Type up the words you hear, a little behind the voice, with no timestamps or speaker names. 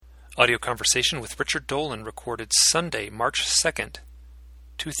Audio conversation with Richard Dolan recorded Sunday, March 2nd,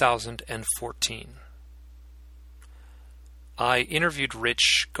 2014. I interviewed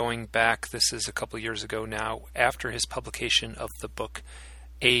Rich going back, this is a couple years ago now, after his publication of the book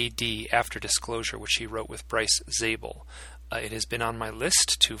AD, After Disclosure, which he wrote with Bryce Zabel. It has been on my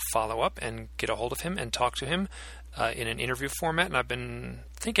list to follow up and get a hold of him and talk to him in an interview format, and I've been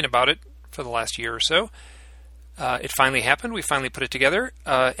thinking about it for the last year or so. It finally happened. We finally put it together,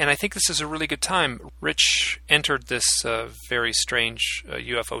 and I think this is a really good time. Rich entered this very strange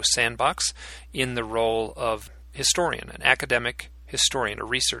UFO sandbox in the role of historian, an academic historian, a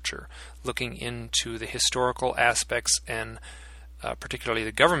researcher, looking into the historical aspects and particularly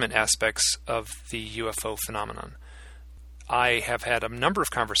the government aspects of the UFO phenomenon. I have had a number of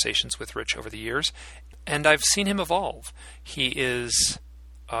conversations with Rich over the years, and I've seen him evolve. He is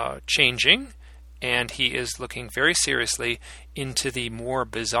changing, and he is looking very seriously into the more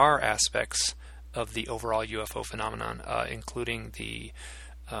bizarre aspects of the overall UFO phenomenon, including the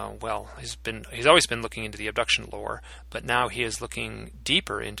he's always been looking into the abduction lore, but now he is looking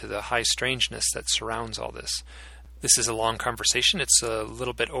deeper into the high strangeness that surrounds all this. This is a long conversation. It's a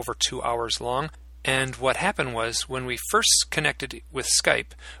little bit over 2 hours long. And what happened was, when we first connected with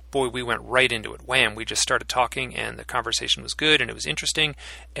Skype, boy, we went right into it. Wham! We just started talking, and the conversation was good, and it was interesting,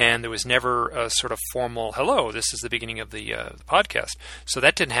 and there was never a sort of formal, hello, this is the beginning of the podcast. So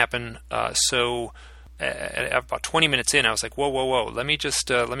that didn't happen. So about 20 minutes in, I was like, whoa. Let me do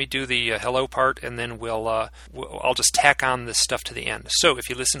the hello part, and then I'll just tack on this stuff to the end. So if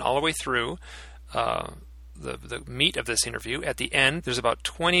you listen all the way through, the meat of this interview, at the end, there's about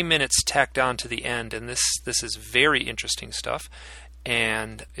 20 minutes tacked on to the end, and this is very interesting stuff,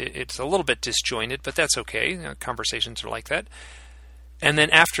 and it's a little bit disjointed, but that's okay. Conversations are like that. And then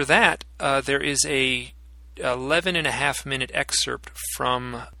after that, there is a 11.5-minute excerpt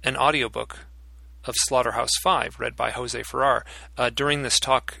from an audiobook of Slaughterhouse-5, read by Jose Ferrer. During this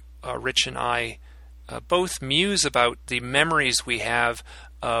talk, Rich and I both muse about the memories we have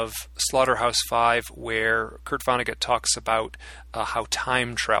of Slaughterhouse-5, where Kurt Vonnegut talks about how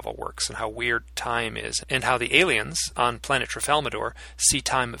time travel works and how weird time is, and how the aliens on planet Trafalmador see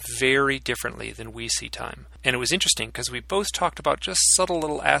time very differently than we see time. And it was interesting because we both talked about just subtle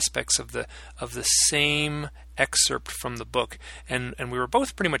little aspects of the same excerpt from the book, and we were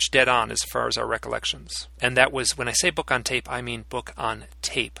both pretty much dead on as far as our recollections. And that was, when I say book on tape, I mean book on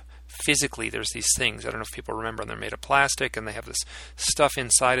tape. Physically, there's these things, I don't know if people remember, and they're made of plastic, and they have this stuff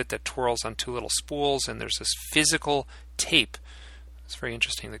inside it that twirls on two little spools, and there's this physical tape, it's very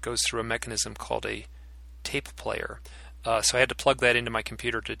interesting, that goes through a mechanism called a tape player. So I had to plug that into my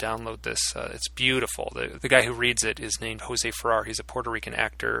computer to download this. It's beautiful. The guy who reads it is named Jose Ferrer. He's a Puerto Rican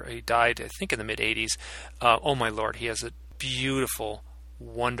actor. He died, I think, in the mid-'80s. Oh my Lord, he has a beautiful,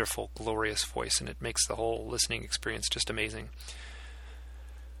 wonderful, glorious voice, and it makes the whole listening experience just amazing.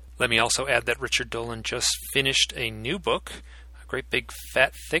 Let me also add that Richard Dolan just finished a new book, a great big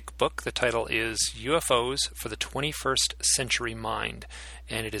fat thick book. The title is UFOs for the 21st Century Mind,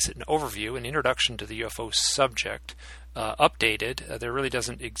 and it is an overview, an introduction to the UFO subject, updated. There really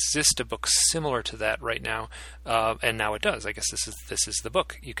doesn't exist a book similar to that right now, and now it does. I guess this is the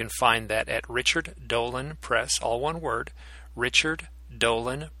book. You can find that at Richard Dolan Press, all one word,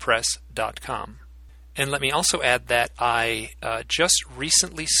 richarddolanpress.com. And let me also add that I just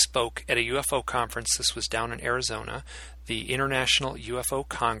recently spoke at a UFO conference. This was down in Arizona, the International UFO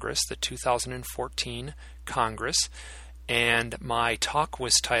Congress, the 2014 Congress, and my talk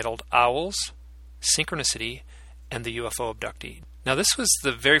was titled Owls, Synchronicity, and the UFO Abductee. Now, this was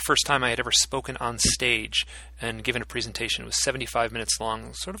the very first time I had ever spoken on stage and given a presentation. It was 75 minutes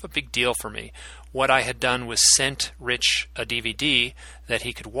long, sort of a big deal for me. What I had done was sent Rich a DVD that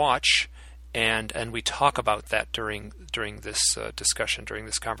he could watch, and we talk about that during this discussion, during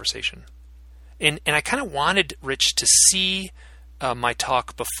this conversation. And I kind of wanted Rich to see my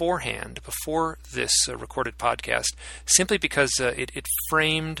talk beforehand, before this recorded podcast, simply because it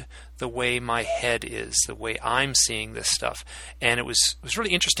framed the way my head is, the way I'm seeing this stuff. And it was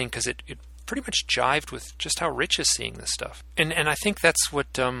really interesting because it pretty much jived with just how Rich is seeing this stuff. And I think that's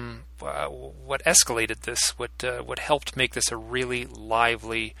what escalated this, what helped make this a really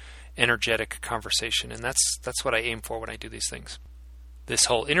lively, energetic conversation, and that's what I aim for when I do these things. This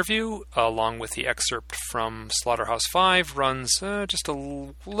whole interview, along with the excerpt from Slaughterhouse-5, runs just a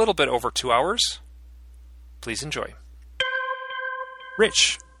little bit over 2 hours. Please enjoy.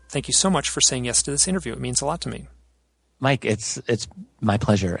 Rich, thank you so much for saying yes to this interview. It means a lot to me. Mike, it's my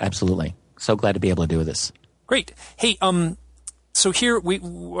pleasure, absolutely. So glad to be able to do this. Great. Hey, So here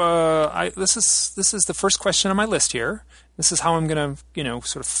this is the first question on my list here. This is how I'm going to,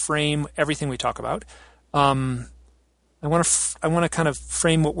 sort of frame everything we talk about. I want to kind of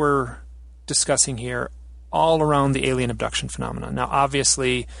frame what we're discussing here all around the alien abduction phenomenon. Now,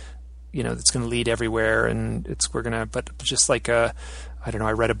 obviously, it's going to lead everywhere, and but just like I don't know,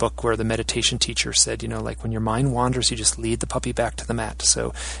 I read a book where the meditation teacher said, like when your mind wanders, you just lead the puppy back to the mat.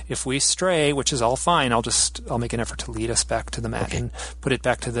 So if we stray, which is all fine, I'll make an effort to lead us back to the mat and put it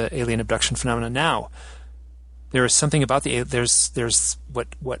back to the alien abduction phenomenon. Now, there is something about there's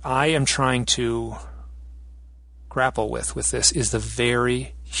what I am trying to grapple with this is the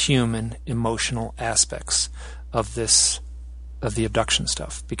very human emotional aspects of the abduction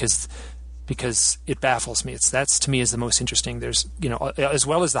stuff, because it baffles me. That's to me is the most interesting. There's as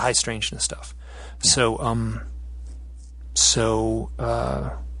well as the high strangeness stuff. Yeah. So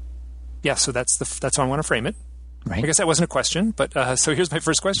that's how I want to frame it. Right. I guess that wasn't a question, but so here's my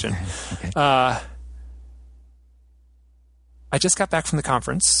first question. Okay. I just got back from the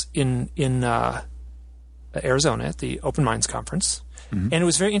conference in Arizona at the Open Minds Conference. Mm-hmm. And it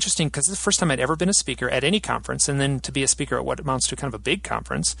was very interesting because it's the first time I'd ever been a speaker at any conference, and then to be a speaker at what amounts to kind of a big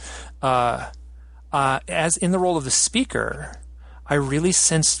conference. As in the role of the speaker, I really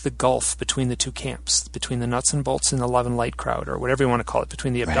sensed the gulf between the two camps, between the nuts and bolts and the love and light crowd, or whatever you want to call it,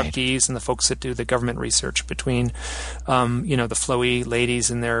 between the abductees and the folks that do the government research, between, the flowy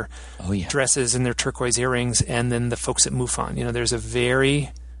ladies in their dresses and their turquoise earrings, and then the folks at MUFON. There's a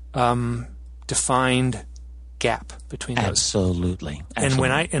very defined gap between those. Absolutely. And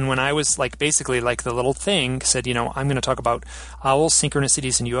when I was basically the little thing said, I'm going to talk about owl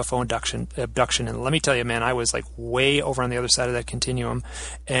synchronicities and UFO abduction, and let me tell you, man, I was way over on the other side of that continuum,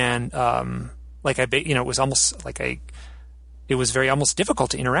 and it was almost it was very almost difficult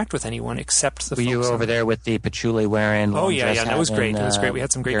to interact with anyone except the. Were you over there with the patchouli wearing? Oh yeah, that was great. It was great. We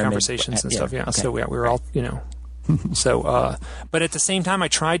had some great conversations and stuff. Yeah, okay. So we were all So, but at the same time, I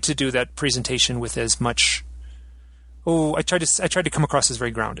tried to do that presentation with as much. I tried to come across as very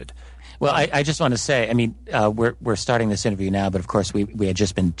grounded. Well, I just want to say, we're starting this interview now, but of course we had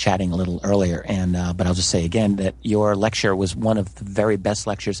just been chatting a little earlier, and but I'll just say again that your lecture was one of the very best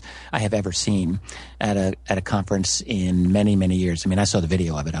lectures I have ever seen at a conference in many, many years. I saw the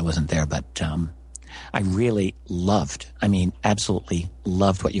video of it. I wasn't there, but I really absolutely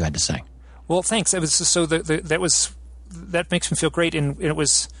loved what you had to say. Well, thanks. It was so that makes me feel great, and it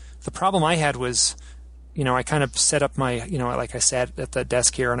was the problem I had was. I kind of set up my, I sat at the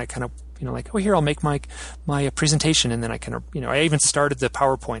desk here and I kind of, here, I'll make my presentation. And then I kind of, I even started the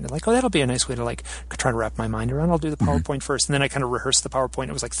PowerPoint and that'll be a nice way to try to wrap my mind around. I'll do the PowerPoint first. And then I kind of rehearsed the PowerPoint.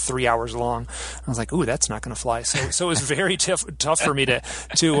 It was 3 hours long. I was like, ooh, that's not going to fly. So it was very tough for me to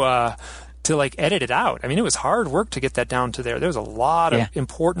edit it out. It was hard work to get that down to there. There was a lot of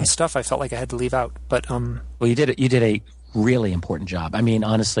important stuff I felt like I had to leave out. But, well, you did a really important job.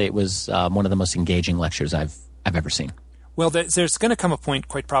 Honestly, it was one of the most engaging lectures I've ever seen. Well, there's going to come a point,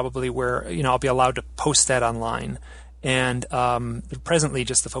 quite probably, where I'll be allowed to post that online. And presently,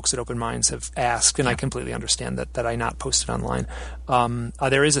 just the folks at Open Minds have asked, and I completely understand that I not post it online.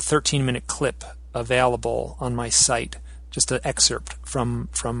 There is a 13-minute clip available on my site, just an excerpt from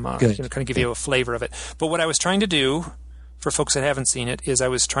kind of give you a flavor of it. But what I was trying to do, for folks that haven't seen it, is I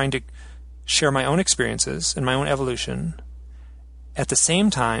was trying to share my own experiences and my own evolution, at the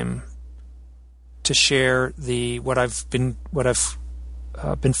same time to share what I've been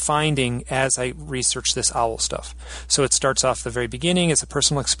finding as I research this owl stuff. So it starts off the very beginning as a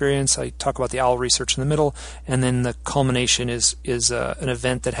personal experience. I talk about the owl research in the middle, and then the culmination is an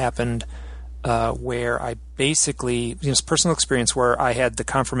event that happened where I basically personal experience where I had the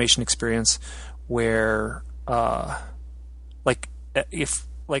confirmation experience where I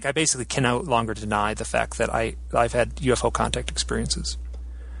basically can no longer deny the fact that I've had UFO contact experiences.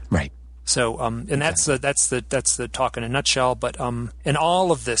 Right. So, and that's the talk in a nutshell. But and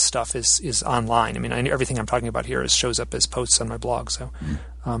all of this stuff is online. Everything I'm talking about here shows up as posts on my blog. So,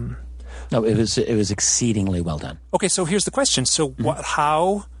 no, it was exceedingly well done. Okay, so here's the question. So,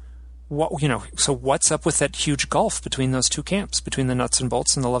 So what's up with that huge gulf between those two camps, between the nuts and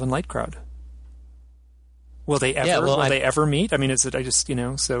bolts and the love and light crowd? Will they ever meet? Is it? I just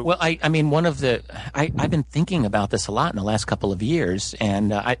so. Well, one of the I've been thinking about this a lot in the last couple of years,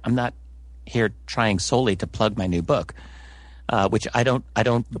 and I'm not here trying solely to plug my new book, which I don't.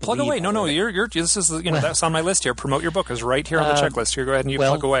 Plug away. No. You're. This is that's on my list here. Promote your book is right here on the checklist. Here, go ahead and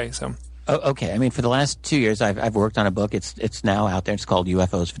plug away. So. Okay. For the last 2 years, I've worked on a book. It's now out there. It's called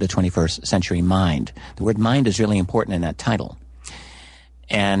UFOs for the 21st Century Mind. The word mind is really important in that title,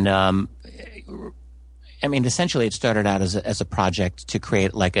 and. I mean, essentially it started out as a project to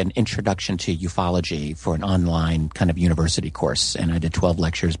create like an introduction to ufology for an online kind of university course. And I did 12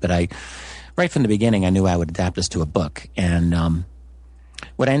 lectures, but right from the beginning, I knew I would adapt this to a book. And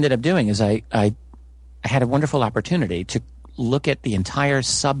what I ended up doing is I had a wonderful opportunity to look at the entire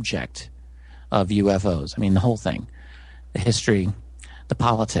subject of UFOs. I mean, the whole thing, the history, the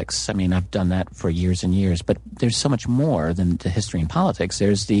politics. I mean, I've done that for years and years, but there's so much more than the history and politics.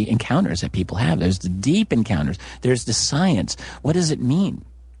 There's the encounters that people have. There's the deep encounters. There's the science. What does it mean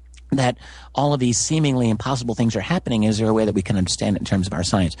that all of these seemingly impossible things are happening? Is there a way that we can understand it in terms of our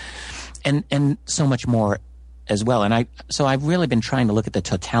science? And so much more as well. And so I've really been trying to look at the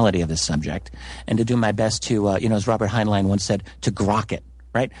totality of this subject and to do my best to, as Robert Heinlein once said, to grok it,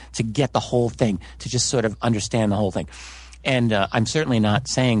 right? To get the whole thing, to just sort of understand the whole thing. And I'm certainly not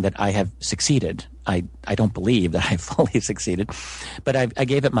saying that I have succeeded. I don't believe that I've fully succeeded. But I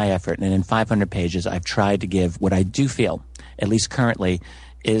gave it my effort. And in 500 pages, I've tried to give what I do feel, at least currently,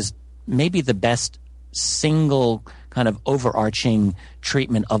 is maybe the best single kind of overarching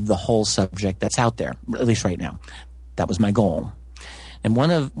treatment of the whole subject that's out there, at least right now. That was my goal. And one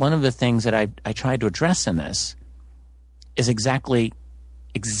of the things that I tried to address in this is exactly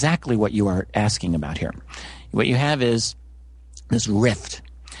what you are asking about here. What you have is this rift,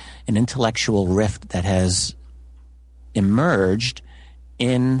 an intellectual rift that has emerged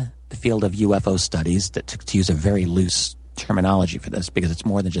in the field of UFO studies, that to use a very loose terminology for this, because it's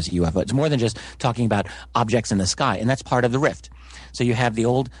more than just UFO. It's more than just talking about objects in the sky, and that's part of the rift. So you have the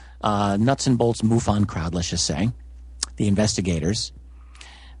old nuts and bolts MUFON crowd, let's just say, the investigators,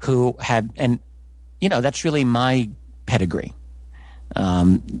 who had, and that's really my pedigree.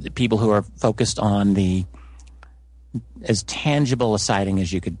 The people who are focused on the as tangible a sighting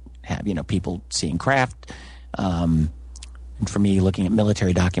as you could have, people seeing craft, and for me, looking at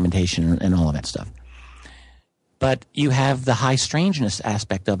military documentation and all of that stuff. But you have the high strangeness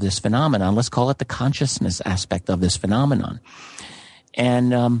aspect of this phenomenon. Let's call it the consciousness aspect of this phenomenon.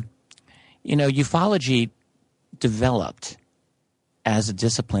 And, ufology developed as a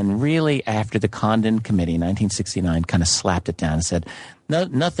discipline really after the Condon Committee in 1969 kind of slapped it down and said, no,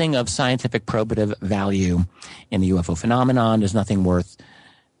 nothing of scientific probative value in the UFO phenomenon. There's nothing worth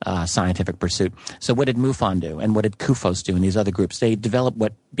scientific pursuit. So what did MUFON do, and what did CUFOS do, and these other groups? They developed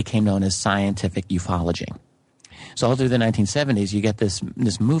what became known as scientific ufology. So all through the 1970s, you get this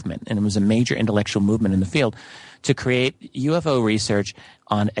movement, and it was a major intellectual movement in the field to create UFO research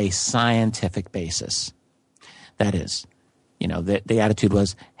on a scientific basis. That is, the attitude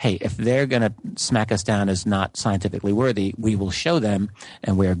was, hey, if they're going to smack us down as not scientifically worthy, we will show them,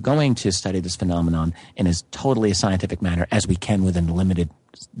 and we're going to study this phenomenon in as totally a scientific manner as we can within the limited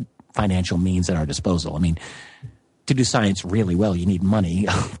financial means at our disposal. I mean, to do science really well, you need money,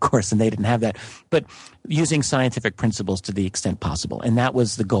 of course, and they didn't have that. But using scientific principles to the extent possible. And that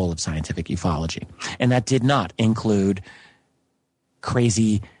was the goal of scientific ufology. And that did not include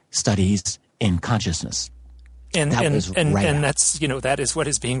crazy studies in consciousness. And that's, that is what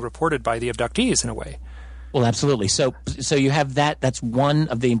is being reported by the abductees in a way. Well, absolutely. So you have that. That's one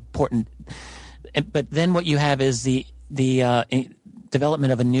of the important. But then what you have is the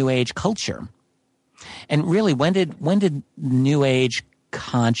development of a New Age culture. And really, when did New Age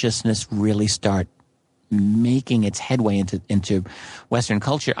consciousness really start making its headway into Western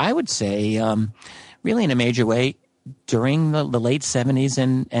culture? I would say, really in a major way, during the late 70s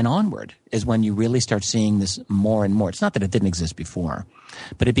and onward is when you really start seeing this more and more. It's not that it didn't exist before,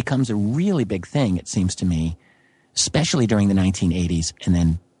 but it becomes a really big thing, it seems to me, especially during the 1980s and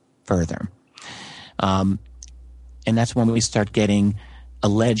then further. And that's when we start getting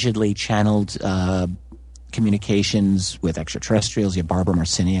allegedly channeled communications with extraterrestrials. You have Barbara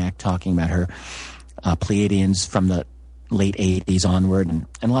Marciniak talking about her Pleiadians from the late 80s onward, and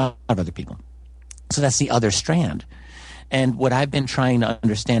a lot of other people. So that's the other strand. And what I've been trying to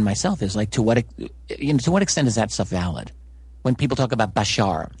understand myself is, like, to what extent is that stuff valid? When people talk about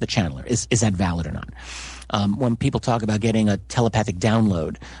Bashar, the channeler, is that valid or not? When people talk about getting a telepathic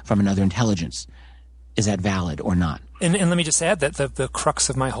download from another intelligence, is that valid or not? And let me just add that the crux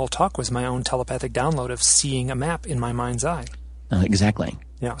of my whole talk was my own telepathic download of seeing a map in my mind's eye. Exactly.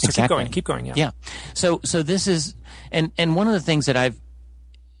 Yeah. So exactly. Keep going. Yeah. Yeah. So this is, and one of the things that I've,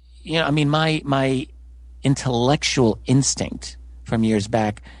 my intellectual instinct from years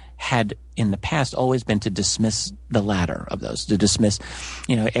back had in the past always been to dismiss the latter of those, to dismiss,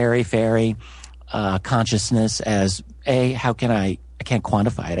 airy-fairy consciousness as how can I can't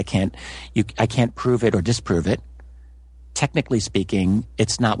quantify it. I can't prove it or disprove it. technically speaking,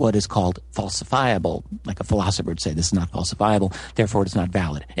 it's not what is called falsifiable. Like a philosopher would say, this is not falsifiable, therefore it's not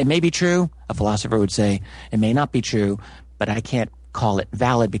valid. It may be true. A philosopher would say, it may not be true, but I can't call it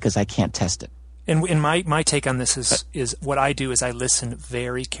valid because I can't test it. And my take on this is what I do is I listen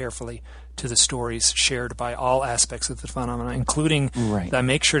very carefully to the stories shared by all aspects of the phenomena, including I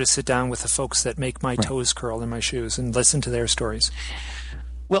make sure to sit down with the folks that make my toes curl in my shoes and listen to their stories.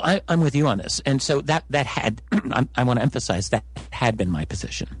 Well, I'm with you on this, and so that had I want to emphasize that had been my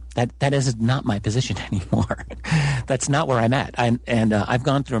position. That is not my position anymore. That's not where I'm at. I've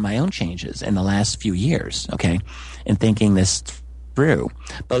gone through my own changes in the last few years. Okay, in thinking this through,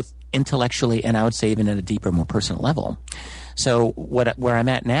 both intellectually and I would say even at a deeper, more personal level. So where I'm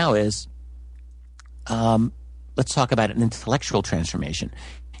at now is, let's talk about an intellectual transformation.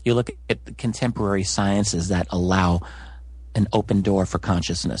 You look at the contemporary sciences that allow an open door for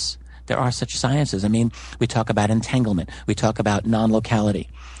consciousness. There are such sciences. I mean, we talk about entanglement. We talk about non-locality.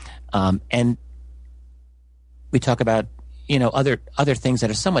 And we talk about, other things that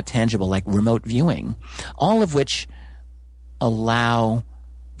are somewhat tangible, like remote viewing, all of which allow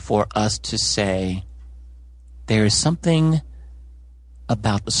for us to say there is something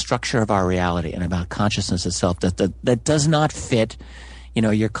about the structure of our reality and about consciousness itself that does not fit,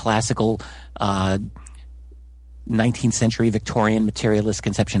 your classical 19th century Victorian materialist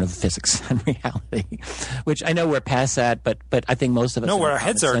conception of physics and reality, which I know we're past that, but I think most of us where our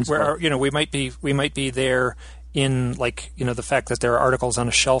heads are, we might be there in the fact that there are articles on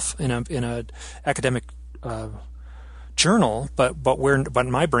a shelf in a academic journal, but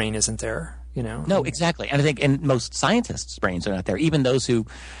my brain isn't there. No, exactly, and I think and most scientists' brains are not there. Even those who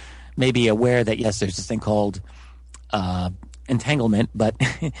may be aware that yes, there's this thing called entanglement, but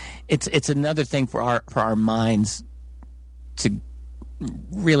it's another thing for our minds to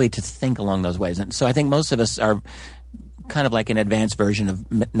really to think along those ways. And so I think most of us are kind of like an advanced version of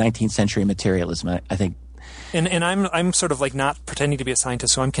 19th century materialism. I think, and I'm sort of like not pretending to be a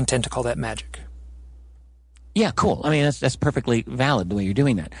scientist, so I'm content to call that magic. Yeah, cool. I mean, that's perfectly valid the way you're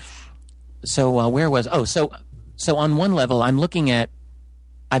doing that. So where was so on one level,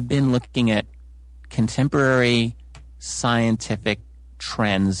 I've been looking at contemporary scientific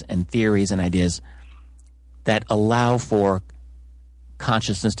trends and theories and ideas that allow for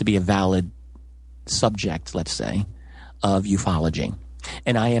consciousness to be a valid subject, let's say, of ufology.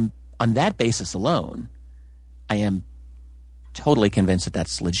 And I am, on that basis alone, I am totally convinced that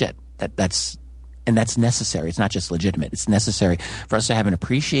that's legit, that's necessary. It's not just legitimate. It's necessary for us to have an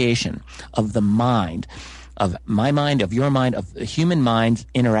appreciation of the mind, of my mind, of your mind, of the human mind's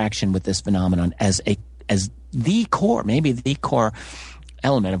interaction with this phenomenon as the core, maybe the core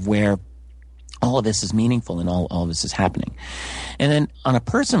element of where all of this is meaningful and all of this is happening. And then on a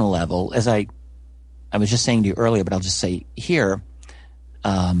personal level, as I was just saying to you earlier, but I'll just say here,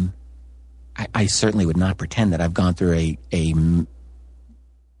 I certainly would not pretend that I've gone through a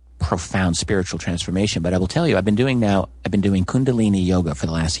profound spiritual transformation, but I will tell you, I've been doing Kundalini yoga for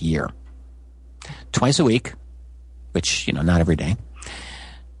the last year, twice a week, which, not every day.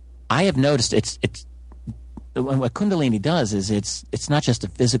 I have noticed it's what Kundalini does is it's not just a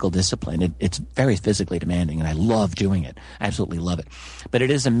physical discipline. It's very physically demanding, and I love doing it. I absolutely love it. But it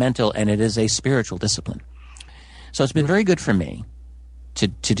is a mental and it is a spiritual discipline. So it's been very good for me to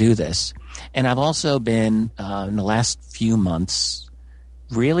do this. And I've also been, in the last few months,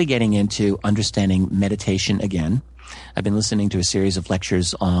 really getting into understanding meditation again. I've been listening to a series of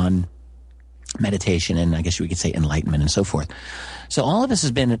lectures on meditation and I guess we could say enlightenment and so forth. So all of this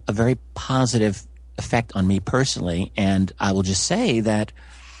has been a very positive effect on me personally, and I will just say that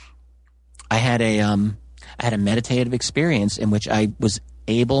I had a meditative experience in which I was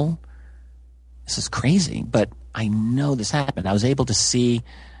able, this is crazy, but I know this happened. I was able to see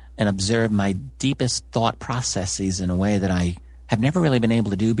and observe my deepest thought processes in a way that I have never really been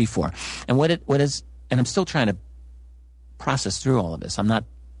able to do before. And and I'm still trying to process through all of this. I'm not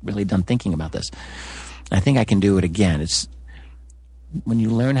really done thinking about this. I think I can do it again. It's when you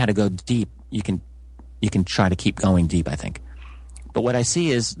learn how to go deep, you can try to keep going deep, I think. But what I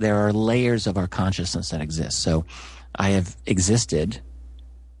see is there are layers of our consciousness that exist. So I have existed,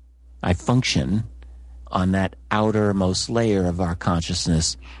 I function on that outermost layer of our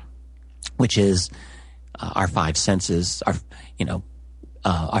consciousness, which is our five senses,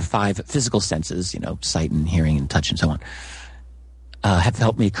 our five physical senses, sight and hearing and touch and so on, have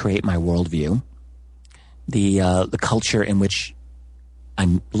helped me create my worldview. The culture in which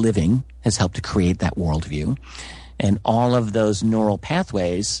I'm living has helped to create that worldview. And all of those neural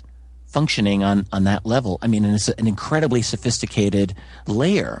pathways functioning on that level, I mean, and it's an incredibly sophisticated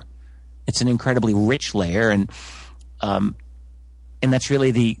layer. It's an incredibly rich layer. And and that's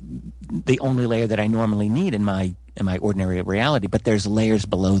really the only layer that I normally need in my ordinary reality. But there's layers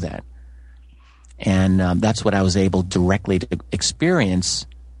below that, and that's what I was able directly to experience.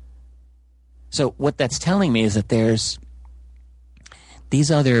 So what that's telling me is that there's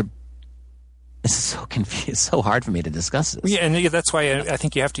these other. This is so confused. It's so hard for me to discuss this. Yeah, and that's why I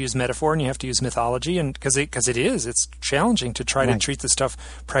think you have to use metaphor and you have to use mythology, and because it's challenging to try to treat this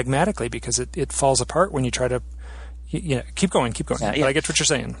stuff pragmatically, because it falls apart when you try to. Yeah, keep going. But I get what you're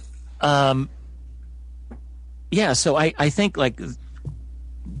saying. So I think like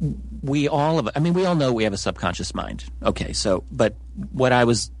we all know we have a subconscious mind. Okay, so but what I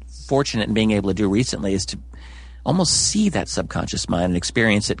was fortunate in being able to do recently is to almost see that subconscious mind and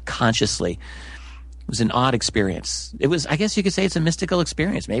experience it consciously. It was an odd experience. It was, I guess you could say, it's a mystical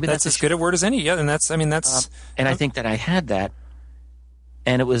experience. Maybe that's as good a word as any. Yeah, and that's. And I think that I had that,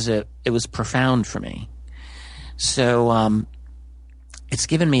 and it was profound for me. So it's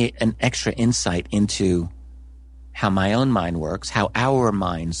given me an extra insight into how my own mind works, how our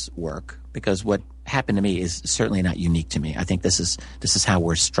minds work, because what happened to me is certainly not unique to me. I think this is how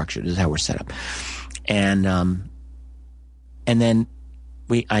we're structured, this is how we're set up, and then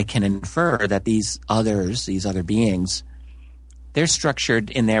I can infer that these other beings, they're structured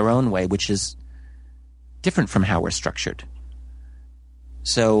in their own way, which is different from how we're structured.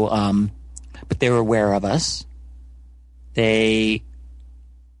 So, but they're aware of us. They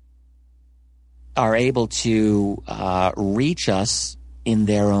are able to reach us in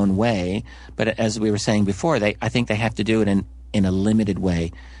their own way, but as we were saying before, I think they have to do it in a limited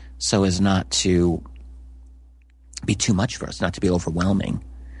way, so as not to be too much for us, not to be overwhelming.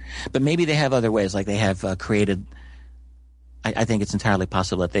 But maybe they have other ways, like they have created. I think it's entirely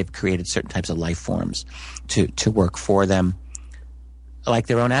possible that they've created certain types of life forms to work for them, like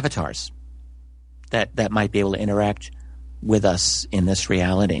their own avatars that might be able to interact with us in this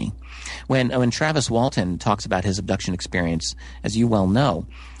reality. When Travis Walton talks about his abduction experience, as you well know,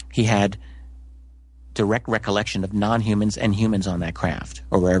 he had direct recollection of non-humans and humans on that craft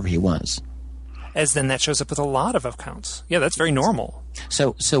or wherever he was. As then that shows up with a lot of accounts. Yeah, that's very normal.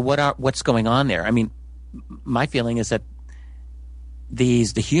 So what's going on there? I mean, my feeling is that the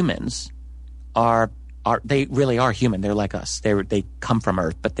humans are they really are human. They're like us. They come from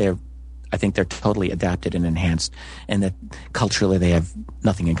Earth, but I think they're totally adapted and enhanced, and that culturally they have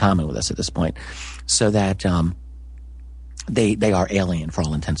nothing in common with us at this point. So that they are alien for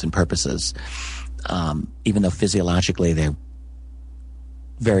all intents and purposes, even though physiologically they're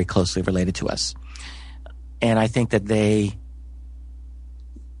very closely related to us. And I think that they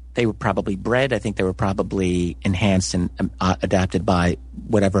were probably bred. I think they were probably enhanced and adapted by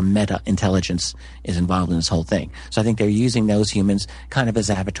whatever meta-intelligence is involved in this whole thing. So I think they're using those humans kind of as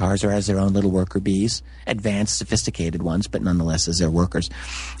avatars or as their own little worker bees, advanced, sophisticated ones, but nonetheless as their workers.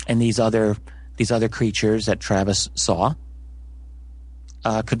 And these other creatures that Travis saw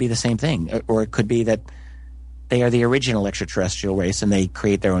could be the same thing, or it could be that they are the original extraterrestrial race and they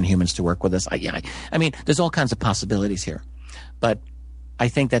create their own humans to work with us. I mean, there's all kinds of possibilities here. But I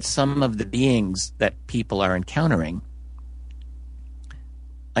think that some of the beings that people are encountering,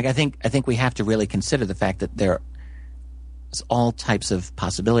 like I think we have to really consider the fact that there's all types of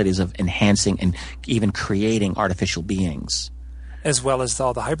possibilities of enhancing and even creating artificial beings. As well as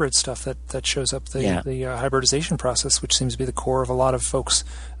all the hybrid stuff that shows up, the hybridization process, which seems to be the core of a lot of folks'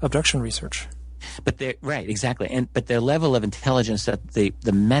 abduction research. But they're right, exactly. But their level of intelligence that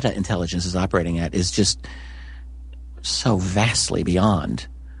the meta intelligence is operating at is just so vastly beyond,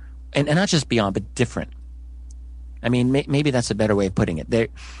 and not just beyond, but different. I mean, maybe that's a better way of putting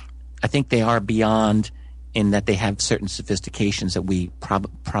it. I think they are beyond in that they have certain sophistications that we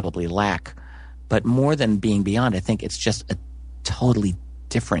probably lack. But more than being beyond, I think it's just a totally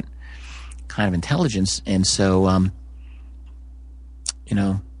different kind of intelligence. And so, and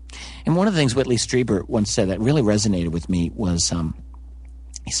one of the things Whitley Strieber once said that really resonated with me was,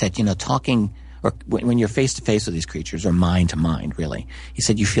 he said, talking, or when you're face to face with these creatures, or mind to mind, really, he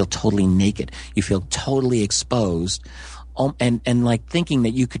said you feel totally naked, you feel totally exposed, and like thinking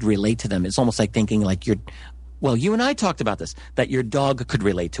that you could relate to them. It's almost like thinking like you and I talked about this, that your dog could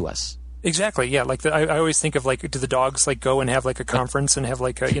relate to us. Exactly, yeah. Like I always think of do the dogs go and have a conference and have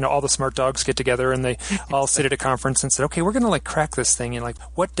all the smart dogs get together and they all sit at a conference and say, okay, we're going to crack this thing, and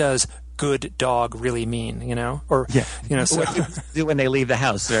what does good dog really mean? So what do they do when they leave the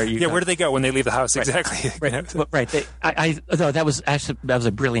house? Where do they go when they leave the house? Right. Exactly. Right. Right. That was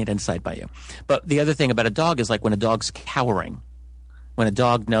a brilliant insight by you. But the other thing about a dog is when a dog's cowering, when a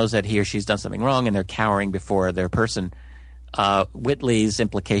dog knows that he or she's done something wrong and they're cowering before their person. Whitley's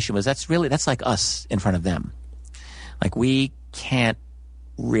implication was that's like us in front of them. Like we can't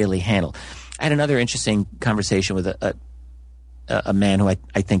really handle. I had another interesting conversation with a man who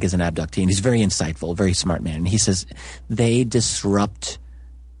I think is an abductee, and he's very insightful, very smart man. And he says they disrupt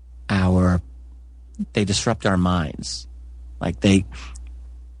our minds. Like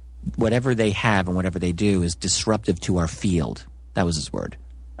whatever they have and whatever they do is disruptive to our field. That was his word,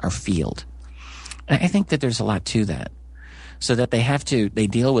 our field. And I think that there's a lot to that. So that they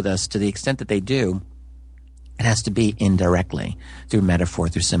deal with us to the extent that they do, it has to be indirectly, through metaphor,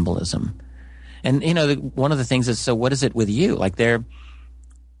 through symbolism. And, one of the things is, so what is it with you? Like they've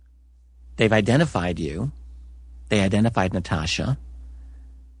identified you. They identified Natasha.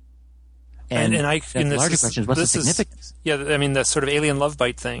 And the larger question is, what's the significance? The sort of alien love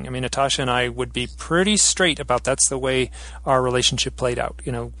bite thing. Natasha and I would be pretty straight about that's the way our relationship played out,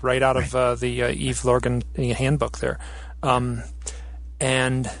 right out of the Eve Lorgan handbook there.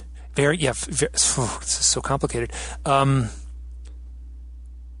 And very, this is so complicated.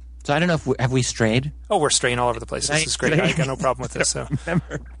 So I don't know have we strayed? Oh, we're straying all over the place. This is great. I got no problem with this. So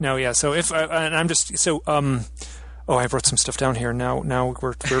no, yeah. So I wrote some stuff down here. Now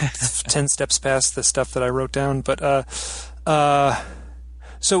we're 10 steps past the stuff that I wrote down. But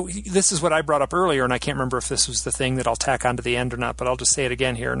so this is what I brought up earlier, and I can't remember if this was the thing that I'll tack onto the end or not. But I'll just say it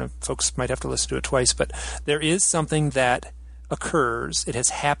again here, and folks might have to listen to it twice. But there is something that occurs. It has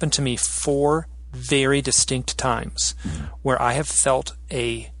happened to me 4 very distinct times where I have felt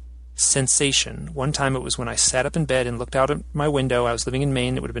a sensation. One time it was when I sat up in bed and looked out at my window. I was living in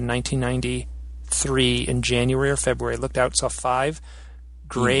Maine. It would have been 1993 in January or February. I looked out, saw 5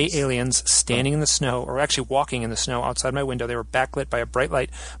 gray aliens standing in the snow, or actually walking in the snow outside my window. They were backlit by a bright light.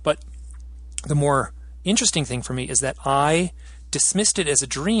 But the more interesting thing for me is that I dismissed it as a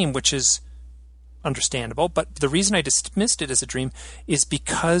dream, which is understandable. But the reason I dismissed it as a dream is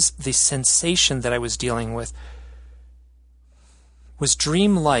because the sensation that I was dealing with was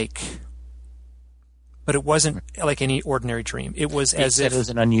dreamlike, but it wasn't like any ordinary dream. It was as if it was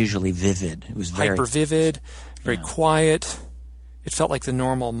an unusually vivid. It was very hyper vivid, very quiet. It felt like the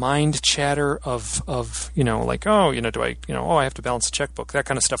normal mind chatter of like, I have to balance a checkbook. That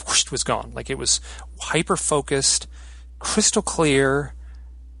kind of stuff whoosh, was gone. Like it was hyper focused, crystal clear,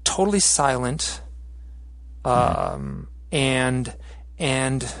 totally silent, and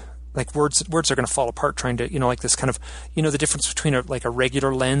like words are going to fall apart trying to, like this kind of, the difference between a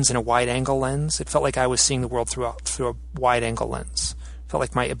regular lens and a wide angle lens. It felt like I was seeing the world through a wide angle lens. It felt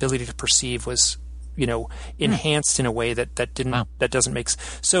like my ability to perceive was, enhanced in a way that doesn't make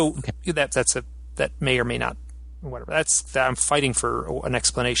sense. So that may or may not, whatever. I'm fighting for an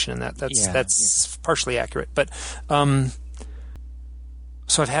explanation, and that's partially accurate. But,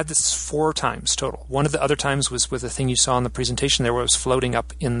 so I've had this 4 times total. One of the other times was with the thing you saw in the presentation there, where I was floating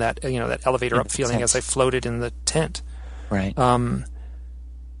up in that, that elevator up feeling tent. As I floated in the tent. Right.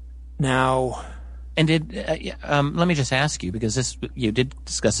 Now, and let me just ask you, because you did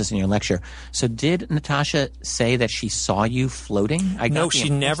discuss this in your lecture. So did Natasha say that she saw you floating? No, she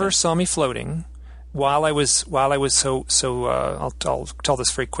never saw me floating. While I was I'll tell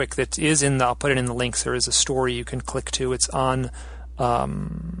this very quick. That is I'll put it in the links. There is a story you can click to. It's on. I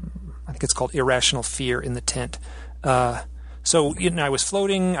think it's called Irrational Fear in the Tent. So I was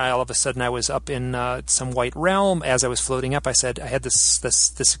floating. All of a sudden, I was up in some white realm. As I was floating up, I said I had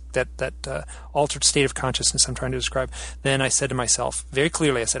that altered state of consciousness I'm trying to describe. Then I said to myself very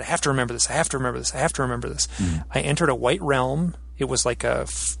clearly, I said, I have to remember this. I have to remember this. I have to remember this. I entered a white realm. It was like a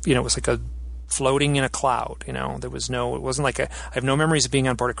floating in a cloud. It wasn't like I have no memories of being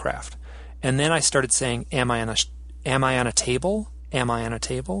on board a craft. And then I started saying, Am I on a table? Am I on a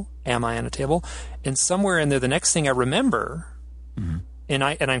table? Am I on a table? And somewhere in there, the next thing I remember, and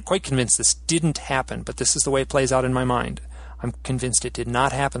I'm quite convinced this didn't happen, but this is the way it plays out in my mind. I'm convinced it did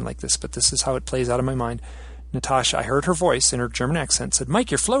not happen like this, but this is how it plays out in my mind. Natasha, I heard her voice in her German accent, said,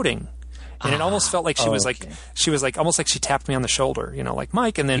 Mike, you're floating. And it almost felt like she was almost like she tapped me on the shoulder, like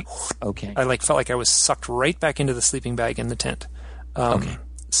Mike, and then I felt like I was sucked right back into the sleeping bag in the tent.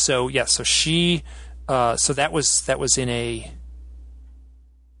 So she, so that was in a,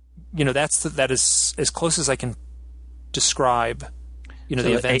 that is as close as I can describe,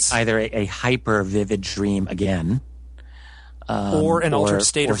 the events. Either a hyper vivid dream again, or an altered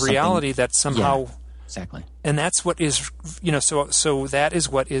state of reality that somehow. Yeah, exactly. And that's what is, so that is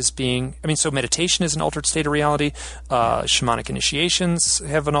what is being, so meditation is an altered state of reality. Shamanic initiations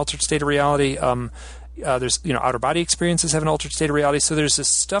have an altered state of reality. There's, outer body experiences have an altered state of reality. So there's this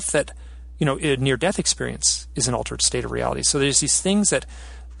stuff that, near-death experience is an altered state of reality. So there's these things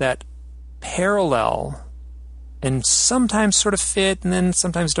that parallel and sometimes sort of fit, and then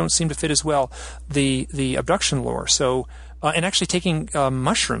sometimes don't seem to fit as well, the abduction lore. So, and actually taking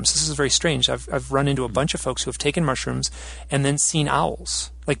mushrooms. This is very strange. I've run into a bunch of folks who have taken mushrooms and then seen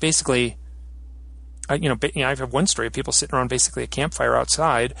owls. Like basically, I have one story of people sitting around basically a campfire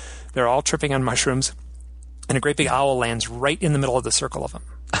outside. They're all tripping on mushrooms, and a great big owl lands right in the middle of the circle of them.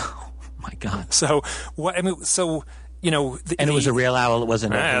 Oh my God! So what? I mean, so. And it was a real owl. It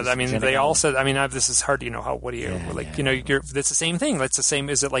wasn't. They all said. this is hard. What do you like? It's the same thing. That's the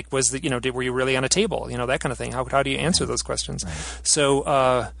same. Is it like were you really on a table? That kind of thing. How do you answer those questions? Right.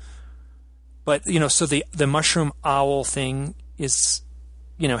 So, but so the mushroom owl thing is,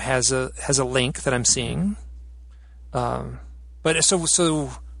 has a link that I'm seeing. But so.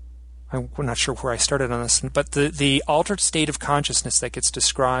 I'm not sure where I started on this, but the altered state of consciousness that gets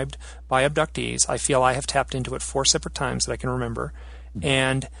described by abductees, I feel I have tapped into it 4 separate times that I can remember.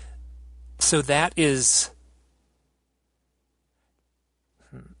 And so that is...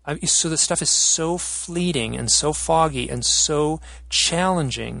 So the stuff is so fleeting and so foggy and so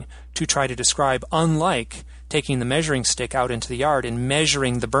challenging to try to describe, unlike taking the measuring stick out into the yard and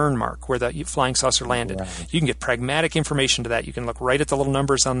measuring the burn mark where the flying saucer landed. Right. You can get pragmatic information to that. You can look right at the little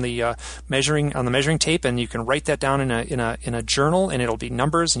numbers on the measuring tape, and you can write that down in a journal, and it'll be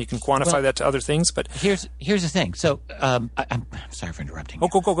numbers, and you can quantify that to other things. But here's the thing. So I'm sorry for interrupting.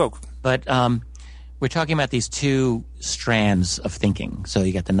 Go. But we're talking about these 2 strands of thinking. So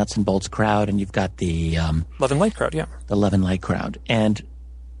you got the nuts and bolts crowd, and you've got the love and light crowd. Yeah, the love and light crowd, and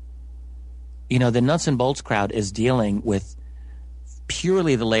the nuts and bolts crowd is dealing with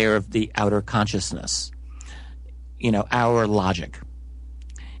purely the layer of the outer consciousness, our logic.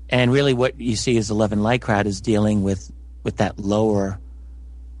 And really what you see is the love and light crowd is dealing with that lower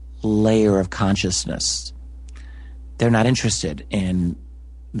layer of consciousness. They're not interested in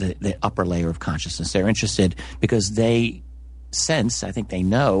the upper layer of consciousness. They're interested because they sense, I think they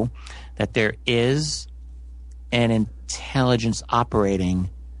know, that there is an intelligence operating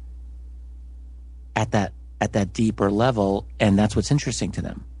at that deeper level, and that's what's interesting to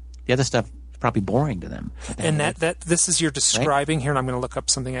them. The other stuff is probably boring to them. And that this is you're describing right? Here, and I'm going to look up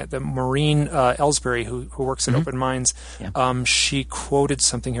something at the Maureen Ellsbury, who works at Open Minds. Yeah. She quoted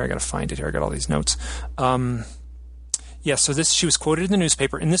something here. I got to find it here. I got all these notes. So she was quoted in the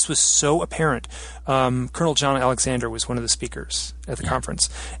newspaper, and this was so apparent. Colonel John Alexander was one of the speakers at the conference.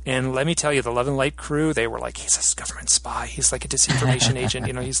 And let me tell you, the Love and Light crew, they were like, he's a government spy. He's like a disinformation agent.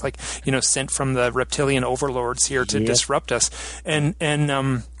 He's like, sent from the reptilian overlords here to disrupt us. And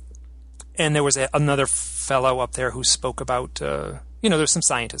there was another fellow up there who spoke about... there's some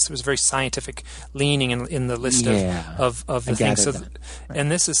scientists. There was a very scientific leaning in the list of the things. So, right.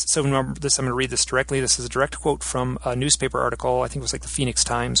 And this is so. I'm going to read this directly. This is a direct quote from a newspaper article. I think it was like the Phoenix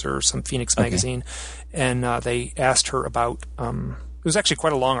Times or some Phoenix magazine, and they asked her about. It was actually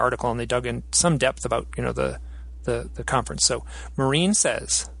quite a long article, and they dug in some depth about the conference. So Maureen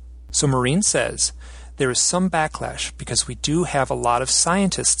says there is some backlash because we do have a lot of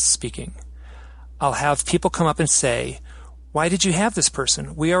scientists speaking. I'll have people come up and say, why did you have this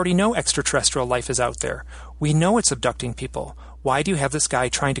person? We already know extraterrestrial life is out there. We know it's abducting people. Why do you have this guy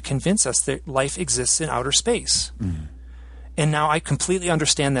trying to convince us that life exists in outer space? Mm. And now I completely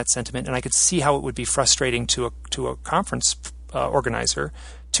understand that sentiment, and I could see how it would be frustrating to a conference organizer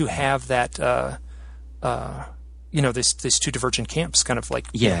to have that, these 2 divergent camps kind of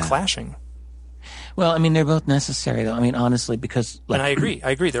like clashing. Well, they're both necessary, though. Honestly, because... and I agree.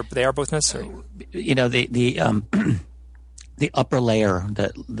 They are both necessary. The upper layer,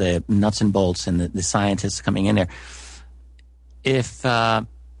 the nuts and bolts, and the scientists coming in there. If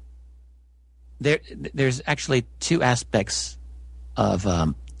there's actually 2 aspects of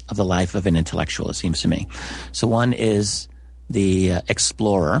the life of an intellectual, it seems to me. So one is the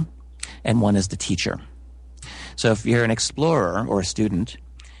explorer, and one is the teacher. So if you're an explorer or a student,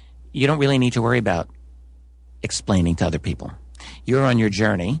 you don't really need to worry about explaining to other people. You're on your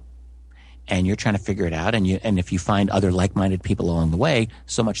journey, and you're trying to figure it out, and if you find other like-minded people along the way,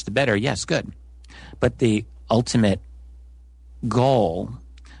 so much the better. Yes, good. But the ultimate goal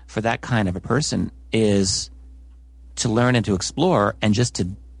for that kind of a person is to learn and to explore and just to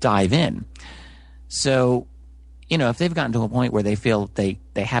dive in. So, if they've gotten to a point where they feel they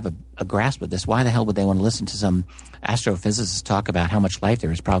have a grasp of this, why the hell would they want to listen to some astrophysicist talk about how much life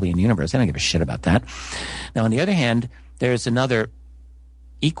there is probably in the universe? They don't give a shit about that. Now, on the other hand, there's another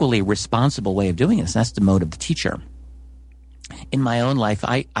equally responsible way of doing this, and that's the mode of the teacher. In my own life,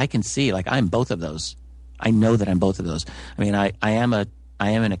 I can see, like, I'm both of those. I know that I'm both of those. I am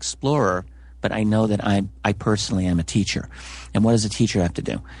an explorer, but I know that I personally am a teacher. And what does a teacher have to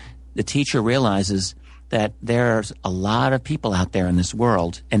do? The teacher realizes that there's a lot of people out there in this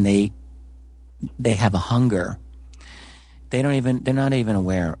world, and they have a hunger. They're not even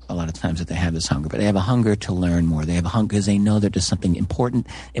aware a lot of times that they have this hunger, but they have a hunger to learn more. They have a hunger because they know that there's something important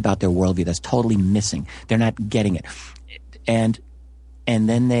about their worldview that's totally missing. They're not getting it. And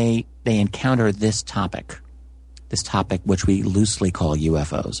then they encounter this topic which we loosely call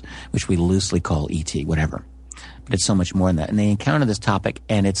UFOs, which we loosely call ET, whatever. But it's so much more than that. And they encounter this topic,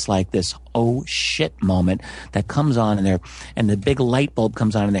 and it's like this oh shit moment that comes on in there, and the big light bulb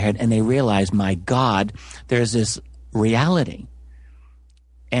comes on in their head, and they realize, my God, there's this reality.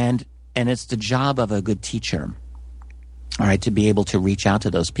 And it's the job of a good teacher, all right, to be able to reach out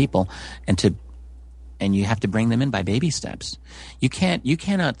to those people and you have to bring them in by baby steps. You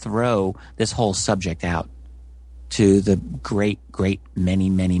cannot throw this whole subject out to the great many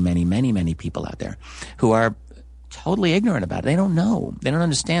people out there who are totally ignorant about it. They don't know. They don't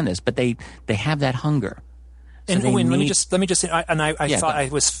understand this, but they have that hunger. So and Owen, let me just say, I thought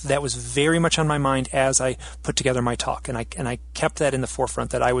that was very much on my mind as I put together my talk, and I kept that in the forefront,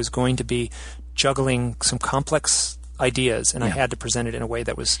 that I was going to be juggling some complex ideas, and I had to present it in a way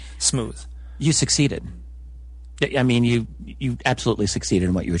that was smooth. You succeeded. I mean, you absolutely succeeded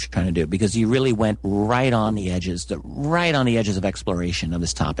in what you were trying to do, because you really went right on the edges of exploration of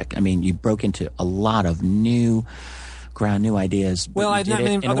this topic. I mean, you broke into a lot of new ground, new ideas. Well,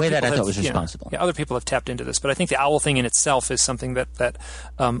 in a way that I thought was responsible. Yeah, other people have tapped into this, but I think the owl thing in itself is something that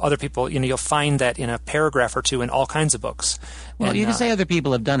other people, you'll find that in a paragraph or two in all kinds of books. Well, and you can say other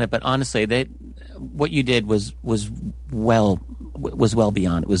people have done it, but honestly, what you did was well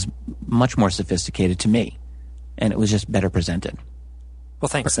beyond. It was much more sophisticated to me, and it was just better presented. Well,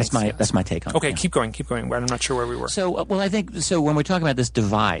 thanks. That's my take on it. Okay, keep going. I'm not sure where we were. So, I think when we're talking about this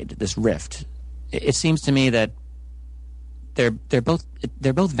divide, this rift, it seems to me that they're both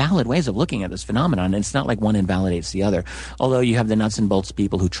valid ways of looking at this phenomenon, and it's not like one invalidates the other. Although you have the nuts and bolts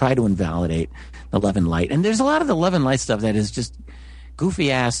people who try to invalidate the love and light, and there's a lot of the love and light stuff that is just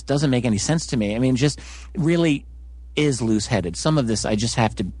goofy ass, doesn't make any sense to me. I mean, just really is loose headed. Some of this I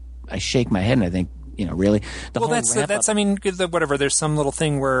shake my head and I think, really. Whatever. There's some little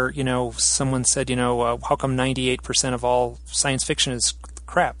thing where someone said, how come 98% of all science fiction is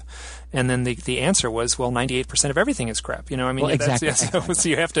crap? And then the answer was, well, 98% of everything is crap. Exactly. So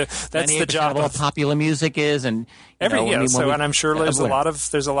you have to. That's the job of all popular music is, and and I'm sure there's a lot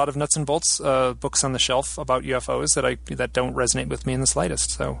of nuts and bolts books on the shelf about UFOs that don't resonate with me in the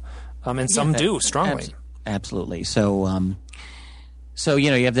slightest. So, and some do strongly. Absolutely. So,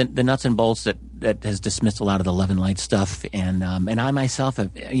 you have the nuts and bolts that has dismissed a lot of the love and light stuff, and I myself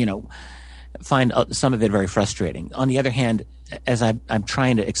have find some of it very frustrating. On the other hand, as I'm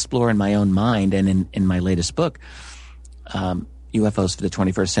trying to explore in my own mind and in my latest book, UFOs for the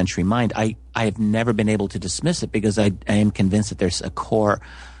 21st Century Mind, I have never been able to dismiss it, because I am convinced that there's a core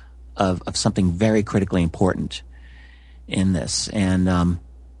of something very critically important in this. And I'll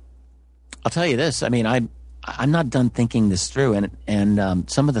tell you this, I mean, I'm not done thinking this through, and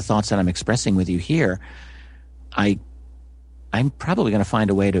some of the thoughts that I'm expressing with you here, I'm probably going to find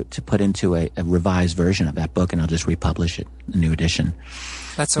a way to put into a revised version of that book, and I'll just republish it, a new edition.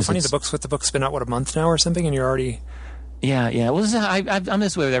 That's so funny. The book's been out, a month now or something, and you're already... Yeah. Well, I'm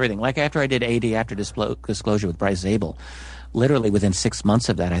this way with everything. Like after I did AD, After Disclosure with Bryce Zabel, literally within 6 months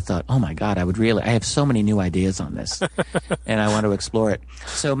of that, I thought, oh my God, I have so many new ideas on this, and I want to explore it.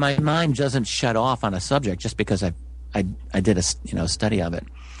 So my mind doesn't shut off on a subject just because I did a study of it.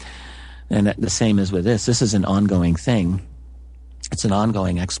 And the same is with this. This is an ongoing thing. It's an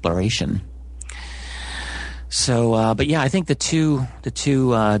ongoing exploration. So, but yeah, I think the two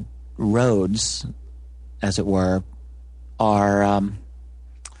roads, as it were, are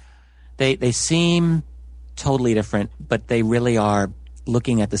they seem totally different, but they really are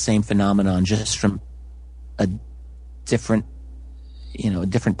looking at the same phenomenon, just from a different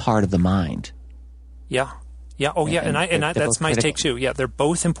part of the mind. Yeah. Yeah. Oh, yeah. And that's my take too. Yeah, they're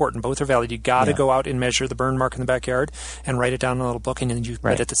both important. Both are valid. You got to go out and measure the burn mark in the backyard and write it down in a little book. And then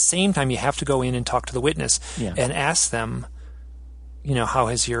but at the same time, you have to go in and talk to the witness and ask them, how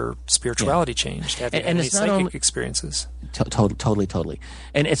has your spirituality changed? Have you had any psychic experiences? Totally.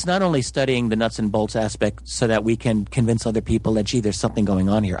 And it's not only studying the nuts and bolts aspect so that we can convince other people that, gee, there's something going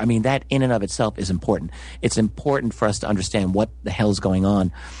on here. I mean, that in and of itself is important. It's important for us to understand what the hell is going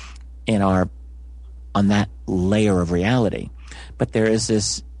on on that layer of reality. But there is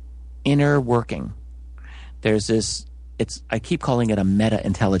this inner working. There's this, I keep calling it a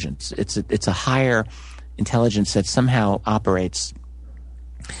meta-intelligence. It's a higher intelligence that somehow operates,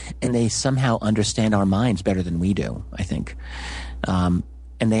 and they somehow understand our minds better than we do, I think. And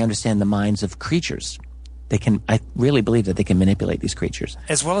they understand the minds of creatures They can. I really believe that they can manipulate these creatures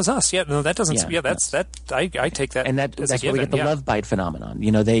as well as us. Yeah, no, that doesn't. Yeah, that's that. I take that, and as that's a where we given. get the love bite phenomenon.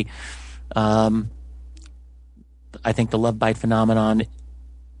 You know, they. I think the love bite phenomenon.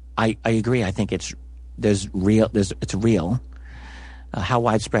 I agree. I think it's real. It's real. How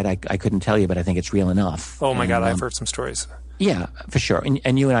widespread I couldn't tell you, but I think it's real enough. Oh my God, I've heard some stories. Yeah, for sure.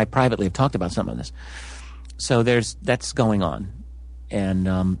 And you and I privately have talked about some of this. So that's going on,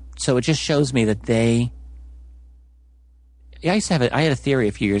 and so it just shows me that they. Yeah, I had a theory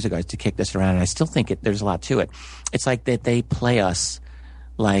a few years ago to kick this around, and I still think there's a lot to it. It's like that they play us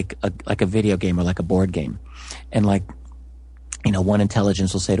like a video game or like a board game, and like, you know, one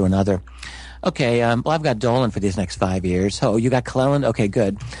intelligence will say to another, "Okay, well, I've got Dolan for these next 5 years. Oh, you got Cleland? Okay,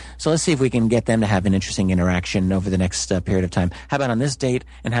 good. So let's see if we can get them to have an interesting interaction over the next period of time. How about on this date?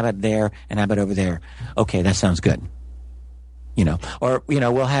 And how about there? And how about over there? Okay, that sounds good." You know, or, you know,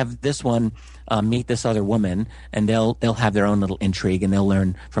 we'll have this one meet this other woman, and they'll have their own little intrigue, and they'll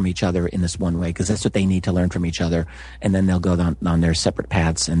learn from each other in this one way, because that's what they need to learn from each other, and then they'll go on their separate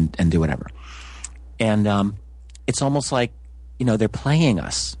paths and do whatever. And it's almost like, you know, they're playing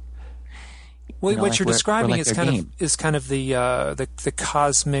us. Well, what you're describing like is kind of the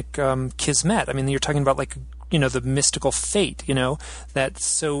cosmic kismet. I mean, you're talking about, like, you know, the mystical fate. You know, that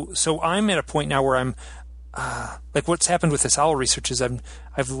so I'm at a point now where I'm. Like, what's happened with this owl research is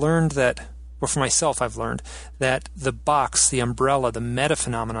I've learned that, or for myself I've learned that the box, the umbrella, the meta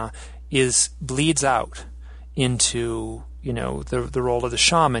phenomena bleeds out into, you know, the role of the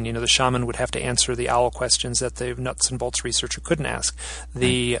shaman. You know, the shaman would have to answer the owl questions that the nuts and bolts researcher couldn't ask.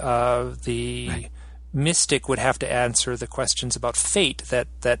 The mystic would have to answer the questions about fate that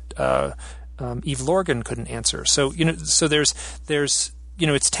Eve Lorgan couldn't answer. So, you know, so there's you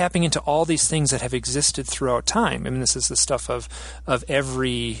know, it's tapping into all these things that have existed throughout time. I mean, this is the stuff of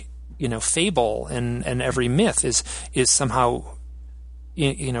every, you know, fable and every myth is somehow,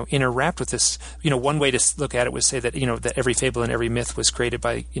 you know, interact with this. You know, one way to look at it was say that, you know, that every fable and every myth was created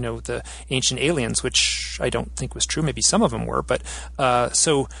by, you know, the ancient aliens, which I don't think was true. Maybe some of them were, but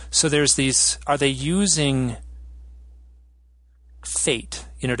so there's these. Are they using fate?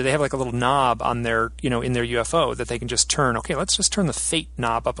 You know, do they have like a little knob on their, you know, in their UFO that they can just turn? Okay, let's just turn the fate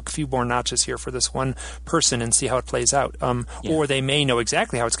knob up a few more notches here for this one person and see how it plays out. Or they may know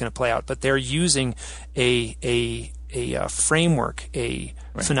exactly how it's going to play out, but they're using a framework, a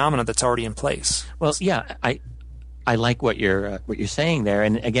phenomenon that's already in place. Well, yeah, I like what you're saying there,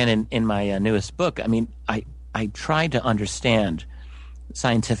 and again, in my newest book, I mean, I tried to understand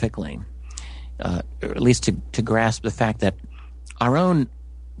scientifically, or at least to grasp the fact that our own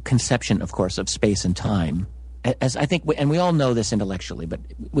conception, of course, of space and time, as I think, and we all know this intellectually, but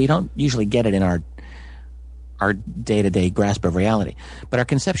we don't usually get it in our day-to-day grasp of reality. But our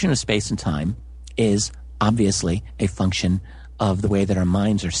conception of space and time is obviously a function of the way that our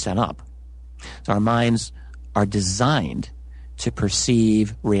minds are set up. So our minds are designed to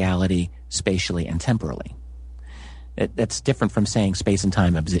perceive reality spatially and temporally. That's different from saying space and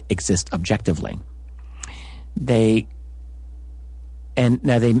time exist objectively. And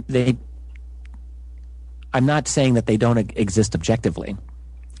now I'm not saying that they don't exist objectively,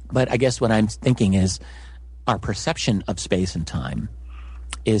 but I guess what I'm thinking is our perception of space and time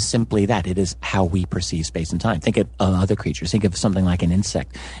is simply that. It is how we perceive space and time. Think of other creatures. Think of something like an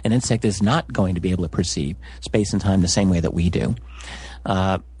insect. An insect is not going to be able to perceive space and time the same way that we do.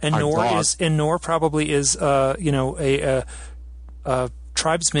 Nor probably is you know, a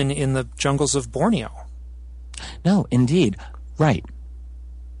tribesman in the jungles of Borneo. No, indeed. Right.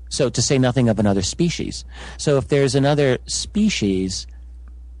 So to say nothing of another species. So if there's another species,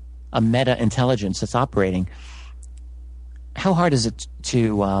 a meta-intelligence that's operating, how hard is it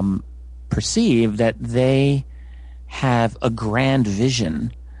to perceive that they have a grand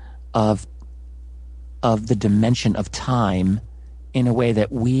vision of the dimension of time in a way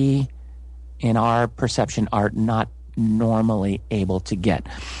that we, in our perception, are not normally able to get?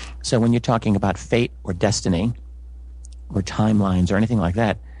 So when you're talking about fate or destiny or timelines or anything like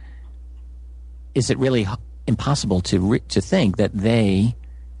that, is it really impossible to think that they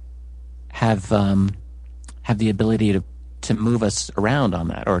have the ability to move us around on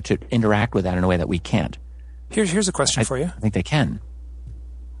that, or to interact with that in a way that we can't? Here's a question for you. I think they can.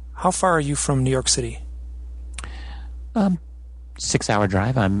 How far are you from New York City? 6-hour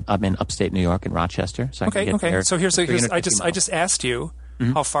drive. I'm in upstate New York in Rochester. So okay. So here's I just asked you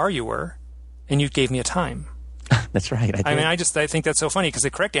how far you were, and you gave me a time. That's right. I mean, I think that's so funny because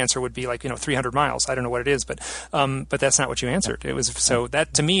the correct answer would be 300 miles. I don't know what it is, but that's not what you answered. It was so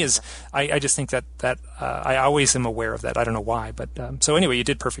that to me is I just think that I always am aware of that. I don't know why, but so anyway, you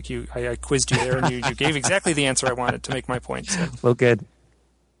did perfect. I quizzed you there, and you gave exactly the answer I wanted to make my point. So. Well, good.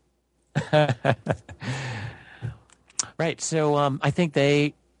 Right. So I think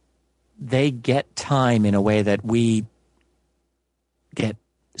they get time in a way that we get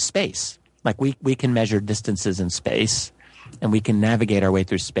space. Like we can measure distances in space, and we can navigate our way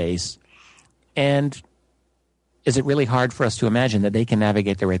through space. And is it really hard for us to imagine that they can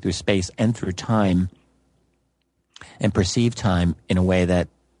navigate their way through space and through time and perceive time in a way that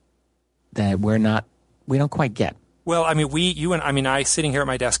we don't quite get? Well, I mean, I sitting here at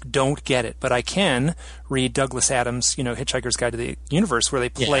my desk don't get it, but I can read Douglas Adams', Hitchhiker's Guide to the Universe, where they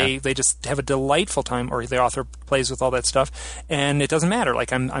play, they just have a delightful time, or the author plays with all that stuff, and it doesn't matter.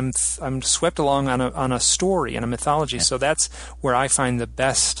 Like I'm swept along on a story and a mythology, so that's where I find the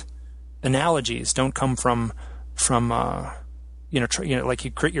best analogies don't come from like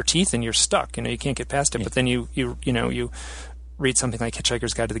you grit your teeth and you're stuck, you can't get past it, but then you read something like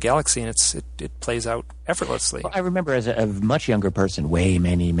Hitchhiker's Guide to the Galaxy, and it plays out effortltlessly. Well, I remember as a much younger person, way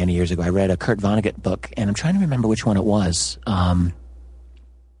many, many years ago, I read a Kurt Vonnegut book, and I'm trying to remember which one it was. It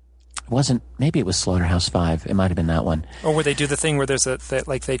wasn't, maybe it was Slaughterhouse-Five. It might have been that one. Or where they do the thing where there's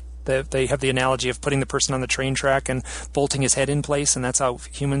they have the analogy of putting the person on the train track and bolting his head in place, and that's how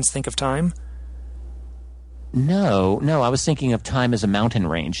humans think of time? No, I was thinking of time as a mountain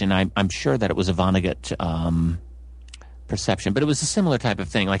range, and I'm sure that it was a Vonnegut perception, but it was a similar type of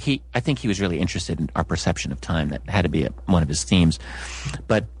thing. Like I think he was really interested in our perception of time. That had to be one of his themes.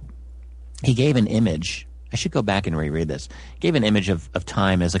 But he gave an image. I should go back and reread this. He gave an image of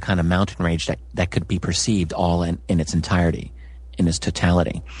time as a kind of mountain range that could be perceived all in its entirety, in its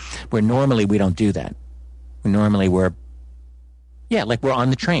totality, where normally we don't do that. Normally we're on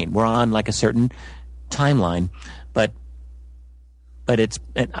the train. We're on like a certain timeline, but it's,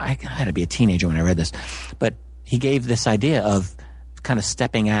 and I had to be a teenager when I read this, but he gave this idea of kind of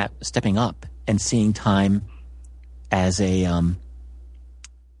stepping up and seeing time as the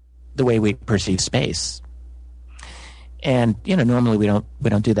way we perceive space. And normally we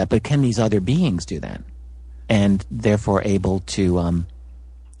don't do that, but can these other beings do that, and therefore able to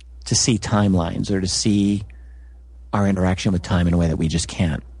see timelines or to see our interaction with time in a way that we just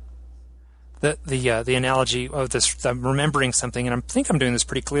can't? The analogy of this, I'm remembering something, and I think I'm doing this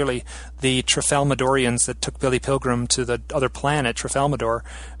pretty clearly. The Trafalmadorians that took Billy Pilgrim to the other planet, Trafalmador,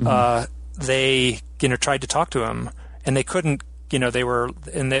 they tried to talk to him, and they couldn't.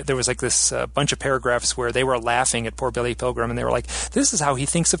 There was like this bunch of paragraphs where they were laughing at poor Billy Pilgrim, and they were like, "This is how he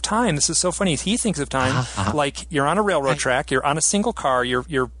thinks of time. This is so funny. He thinks of time like you're on a railroad track, you're on a single car,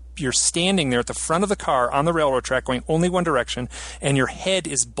 you're standing there at the front of the car on the railroad track going only one direction, and your head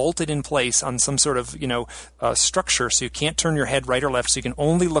is bolted in place on some sort of structure, so you can't turn your head right or left, so you can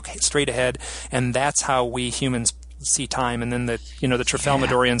only look straight ahead, and that's how we humans see time." And then the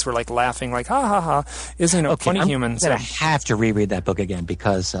Trafalmadorians were like laughing like, ha ha ha, funny humans. I have to reread that book again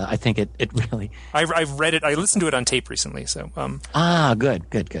because I think it really. I've read it. I listened to it on tape recently. So good.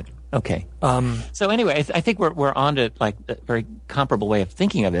 Okay. So anyway, I think we're on to like a very comparable way of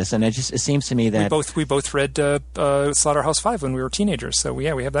thinking of this, and it seems to me that we both read Slaughterhouse-Five when we were teenagers. So we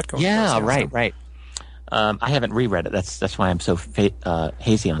have that going. Yeah, right. I haven't reread it. That's why I'm so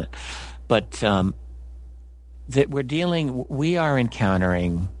hazy on it. But that we are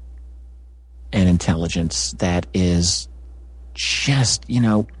encountering an intelligence that is just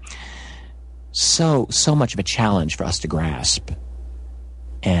so much of a challenge for us to grasp.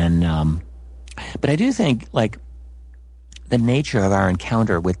 And but I do think like the nature of our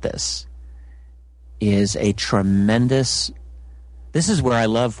encounter with this is a tremendous. This is where I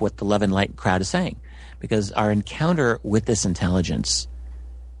love what the Love and Light crowd is saying, because our encounter with this intelligence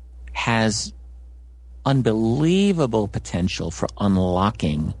has unbelievable potential for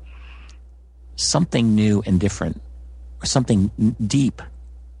unlocking something new and different, or something deep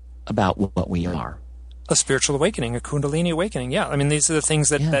about what we are. A spiritual awakening, a Kundalini awakening. Yeah, I mean, these are the things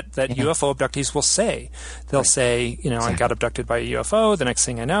that UFO abductees will say. They'll say, I got abducted by a UFO. The next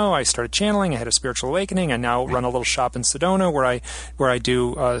thing I know, I started channeling. I had a spiritual awakening. I now run a little shop in Sedona where I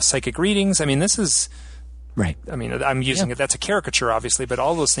do psychic readings. I mean, this is right. I mean, I'm using it. That's a caricature, obviously, but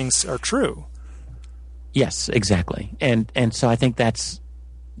all those things are true. Yes, exactly. And so I think that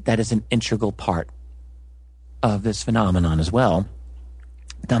is an integral part of this phenomenon as well.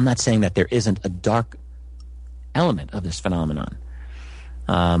 I'm not saying that there isn't a dark element of this phenomenon.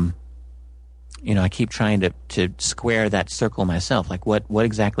 I keep trying to square that circle myself. Like what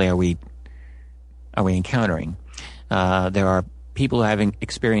exactly are we encountering? There are people who are having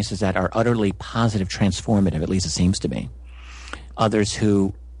experiences that are utterly positive, transformative, at least it seems to me. Others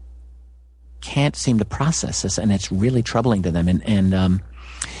who can't seem to process this, and it's really troubling to them. And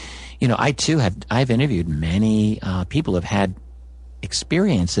I too I've interviewed many people who have had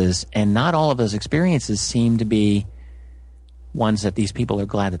experiences, and not all of those experiences seem to be ones that these people are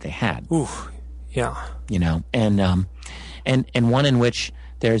glad that they had. Ooh, yeah. And one in which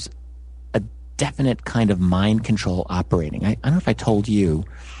there's a definite kind of mind control operating. I don't know if I told you.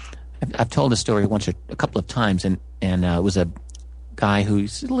 I've told the story once or a couple of times, and it was a guy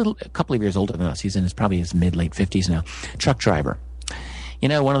who's a couple of years older than us. He's in probably his mid-late 50s now. Truck driver.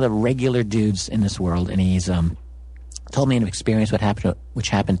 One of the regular dudes in this world, and he's told me an experience which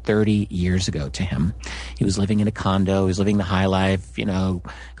happened 30 years ago to him. He was living in a condo. He was living the high life,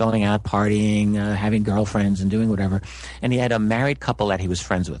 going out partying, having girlfriends and doing whatever. And he had a married couple that he was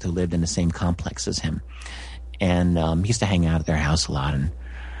friends with who lived in the same complex as him. And he used to hang out at their house a lot.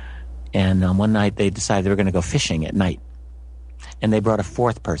 And one night they decided they were going to go fishing at night. And they brought a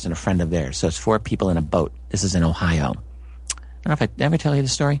fourth person, a friend of theirs. So it's 4 people in a boat. This is in Ohio. I don't know if I ever tell you the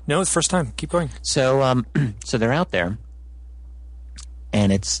story. No, it's the first time. Keep going. So, so they're out there,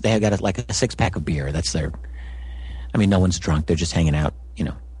 and they have got a 6-pack of beer. That's their. I mean, no one's drunk. They're just hanging out,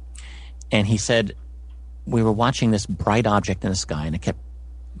 And he said, we were watching this bright object in the sky, and it kept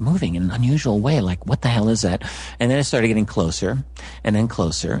moving in an unusual way. Like, what the hell is that? And then it started getting closer, and then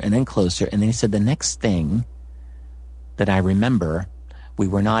closer, and then closer. And then he said, the next thing that I remember, we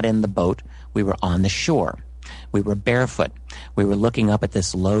were not in the boat. We were on the shore. We were barefoot. We were looking up at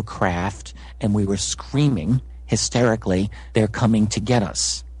this low craft, and we were screaming hysterically, they're coming to get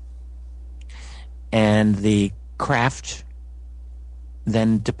us. And the craft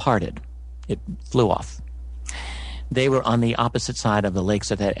then departed. It flew off. They were on the opposite side of the lake,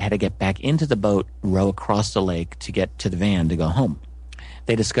 so they had to get back into the boat, row across the lake to get to the van to go home.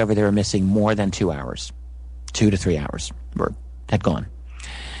 They discovered they were missing more than 2 hours. 2 to 3 hours had gone.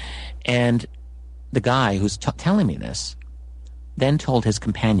 And the guy who's telling me this then told his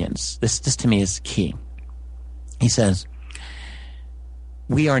companions, this to me is key. He says,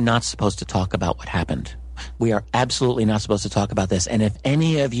 we are not supposed to talk about what happened. We are absolutely not supposed to talk about this. And if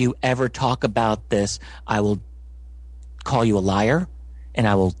any of you ever talk about this, I will call you a liar, and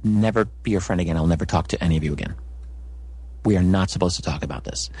I will never be your friend again. I'll never talk to any of you again. We are not supposed to talk about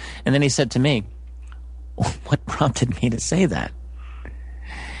this. And then he said to me, what prompted me to say that?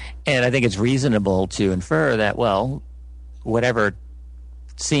 And I think it's reasonable to infer that, well, whatever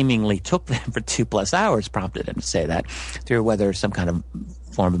seemingly took them for 2+ hours prompted him to say that, through whether some kind of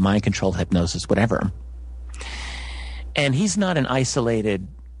form of mind control, hypnosis, whatever. And he's not an isolated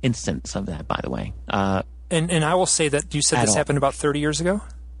instance of that, by the way. And I will say that you said this happened about 30 years ago?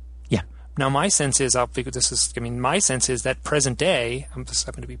 Yeah. Now, my sense is, my sense is that present day, I'm just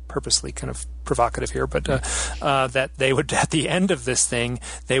having to be purposely kind of provocative here, but that they would, at the end of this thing,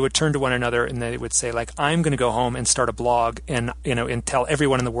 they would turn to one another and they would say, like, I'm going to go home and start a blog and tell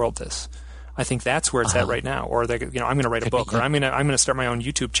everyone in the world this. I think that's where it's at right now. Or I'm going to write a book, or I'm going to start my own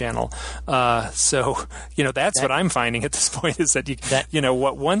YouTube channel. So that's what I'm finding at this point, is that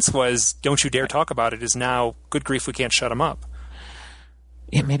what once was don't you dare talk about it is now good grief, we can't shut them up.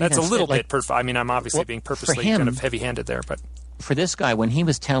 Yeah, maybe that's a little bit. I'm obviously being purposely kind of heavy-handed there, but for this guy, when he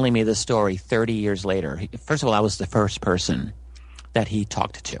was telling me the story 30 years later, first of all, I was the first person that he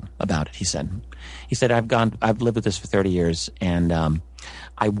talked to about it. He said, I've lived with this for 30 years, and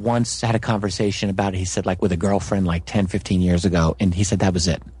I once had a conversation about it. He said, like with a girlfriend, like 10, 15 years ago, and he said that was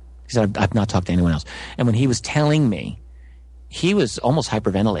it. He said, I've not talked to anyone else. And when he was telling me, he was almost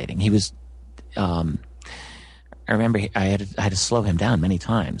hyperventilating. He was. I remember I had to slow him down many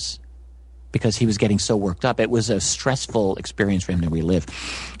times because he was getting so worked up. It was a stressful experience for him to relive.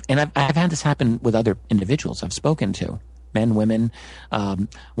 And I've had this happen with other individuals I've spoken to, men, women.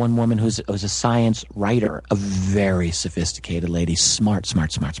 One woman who was a science writer, a very sophisticated lady, smart.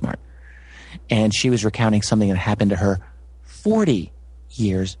 And she was recounting something that happened to her 40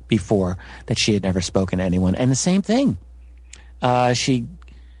 years before that she had never spoken to anyone. And the same thing. She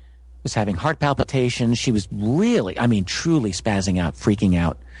was having heart palpitations. She was really, truly spazzing out, freaking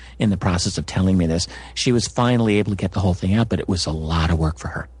out in the process of telling me this. She was finally able to get the whole thing out, but it was a lot of work for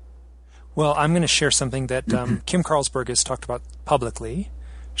her. Well, I'm going to share something that Kim Carlsberg has talked about publicly.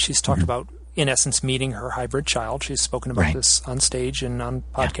 She's talked about, in essence, meeting her hybrid child. She's spoken about this on stage and on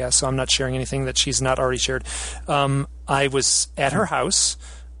podcasts, so I'm not sharing anything that she's not already shared. I was at her house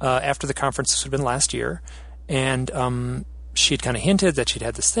after the conference. This would have been last year, and she had kind of hinted that she'd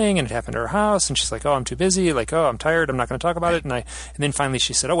had this thing and it happened to her house, and she's like, oh, I'm too busy, like, oh, I'm tired, I'm not going to talk about it. And then finally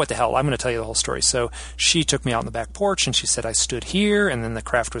she said, oh, what the hell, I'm going to tell you the whole story. So she took me out on the back porch, and she said, I stood here, and then the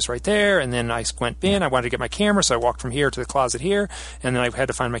craft was right there, and then I went in, I wanted to get my camera, so I walked from here to the closet here, and then I had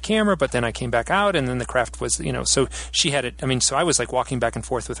to find my camera, but then I came back out, and then the craft was, so she had it, so I was like walking back and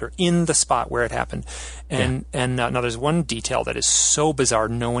forth with her in the spot where it happened. And now there's one detail that is so bizarre,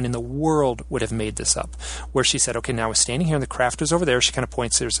 no one in the world would have made this up, where she said, okay, now I was standing here, and the craft was over there. She kind of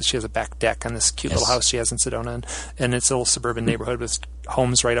points, she has a back deck on this cute little house she has in Sedona, and it's a little suburban neighborhood with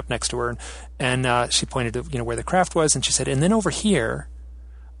homes right up next to her. And she pointed to where the craft was, and she said, and then over here,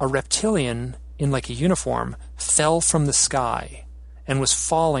 a reptilian in like a uniform fell from the sky and was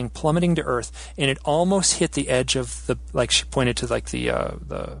falling, plummeting to earth, and it almost hit the edge of the, like she pointed to like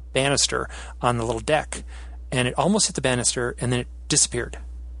the banister on the little deck, and it almost hit the banister, and then it disappeared.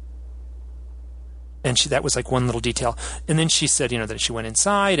 And that was like one little detail. And then she said, that she went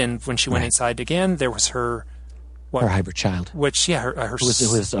inside, and when she went inside again, there was her hybrid child, which her who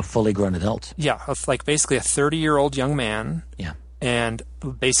was a fully grown adult. Yeah, like basically a 30-year-old young man. Yeah, and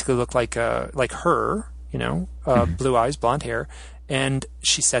basically looked like her, blue eyes, blonde hair. And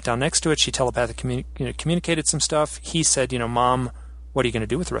she sat down next to it. She telepathically communicated some stuff. He said, Mom, what are you going to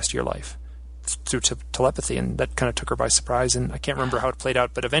do with the rest of your life? Through telepathy, and that kind of took her by surprise, and I can't remember how it played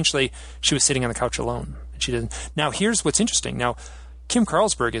out, but eventually she was sitting on the couch alone. And she didn't. Now, here's what's interesting. Now, Kim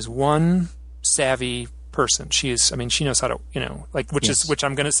Carlsberg is one savvy person. She is, she knows how to, which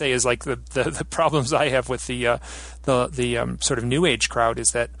I'm going to say is like the problems I have with the sort of new age crowd is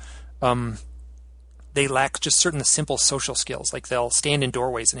that they lack just certain simple social skills. Like they'll stand in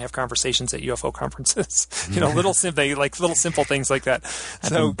doorways and have conversations at UFO conferences. Little simple things like that.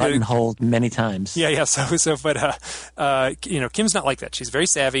 I've been buttonholed many times. Yeah. Kim's not like that. She's very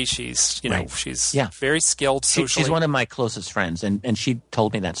savvy. She's she's very skilled socially. She's one of my closest friends, and she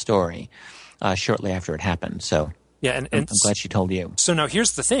told me that story shortly after it happened. So yeah, and I'm glad she told you. So now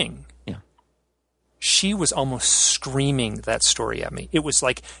here's the thing. Yeah. She was almost screaming that story at me. It was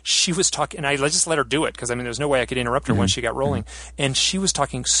like she was talking, and I just let her do it because there's no way I could interrupt her once she got rolling. And she was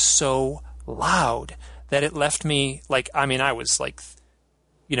talking so loud that it left me like, I was like,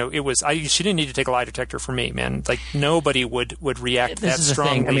 it was. She didn't need to take a lie detector for me, man. Like nobody would react that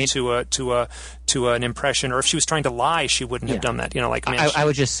strongly to an impression, or if she was trying to lie, she wouldn't have done that. I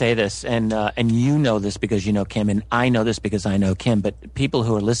would just say this, and you know this because you know Kim, and I know this because I know Kim. But people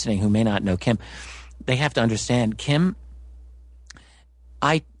who are listening who may not know Kim, they have to understand Kim.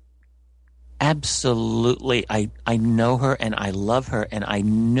 I absolutely, I know her and I love her, and I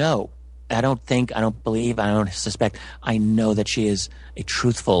know. I don't believe, I don't suspect. I know that she is a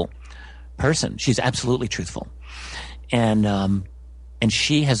truthful person. She's absolutely truthful. And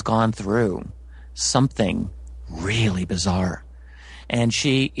she has gone through something really bizarre. And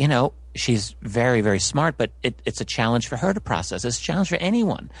she, she's very, very smart, but it's a challenge for her to process. It's a challenge for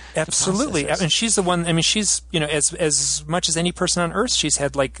anyone. Absolutely. And she's the one, she's, as much as any person on earth, she's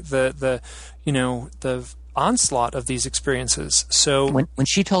had like the onslaught of these experiences. So when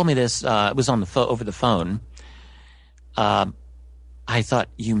she told me this, it was on over the phone. I thought,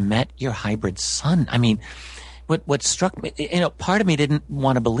 you met your hybrid son. What struck me, part of me didn't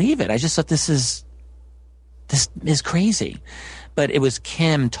want to believe it. I just thought this is crazy, but it was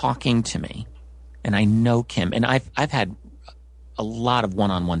Kim talking to me, and I know Kim, and I've had a lot of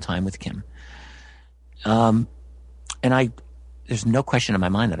one-on-one time with Kim. And there's no question in my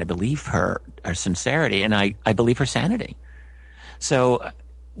mind that I believe her sincerity, and I believe her sanity. So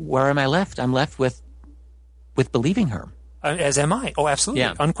where am I left? I'm left with believing her. As am I. Oh, absolutely.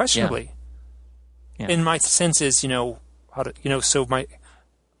 Yeah. Unquestionably. Yeah. And my sense is, how to, so my,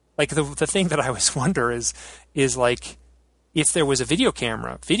 like the thing that I always wonder is like, if there was a video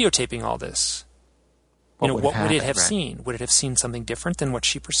camera videotaping all this, what would it have seen? Would it have seen something different than what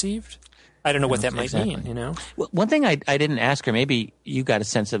she perceived? I don't know what that might mean, Well, one thing I didn't ask her, maybe you got a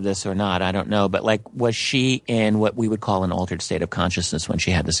sense of this or not, I don't know, but like, was she in what we would call an altered state of consciousness when she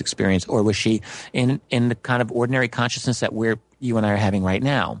had this experience, or was she in the kind of ordinary consciousness that you and I are having right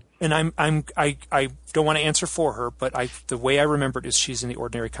now? And I don't want to answer for her, but the way I remember it is she's in the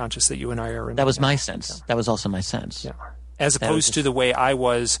ordinary conscious that you and I are in. That was my sense. Yeah. That was also my sense. Yeah. As opposed to the way I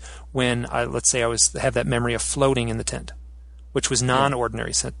was when let's say have that memory of floating in the tent, which was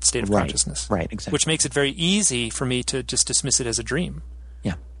non-ordinary state of consciousness. Right, exactly. Which makes it very easy for me to just dismiss it as a dream.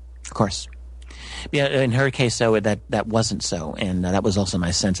 Yeah, of course. Yeah, in her case, though, that wasn't so, and that was also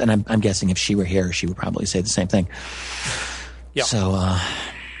my sense. And I'm guessing if she were here, she would probably say the same thing. Yeah. So,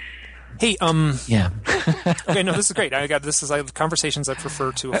 hey, yeah. Okay, no, this is great. This is conversations I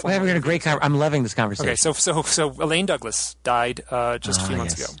prefer to. We're having a great conversation. I'm loving this conversation. Okay, so Elaine Douglas died just a few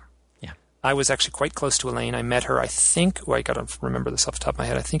months ago. Yeah, I was actually quite close to Elaine. I met her, I think. Well, I got to remember this off the top of my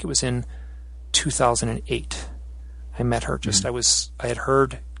head. I think it was in 2008. I met her. I had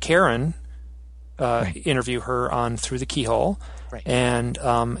heard Karen interview her on Through the Keyhole. Right. And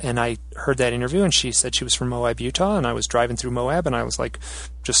I heard that interview, and she said she was from Moab, Utah, and I was driving through Moab, and I was like,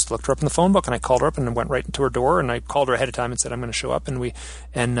 just looked her up in the phone book, and I called her up and went right into her door, and I called her ahead of time and said I'm going to show up, and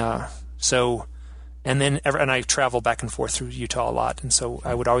I travel back and forth through Utah a lot, and so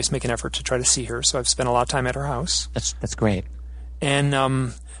I would always make an effort to try to see her. So I've spent a lot of time at her house. That's great. And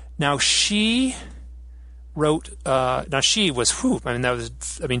now she wrote. Now she was.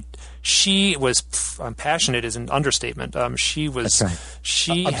 She was passionate is an understatement. She was. That's right.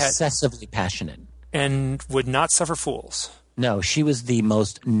 She obsessively passionate and would not suffer fools. No, she was the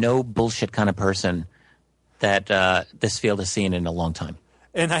most no bullshit kind of person that this field has seen in a long time.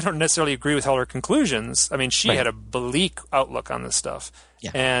 And I don't necessarily agree with all her conclusions. I mean, she had a bleak outlook on this stuff.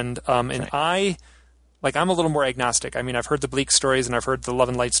 Yeah. And I'm a little more agnostic. I mean, I've heard the bleak stories, and I've heard the love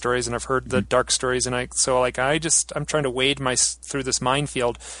and light stories, and I've heard the dark stories, and I'm trying to wade through this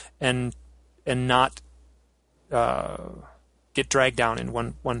minefield, and not get dragged down in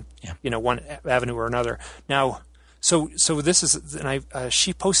one avenue or another. Now, so this is, and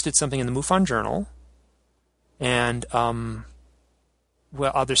she posted something in the MUFON Journal, and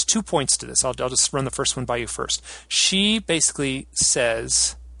there's 2 points to this. I'll just run the first one by you first. She basically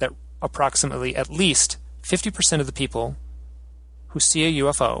says that approximately at least 50% of the people who see a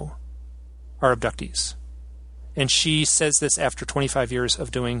UFO are abductees. And she says this after 25 years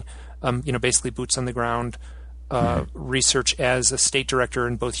of doing, basically boots on the ground research as a state director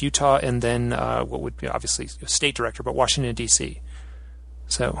in both Utah and then what would be obviously a state director, but Washington, D.C.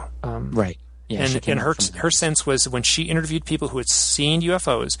 So, right. Yeah, and her sense was when she interviewed people who had seen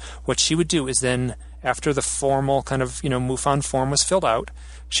UFOs, what she would do is then, after the formal kind of MUFON form was filled out,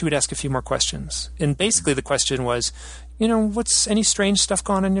 she would ask a few more questions. And basically the question was, what's any strange stuff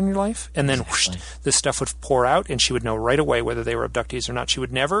going on in your life? And then whoosh, this stuff would pour out, and she would know right away whether they were abductees or not. She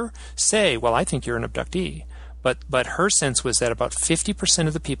would never say, well, I think you're an abductee. But her sense was that about 50%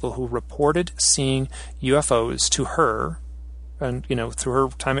 of the people who reported seeing UFOs to her, and through her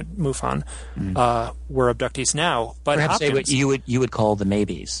time at MUFON, were abductees now. But perhaps Hopkins, say what you would call the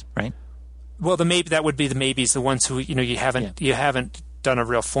maybes, right? Well, that would be the maybes, the ones who you haven't done a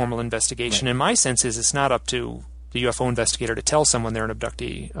real formal investigation. Right. And my sense is it's not up to the UFO investigator to tell someone they're an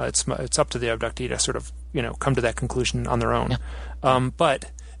abductee. It's up to the abductee to sort of come to that conclusion on their own. Yeah.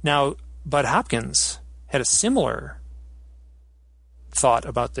 But Hopkins had a similar thought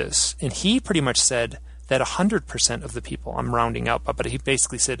about this, and he pretty much said that 100% of the people, I'm rounding up, but he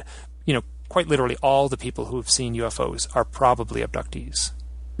basically said, quite literally all the people who have seen UFOs are probably abductees.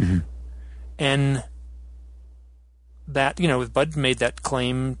 Mm-hmm. And that, Bud made that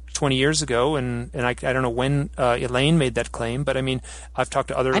claim 20 years ago, and I don't know when Elaine made that claim, but I mean, I've talked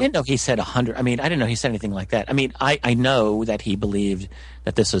to other... I didn't know he said 100. I mean, I didn't know he said anything like that. I mean, I know that he believed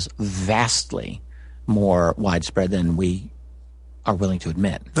that this was vastly more widespread than we are willing to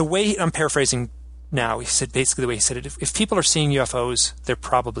admit. The way I'm paraphrasing now, he said basically the way he said it, if people are seeing UFOs, they're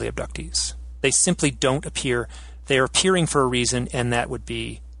probably abductees. They simply don't appear. They're appearing for a reason, and that would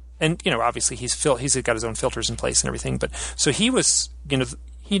be... And, obviously he's got his own filters in place and everything. But so he was,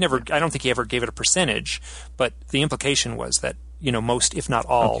 he never, I don't think he ever gave it a percentage, but the implication was that, most, if not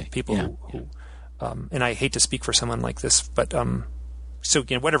all, people who and I hate to speak for someone like this, but, so,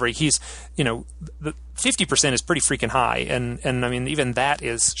 whatever, he's, the 50% is pretty freaking high. And I mean, even that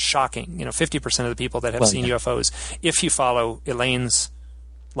is shocking. 50% of the people that have seen UFOs, if you follow Elaine's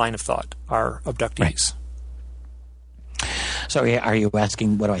line of thought, are abductees. Right. So are you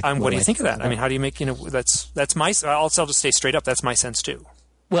asking what do I think? What do you think of that? I mean, how do you make, that's my, I'll just stay straight up. That's my sense too.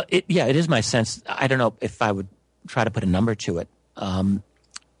 Well, it is my sense. I don't know if I would try to put a number to it.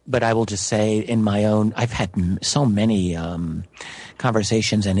 But I will just say in my own, I've had so many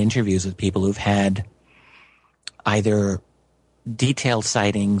conversations and interviews with people who've had either detailed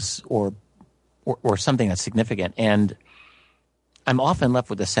sightings or something that's significant. And I'm often left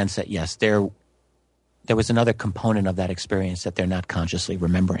with the sense that, yes, there was another component of that experience that they're not consciously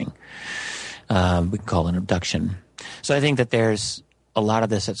remembering. We can call it an abduction. So I think that there's a lot of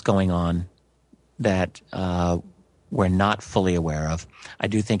this that's going on that we're not fully aware of. I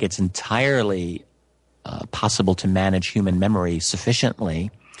do think it's entirely possible to manage human memory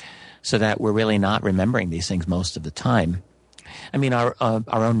sufficiently so that we're really not remembering these things most of the time. I mean, our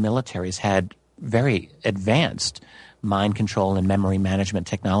own military's had very advanced mind control and memory management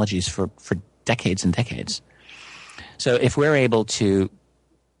technologies for decades and decades. So if we're able to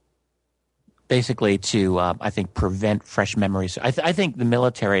basically I think, prevent fresh memories. I think the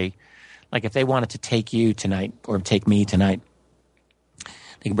military, like if they wanted to take you tonight or take me tonight,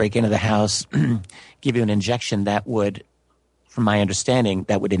 they could break into the house, give you an injection that would, from my understanding,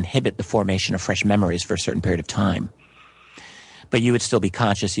 that would inhibit the formation of fresh memories for a certain period of time. But you would still be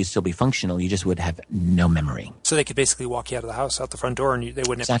conscious, you'd still be functional, you just would have no memory. So they could basically walk you out of the house, out the front door, and they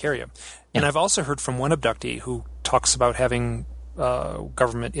wouldn't have to carry you. Yeah. And I've also heard from one abductee who talks about having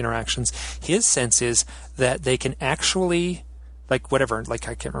government interactions. His sense is that they can actually, like whatever, like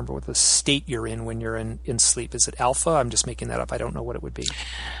I can't remember what the state you're in when you're in sleep. Is it alpha? I'm just making that up. I don't know what it would be.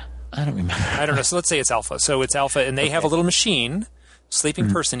 I don't remember. I don't know. So let's say it's alpha. So it's alpha, and they have a little machine, sleeping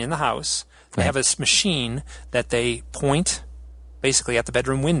person in the house. They have this machine that they point basically at the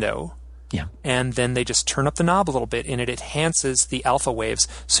bedroom window. Yeah. And then they just turn up the knob a little bit, and it enhances the alpha waves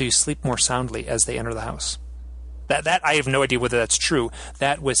so you sleep more soundly as they enter the house. That I have no idea whether that's true.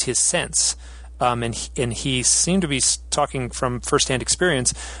 That was his sense. And he seemed to be talking from firsthand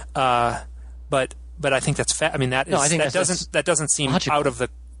experience. But I think that's I mean, that doesn't seem logical. Out of the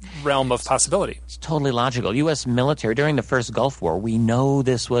realm of possibility. It's totally logical. U.S. military, during the first Gulf War, we know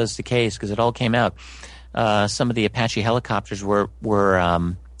this was the case because it all came out. Some of the Apache helicopters were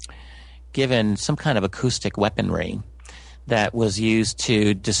given some kind of acoustic weaponry that was used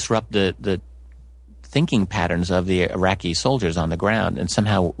to disrupt the thinking patterns of the Iraqi soldiers on the ground, and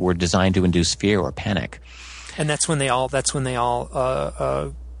somehow were designed to induce fear or panic. And that's when they all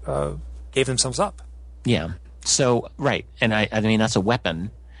gave themselves up. Yeah. So right, and I mean that's a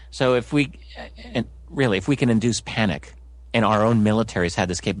weapon. So if we can induce panic, and our own military's had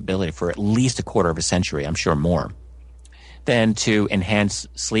this capability for at least a quarter of a century, I'm sure more, then to enhance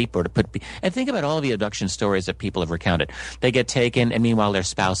sleep or to put and think about all the abduction stories that people have recounted. They get taken, and meanwhile their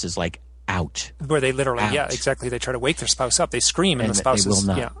spouse is like out. Where they literally, out. Yeah, exactly. They try to wake their spouse up. They scream, and the spouse will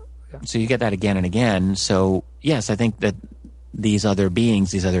not. Yeah. So you get that again and again. So yes, I think that these other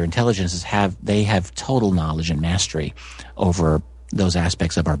beings, these other intelligences have total knowledge and mastery over those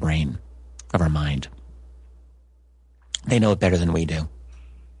aspects of our brain, of our mind. They know it better than we do.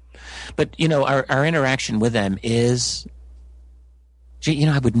 But, our interaction with them is,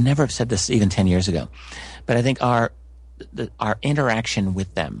 I would never have said this even 10 years ago, but I think our interaction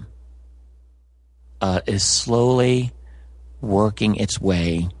with them is slowly working its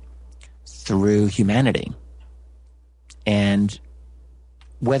way through humanity. And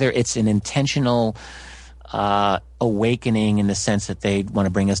whether it's an intentional awakening in the sense that they want to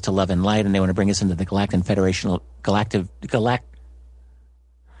bring us to love and light, and they want to bring us into the Galactic Federation of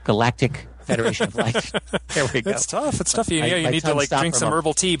Light. There we go. It's tough. You need to drink some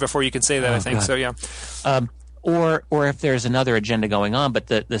herbal tea before you can say that. I think God. So. Yeah. Or if there's another agenda going on, but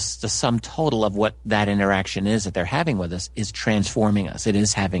the sum total of what that interaction is that they're having with us is transforming us. It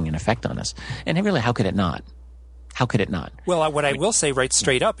is having an effect on us. And really, how could it not? How could it not? Well, what I will say right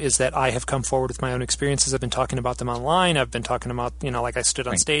straight up is that I have come forward with my own experiences. I've been talking about them online. I've been talking about, like I stood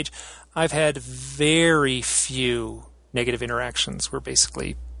on stage. I've had very few negative interactions where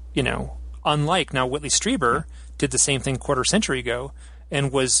basically, unlike now Whitley Strieber did the same thing quarter century ago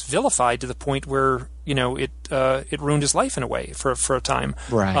and was vilified to the point where, it ruined his life in a way for a time.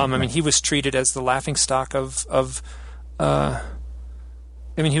 Right. I mean, he was treated as the laughingstock of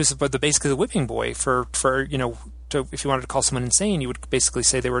he was basically the whipping boy for if you wanted to call someone insane, you would basically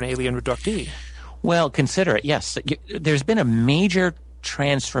say they were an alien abductee. Well, consider it, yes. There's been a major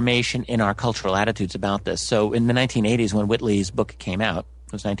transformation in our cultural attitudes about this. So in the 1980s, when Whitley's book came out,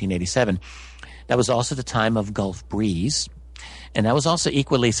 it was 1987, that was also the time of Gulf Breeze. And that was also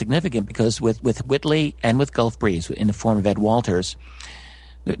equally significant because with Whitley and with Gulf Breeze, in the form of Ed Walters,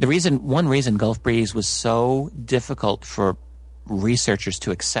 one reason Gulf Breeze was so difficult for researchers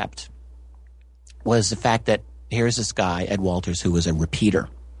to accept was the fact that here's this guy, Ed Walters, who was a repeater.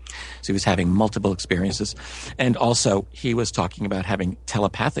 So he was having multiple experiences. And also he was talking about having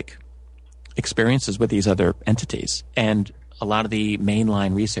telepathic experiences with these other entities. And a lot of the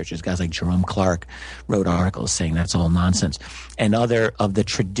mainline researchers, guys like Jerome Clark, wrote articles saying that's all nonsense. And other of the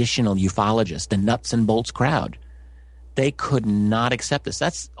traditional ufologists, the nuts and bolts crowd, they could not accept this.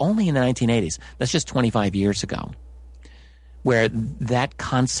 That's only in the 1980s. That's just 25 years ago, where that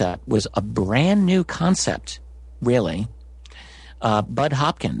concept was a brand new concept, really. Bud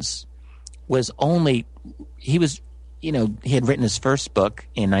Hopkins was he had written his first book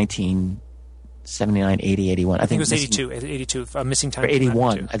in 1979, 80, 81. I think it was 82, Missing Time. Or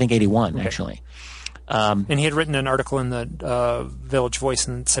 81, I think 81, okay. Actually. And he had written an article in the Village Voice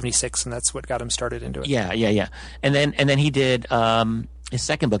in 76, and that's what got him started into it. Yeah. And then he did his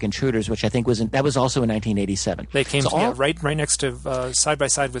second book, Intruders, which I think that was also in 1987. They came right next to side by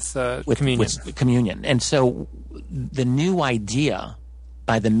side with Communion. With Communion. And so the new idea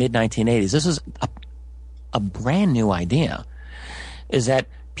by the mid-1980s, this is a brand new idea, is that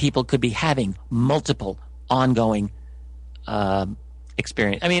people could be having multiple ongoing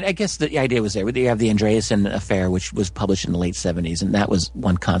experience. I mean, I guess the idea was there. You have the Andreasen affair, which was published in the late 70s, and that was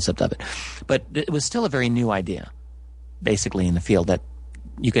one concept of it. But it was still a very new idea, basically, in the field, that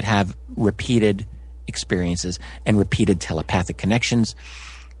you could have repeated experiences and repeated telepathic connections.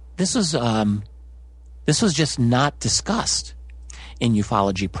 This was just not discussed in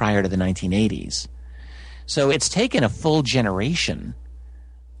ufology prior to the 1980s. So it's taken a full generation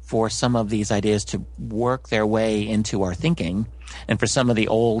for some of these ideas to work their way into our thinking, and for some of the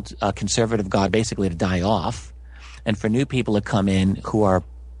old conservative God basically to die off, and for new people to come in who are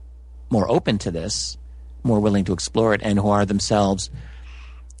more open to this, more willing to explore it, and who are themselves,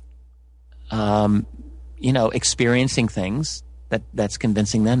 experiencing things that's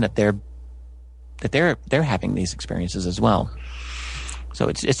convincing them that they're having these experiences as well. So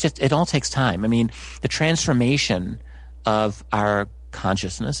it's just, it all takes time. I mean, the transformation of our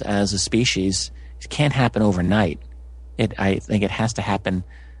consciousness as a species can't happen overnight. I think it has to happen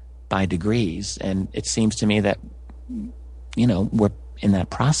by degrees, and it seems to me that we're in that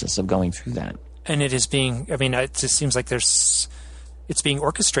process of going through that. And it is being. I mean, it just seems like it's being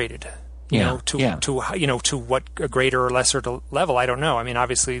orchestrated. To what a greater or lesser level, I don't know. I mean,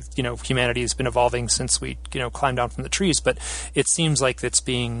 obviously, humanity has been evolving since we, climbed down from the trees, but it seems like it's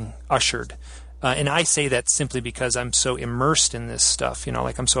being ushered. And I say that simply because I'm so immersed in this stuff,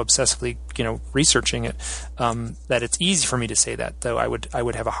 like I'm so obsessively, researching it, that it's easy for me to say that, though I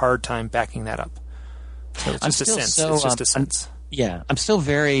would have a hard time backing that up. So it's just a sense. It's just a sense. I'm still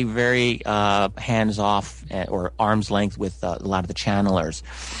very, very hands off or arm's length with a lot of the channelers.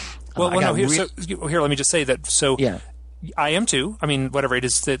 Here, let me just say that. So, yeah. I am too. I mean, whatever it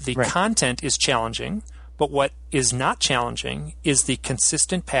is, the right. Content is challenging, but what is not challenging is the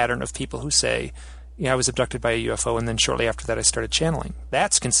consistent pattern of people who say, I was abducted by a UFO, and then shortly after that I started channeling.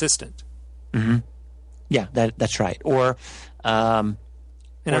 That's consistent. Mm-hmm. Yeah, that's right. Or,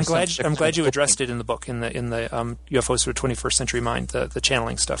 and I'm glad you addressed it in the book, in the UFOs for the 21st Century Mind, the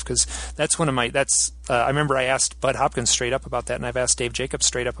channeling stuff, because that's one of my. I remember I asked Bud Hopkins straight up about that, and I've asked Dave Jacobs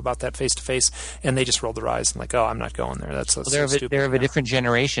straight up about that face to face, and they just rolled their eyes and like, oh, I'm not going there. That's so stupid. They're of a different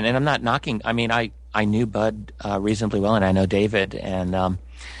generation, and I'm not knocking. I mean, I knew Bud reasonably well, and I know David, and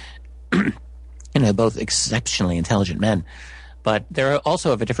both exceptionally intelligent men, but they're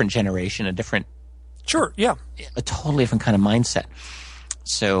also of a different generation, a totally different kind of mindset.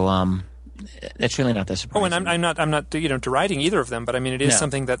 So it's really not that surprising. Oh, and I'm not deriding either of them, but I mean it is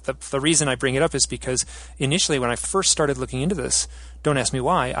something that the reason I bring it up is because initially when I first started looking into this, don't ask me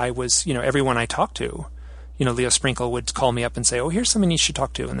why, I was everyone I talked to, Leo Sprinkle would call me up and say, oh, here's someone you should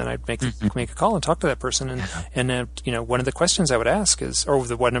talk to, and then I'd make a call and talk to that person, and one of the questions I would ask is, or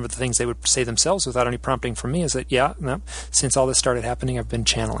one of the things they would say themselves without any prompting from me is that since all this started happening, I've been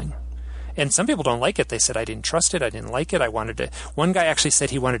channeling. And some people don't like it. They said, I didn't trust it. I didn't like it. I wanted to. One guy actually said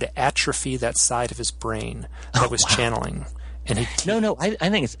he wanted to atrophy that side of his brain that was channeling. And I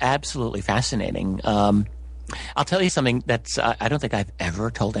think it's absolutely fascinating. I'll tell you something that's I don't think I've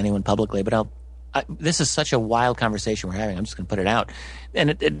ever told anyone publicly, but this is such a wild conversation we're having. I'm just going to put it out.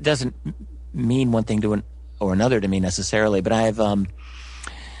 And it doesn't mean one thing or another to me necessarily, but I have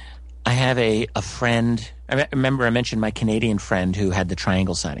a friend. I remember I mentioned my Canadian friend who had the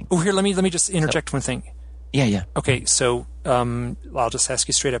triangle sighting. Oh, here, let me just interject one thing. Yeah. Okay, so I'll just ask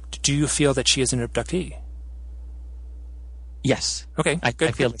you straight up. Do you feel that she is an abductee? Yes. Okay, good.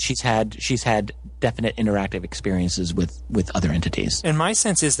 I feel that she's had definite interactive experiences with other entities. And my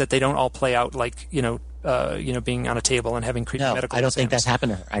sense is that they don't all play out like, being on a table and having creepy medical I don't think that's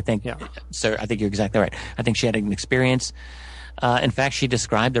happened to her. I think, sir, I think you're exactly right. I think she had an experience. In fact, she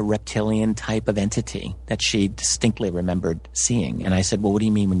described a reptilian type of entity that she distinctly remembered seeing. And I said, well, what do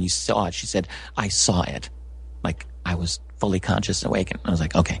you mean when you saw it? She said, I saw it. Like, I was fully conscious and awakened. I was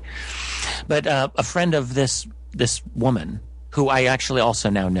like, okay. But a friend of this woman, who I actually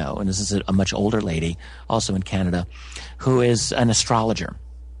also now know, and this is a much older lady, also in Canada, who is an astrologer.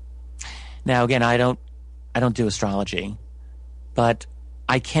 Now, again, I don't do astrology, but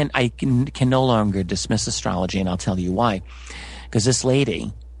I can no longer dismiss astrology, and I'll tell you why. Because this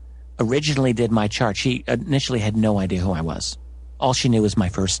lady originally did my chart. She initially had no idea who I was. All she knew was my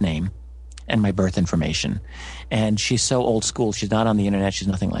first name and my birth information. And she's so old school. She's not on the internet. She's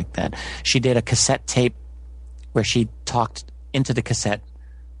nothing like that. She did a cassette tape where she talked into the cassette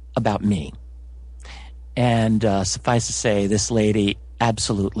about me. And suffice to say, this lady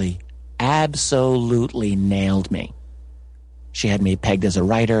absolutely nailed me. She had me pegged as a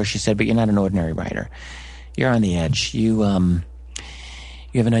writer. She said, but you're not an ordinary writer. You're on the edge. You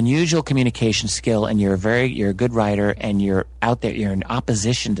have an unusual communication skill, and you're a good writer, and you're out there. You're in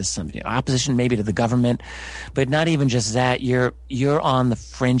opposition to something, opposition maybe to the government, but not even just that. You're on the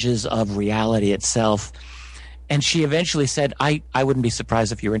fringes of reality itself. And she eventually said, I wouldn't be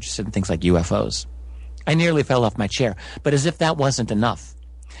surprised if you were interested in things like UFOs. I nearly fell off my chair, but as if that wasn't enough,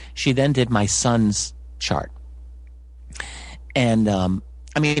 she then did my son's chart. And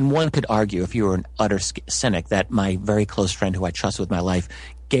I mean, one could argue, if you were an utter cynic, that my very close friend who I trust with my life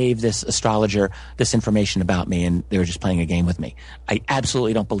gave this astrologer this information about me and they were just playing a game with me. I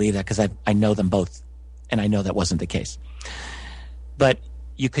absolutely don't believe that, because I know them both, and I know that wasn't the case. But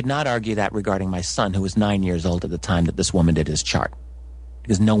you could not argue that regarding my son, who was 9 years old at the time that this woman did his chart,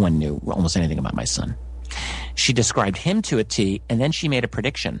 because no one knew almost anything about my son. She described him to a T, and then she made a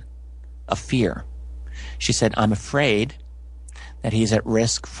prediction of fear. She said, I'm afraid that he's at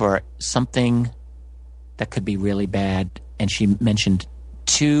risk for something that could be really bad. And she mentioned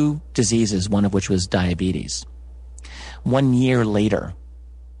 2 diseases, one of which was diabetes. 1 year later,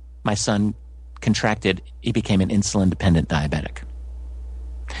 my son he became an insulin-dependent diabetic.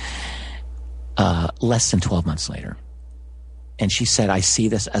 Less than 12 months later. And she said, I see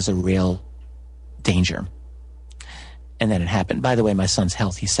this as a real danger. And then it happened. By the way, my son's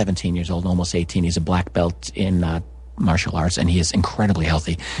health, he's 17 years old, almost 18. He's a black belt in martial arts, and he is incredibly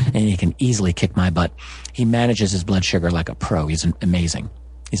healthy, and he can easily kick my butt. He manages his blood sugar like a pro. He's amazing.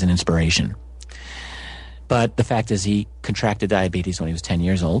 He's an inspiration. But the fact is, he contracted diabetes when he was 10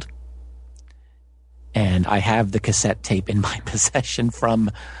 years old, and I have the cassette tape in my possession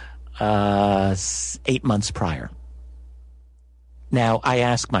from 8 months prior. Now, I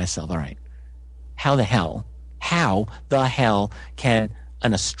ask myself, all right, how the hell can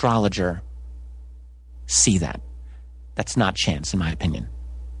an astrologer see that? That's not chance, in my opinion.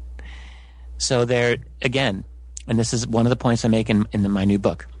 So there, again, and this is one of the points I make in my new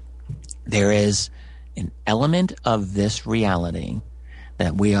book, there is an element of this reality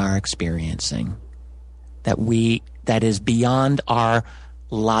that we are experiencing that is beyond our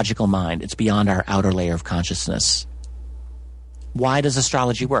logical mind. It's beyond our outer layer of consciousness. Why does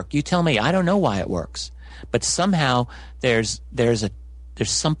astrology work? You tell me. I don't know why it works, but somehow there's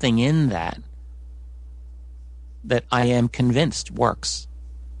something in that I am convinced works.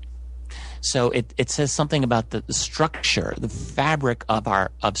 So it says something about the structure, the fabric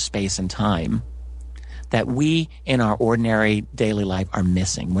of space and time that we in our ordinary daily life are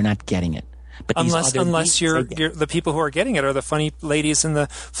missing. We're not getting it. But unless you're the people who are getting it are the funny ladies in the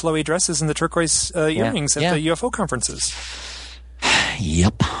flowy dresses and the turquoise earrings at the UFO conferences.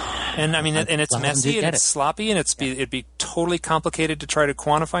 Yep. And I mean, and it's messy and it's sloppy and it'd be totally complicated to try to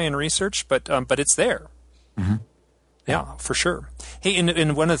quantify and research, but it's there. Mm-hmm. Yeah, for sure. Hey,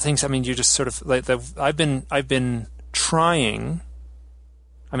 and one of the things, I mean, you just sort of like I've been trying.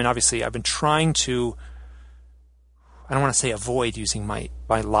 I mean, obviously, I've been trying to. I don't want to say avoid using my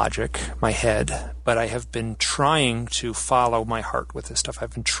logic, my head, but I have been trying to follow my heart with this stuff.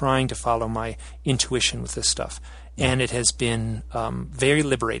 I've been trying to follow my intuition with this stuff. And it has been very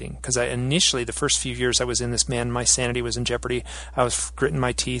liberating, because initially, the first few years I was in this, man, my sanity was in jeopardy. I was gritting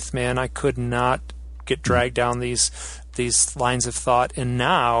my teeth, man. I could not get dragged down these lines of thought. And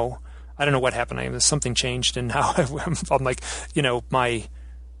now, I don't know what happened. Something changed, and now I'm like,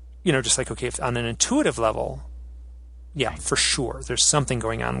 just like, okay, if on an intuitive level, yeah, for sure, there's something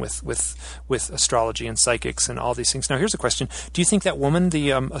going on with astrology and psychics and all these things. Now, here's a question: do you think that woman,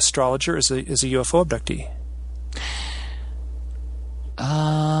 the astrologer, is a UFO abductee?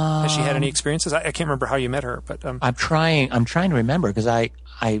 Has she had any experiences? I can't remember how you met her, but I'm trying to remember, because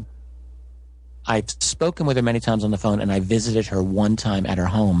I've spoken with her many times on the phone, and I visited her one time at her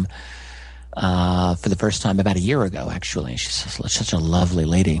home for the first time about a year ago, actually. She's such a lovely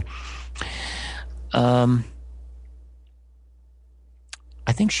lady.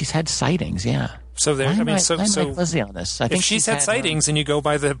 I think she's had sightings, yeah. So there, I'm fuzzy on this. I think if she's had sightings, and you go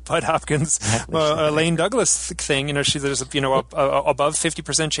by the Bud Hopkins, Elaine Douglas thing, there's above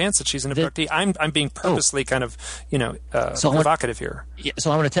 50% chance that she's an abductee. I'm being purposely kind of provocative here. Yeah,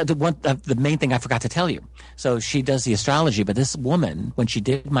 so I want to tell the main thing I forgot to tell you. So she does the astrology, but this woman, when she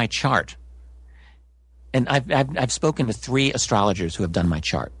did my chart, and I've spoken to 3 astrologers who have done my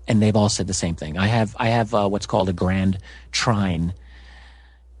chart, and they've all said the same thing. I have what's called a grand trine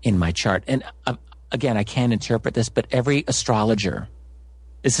in my chart, and again, I can't interpret this, but every astrologer,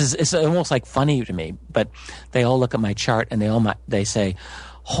 it's almost like funny to me, but they all look at my chart and they say,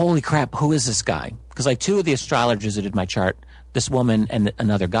 "Holy crap, who is this guy?" Because like 2 of the astrologers who did my chart this woman and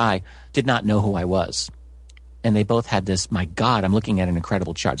another guy did not know who I was. And they both had this, my God, I'm looking at an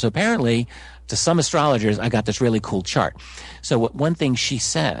incredible chart. So apparently, to some astrologers, I got this really cool chart. So one thing she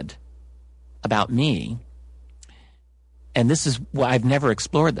said about me, and this is why I've never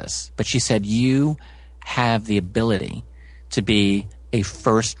explored this, but she said, you have the ability to be a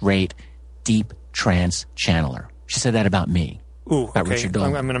first-rate deep trance channeler. She said that about me. Ooh, about okay. Richard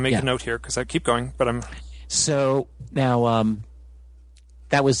Dolan. I'm going to make a note here because I keep going, but I'm... So now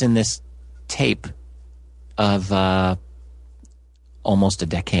that was in this tape of almost a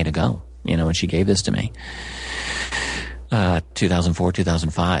decade ago, when she gave this to me. 2004,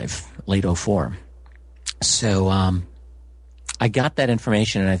 2005, late 04. So I got that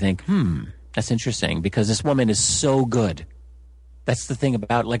information and I think, that's interesting because this woman is so good. That's the thing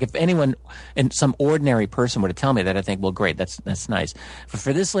about, like, if anyone and some ordinary person were to tell me that, I think, well, great, that's nice. But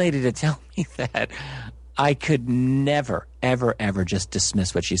for this lady to tell me that, I could never, ever, ever just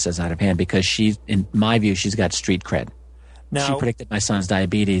dismiss what she says out of hand because she's, in my view, she's got street cred. Now, she predicted my son's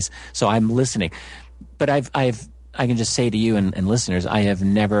diabetes, so I'm listening. But I can just say to you and listeners, I have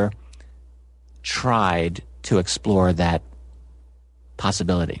never tried to explore that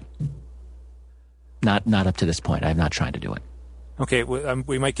possibility. Not up to this point. I have not tried to do it. Okay,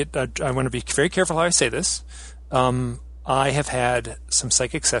 we might get. I want to be very careful how I say this. I have had some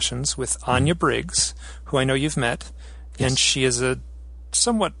psychic sessions with Anya Briggs, who I know you've met, yes. And she is a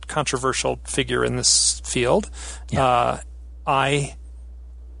somewhat controversial figure in this field. Yeah. I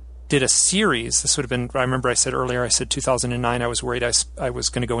did a series. This would have been, I remember I said earlier, I said 2009, I was worried I was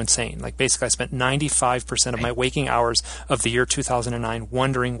going to go insane. Like, basically, I spent 95% of my waking hours of the year 2009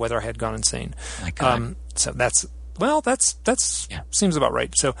 wondering whether I had gone insane. My God. So that's seems about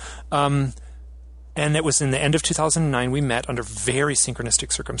right. So, and it was in the end of 2009. We met under very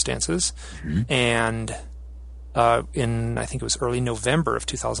synchronistic circumstances. Mm-hmm. And in, I think it was early November of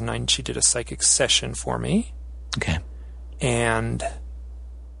 2009, she did a psychic session for me. Okay. And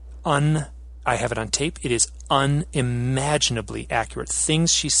I have it on tape. It is unimaginably accurate.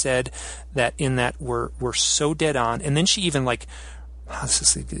 Things she said that were so dead on. And then she even I'm not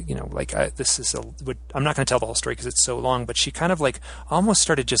going to tell the whole story because it's so long, but she kind of almost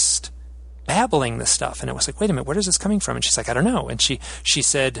started just babbling this stuff. And it was like, wait a minute, where is this coming from? And she's like, I don't know. And she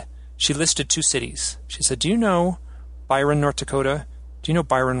said, she listed 2 cities. She said, do you know Byron, North Dakota? Do you know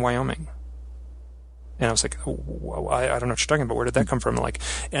Byron, Wyoming? And I was like, oh, I don't know what you're talking about. Where did that come from?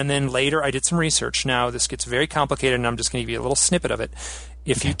 And then later I did some research. Now this gets very complicated, and I'm just going to give you a little snippet of it.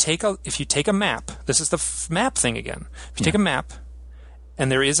 If you take a map, this is the map thing again. If you take a map,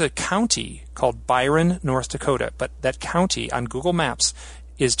 and there is a county called Byron, North Dakota, but that county on Google Maps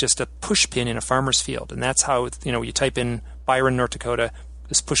is just a push pin in a farmer's field, and that's how you type in Byron, North Dakota,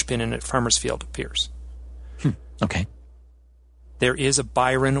 this push pin in a farmer's field appears. Okay. There is a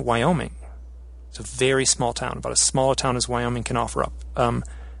Byron, Wyoming. It's a very small town, about as small a town as Wyoming can offer up. And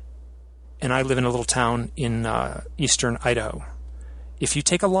I live in a little town in eastern Idaho. If you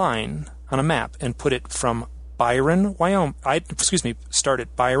take a line on a map and put it from Byron, start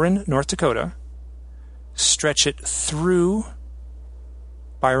at Byron, North Dakota, stretch it through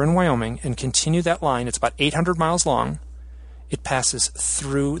Byron, Wyoming, and continue that line, it's about 800 miles long, it passes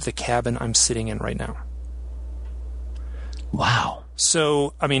through the cabin I'm sitting in right now. Wow.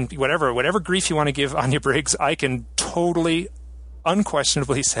 So, I mean, whatever grief you want to give Anya Briggs, I can totally,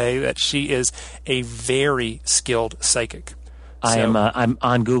 unquestionably say that she is a very skilled psychic. I'm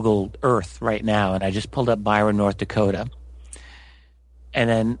on Google Earth right now, and I just pulled up Byron, North Dakota, and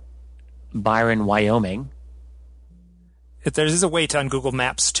then Byron, Wyoming. There is a way on Google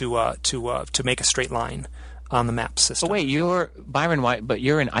Maps to make a straight line on the map system. Oh wait, you're Byron, but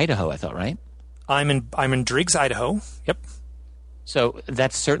you're in Idaho, I thought, right? I'm in Driggs, Idaho. Yep. So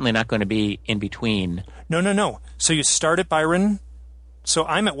that's certainly not going to be in between. No. So you start at Byron. So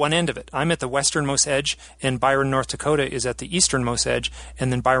I'm at one end of it. I'm at the westernmost edge, and Byron, North Dakota is at the easternmost edge,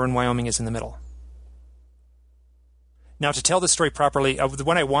 and then Byron, Wyoming is in the middle. Now, to tell the story properly, the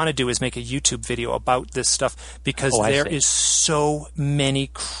one I want to do is make a YouTube video about this stuff because there is so many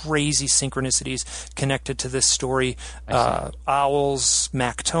crazy synchronicities connected to this story. Owls,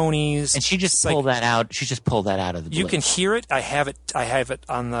 MacTonies, and she just pulled that out. She just pulled that out of the blue. You can hear it. I have it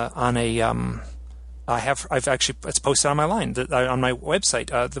I've actually, it's posted on my line, on my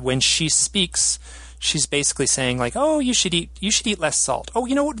website. When she speaks, she's basically saying oh, you should eat less salt. Oh,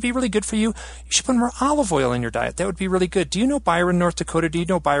 you know what would be really good for you? You should put more olive oil in your diet. That would be really good. Do you know Byron, North Dakota? Do you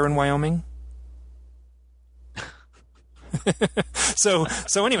know Byron, Wyoming? So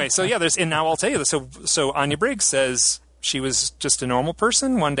anyway, and now I'll tell you this. So Anya Briggs says, She was just a normal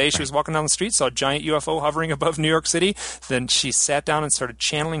person. One day she was walking down the street, saw a giant UFO hovering above New York City. Then she sat down and started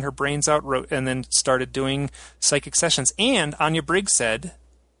channeling her brains out, and then started doing psychic sessions. And Anya Briggs said,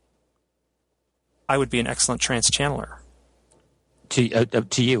 I would be an excellent trance channeler. To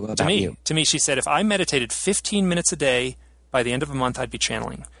you, about to me, you. To me, she said, if I meditated 15 minutes a day, by the end of a month, I'd be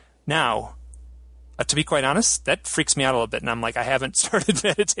channeling. Now, to be quite honest, that freaks me out a little bit. And I'm like, I haven't started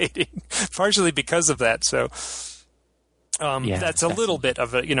meditating, partially because of that. So that's a little bit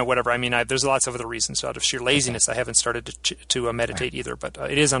of a, whatever. I mean, there's lots of other reasons. So out of sheer laziness, I haven't started to meditate either. But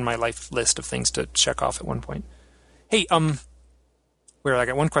it is on my life list of things to check off at one point. Hey, I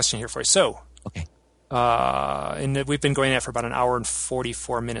got one question here for you. So, okay. And we've been going at for about an hour and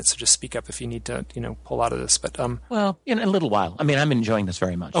 44 minutes, so just speak up if you need to, pull out of this. But well, in a little while. I mean, I'm enjoying this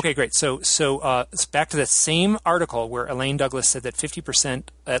very much. Okay, great. So back to that same article where Elaine Douglas said that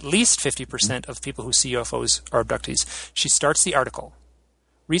at least 50% of people who see UFOs are abductees. She starts the article.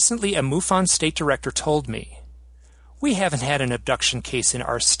 Recently, a MUFON state director told me, "We haven't had an abduction case in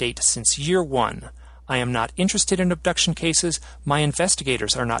our state since year one. I am not interested in abduction cases. My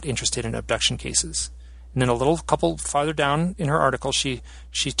investigators are not interested in abduction cases." And then a couple farther down in her article, she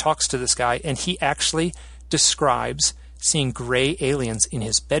talks to this guy, and he actually describes seeing gray aliens in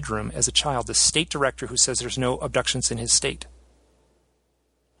his bedroom as a child. The state director who says there's no abductions in his state.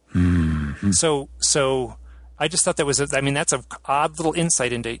 Mm-hmm. So I just thought that's an odd little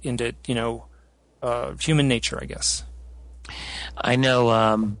insight into human nature, I guess. I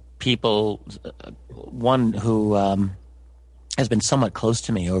know people. One who has been somewhat close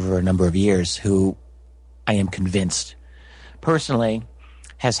to me over a number of years, who I am convinced personally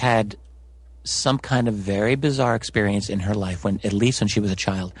has had some kind of very bizarre experience in her life, at least when she was a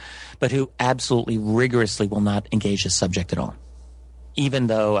child, but who absolutely rigorously will not engage the subject at all. Even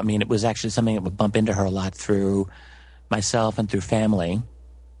though, it was actually something that would bump into her a lot through myself and through family,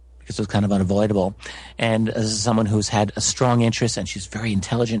 because it was kind of unavoidable. And as someone who's had a strong interest, and she's very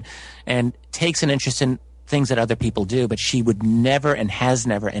intelligent and takes an interest in things that other people do, but she would never and has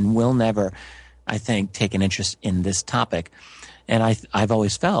never and will never, I think, take an interest in this topic. And I've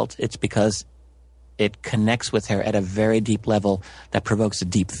always felt it's because it connects with her at a very deep level that provokes a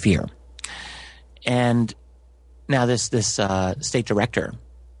deep fear. And now this state director,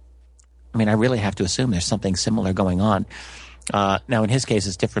 I really have to assume there's something similar going on. Now, in his case,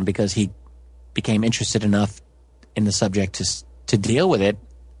 it's different because he became interested enough in the subject to deal with it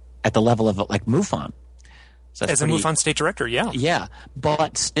at the level of like MUFON. So as a MUFON state director, yeah. Yeah,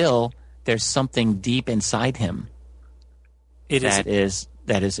 but still, there's something deep inside him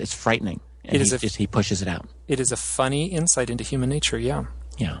it's frightening. And he pushes it out. It is a funny insight into human nature, yeah.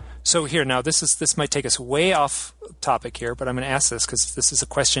 Yeah. So here, now this might take us way off topic here, but I'm going to ask this because this is a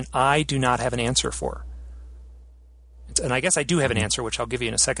question I do not have an answer for. And I guess I do have an answer, which I'll give you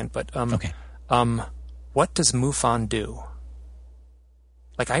in a second. But okay. What does MUFON do?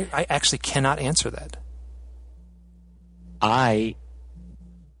 Like, I actually cannot answer that. I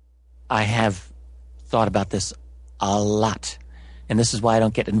have thought about this a lot, and this is why I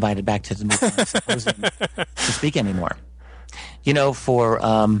don't get invited back to the MUFON symposium to speak anymore.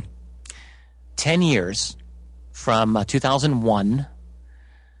 For 10 years, from 2001,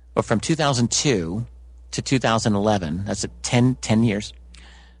 or from 2002 to 2011, that's 10 years,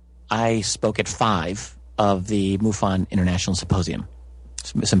 I spoke at 5 of the MUFON International Symposium.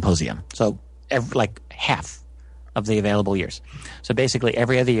 So half of the available years. So basically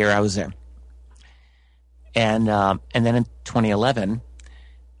every other year I was there. And then in 2011,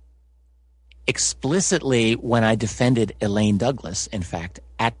 explicitly when I defended Elaine Douglas, in fact,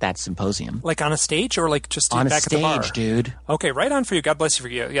 at that symposium. Like on a stage or like just on back a stage, at the bar? Dude. Okay, right on for you. God bless you for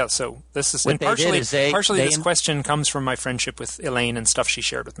you. Yeah, so this is, what and partially this question comes from my friendship with Elaine and stuff she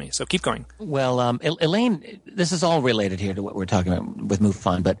shared with me. So keep going. Well, Elaine, this is all related here to what we're talking about with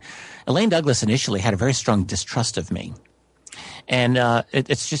MUFON, but Elaine Douglas initially had a very strong distrust of me. And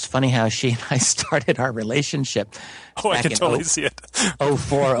it's just funny how she and I started our relationship. Oh, I can totally see it.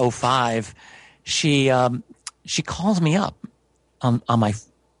 04, 05. She calls me up on my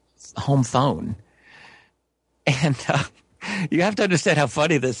home phone. And you have to understand how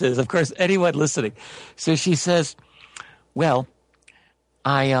funny this is. Of course, anyone listening. So she says, well,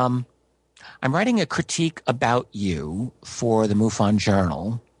 I'm writing a critique about you for the MUFON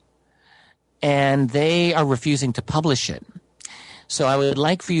Journal, and they are refusing to publish it. So I would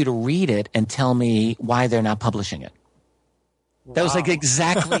like for you to read it and tell me why they're not publishing it. Wow. That was like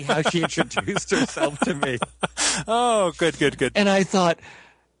exactly how she introduced herself to me. Oh, good. And I thought,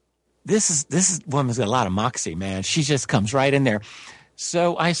 this woman's got a lot of moxie, man. She just comes right in there.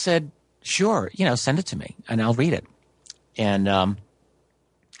 So I said, sure, send it to me and I'll read it. And I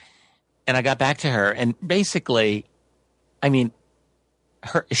got back to her, and basically, I mean,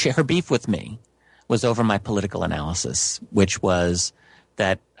 her beef with me was over my political analysis, which was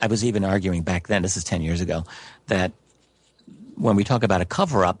that I was even arguing back then, this is 10 years ago, that when we talk about a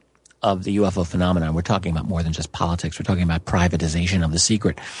cover-up of the UFO phenomenon, we're talking about more than just politics. We're talking about privatization of the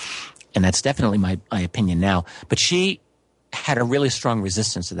secret. And that's definitely my opinion now. But she had a really strong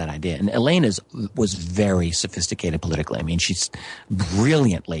resistance to that idea. And Elaine was very sophisticated politically. I mean, she's a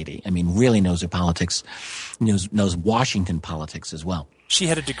brilliant lady. I mean, really knows her politics, knows Washington politics as well. She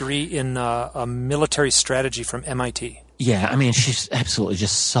had a degree in a military strategy from MIT. Yeah, I mean, she's absolutely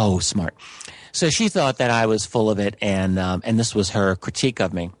just so smart. So she thought that I was full of it, and this was her critique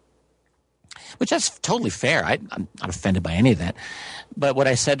of me, which that's totally fair. I'm not offended by any of that. But what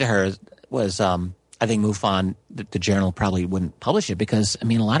I said to her was, I think MUFON, the journal, probably wouldn't publish it because, I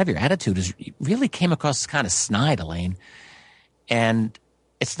mean, a lot of your attitude really came across as kind of snide, Elaine. And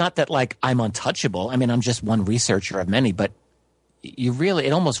it's not that, like, I'm untouchable. I mean, I'm just one researcher of many, but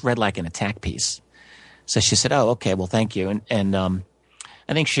it almost read like an attack piece. So she said, "Oh, okay, well, thank you." And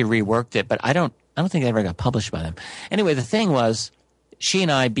I think she reworked it, but I don't think it ever got published by them. Anyway, the thing was, she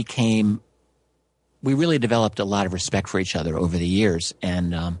and I we really developed a lot of respect for each other over the years.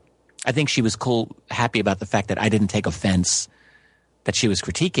 And I think she was happy about the fact that I didn't take offense that she was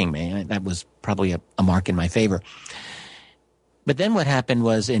critiquing me. That was probably a mark in my favor. But then what happened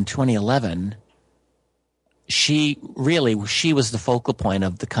was in 2011, she was the focal point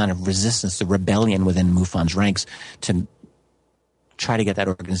of the kind of resistance, the rebellion within MUFON's ranks to try to get that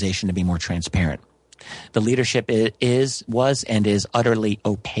organization to be more transparent. The leadership was and is utterly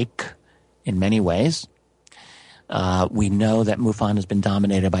opaque in many ways. We know that MUFON has been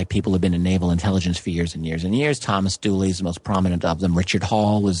dominated by people who have been in naval intelligence for years and years and years. Thomas Dooley is the most prominent of them. Richard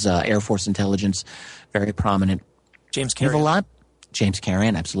Hall was Air Force intelligence, very prominent. James Carrion. We have a lot. James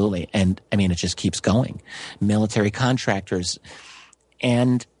Carrion, absolutely. And, I mean, it just keeps going. Military contractors.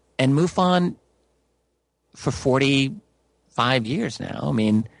 And MUFON for 45 years now, I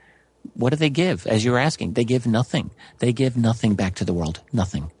mean, what do they give? As you were asking, they give nothing. They give nothing back to the world.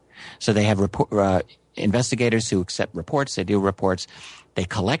 Nothing. So they have investigators who accept reports. They do reports. They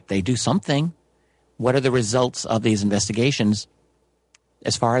collect. They do something. What are the results of these investigations?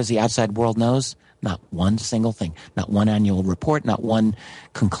 As far as the outside world knows, not one single thing. Not one annual report. Not one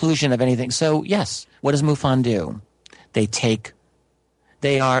conclusion of anything. So, yes, what does MUFON do? They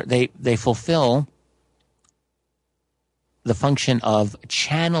fulfill the function of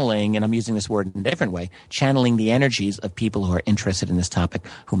channeling, and I'm using this word in a different way, channeling the energies of people who are interested in this topic,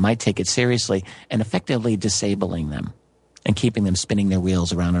 who might take it seriously, and effectively disabling them and keeping them spinning their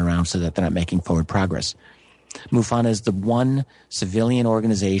wheels around and around so that they're not making forward progress. MUFON is the one civilian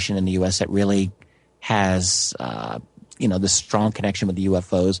organization in the U.S. that really has, this strong connection with the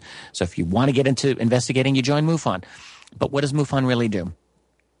UFOs. So if you want to get into investigating, you join MUFON. But what does MUFON really do?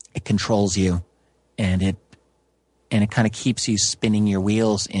 It controls you, and it kind of keeps you spinning your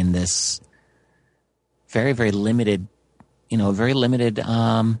wheels in this very, very limited,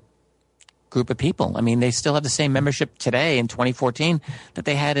 group of people. I mean, they still have the same membership today in 2014 that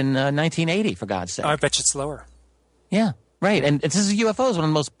they had in 1980, for God's sake. I bet you it's lower. Yeah, right. And this is UFOs, one of the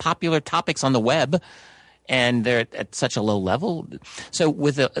most popular topics on the web, and they're at such a low level. So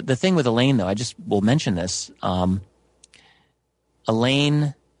with the thing with Elaine, though, I just will mention this.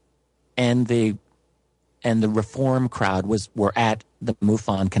 Elaine and the reform crowd were at the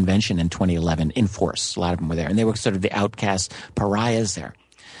MUFON convention in 2011 in force. A lot of them were there, and they were sort of the outcast pariahs there.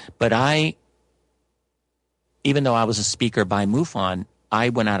 But even though I was a speaker by MUFON, I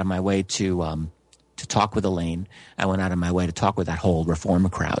went out of my way to talk with Elaine. I went out of my way to talk with that whole reform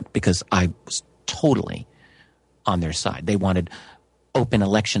crowd because I was totally on their side. They wanted open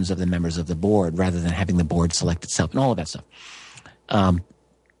elections of the members of the board rather than having the board select itself and all of that stuff.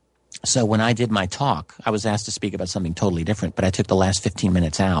 So when I did my talk, I was asked to speak about something totally different, but I took the last 15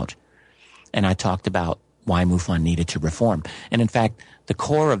 minutes out, and I talked about why MUFON needed to reform. And in fact, the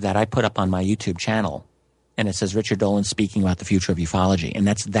core of that I put up on my YouTube channel, and it says Richard Dolan speaking about the future of ufology, and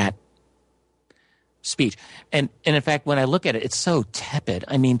that's that speech. And in fact, when I look at it, it's so tepid.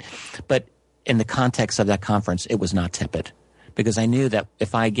 I mean, but in the context of that conference, it was not tepid, because I knew that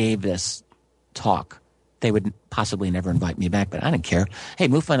if I gave this talk, they would possibly never invite me back, but I didn't care. Hey,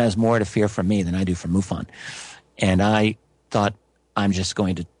 MUFON has more to fear from me than I do from MUFON. And I thought, I'm just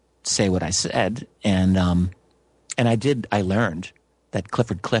going to say what I said. And I learned that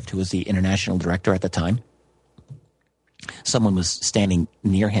Clifford Clift, who was the international director at the time, someone was standing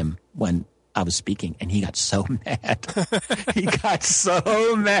near him when I was speaking, and he got so mad. He got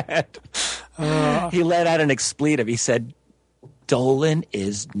so mad. He let out an expletive. He said, Dolan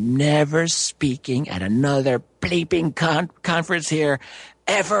is never speaking at another bleeping conference here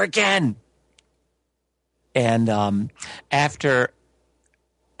ever again. And and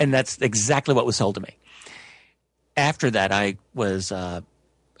that's exactly what was told to me. After that, I was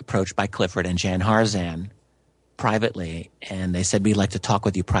approached by Clifford and Jan Harzan privately, and they said, we'd like to talk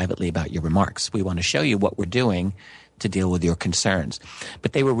with you privately about your remarks. We want to show you what we're doing to deal with your concerns.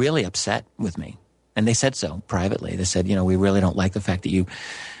 But they were really upset with me, and they said so privately. They said, we really don't like the fact that you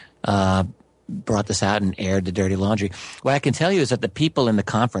brought this out and aired the dirty laundry. What I can tell you is that the people in the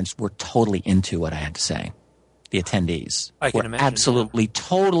conference were totally into what I had to say. The attendees were absolutely,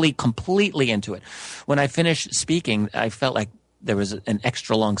 totally, completely into it. When I finished speaking, I felt like there was an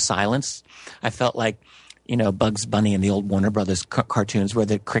extra long silence. I felt like, Bugs Bunny and the old Warner Brothers cartoons where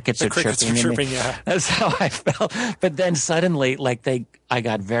the crickets are chirping. Yeah. That's how I felt. But then suddenly, I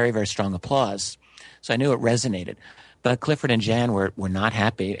got very, very strong applause. So I knew it resonated. But Clifford and Jan were not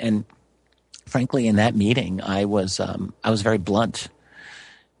happy. And frankly, in that meeting, I was very blunt.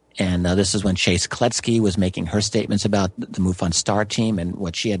 And this is when Chase Kletsky was making her statements about the MUFON Star Team, and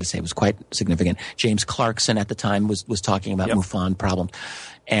what she had to say was quite significant. James Clarkson at the time was talking about MUFON problems.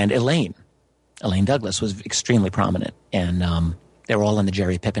 And Elaine Douglas was extremely prominent. And they were all on the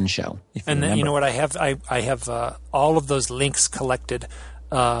Jerry Pippin show. And then, you know what I have? I have all of those links collected.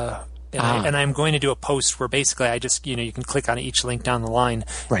 And I'm going to do a post where basically I just, you can click on each link down the line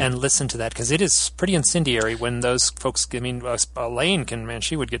and listen to that, because it is pretty incendiary when those folks, Elaine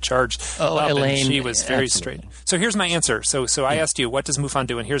she would get charged. Elaine. And she was very straight. So here's my answer. So I asked you, what does MUFON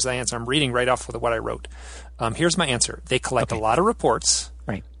do? And here's the answer. I'm reading right off what I wrote. Here's my answer. They collect a lot of reports,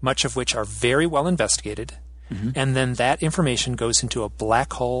 much of which are very well investigated, and then that information goes into a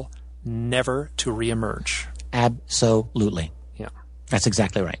black hole, never to reemerge. Absolutely. Yeah. That's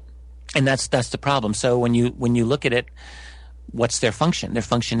exactly right. And that's the problem. So when you look at it, what's their function? Their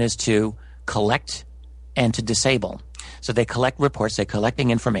function is to collect and to disable. So they collect reports, they're collecting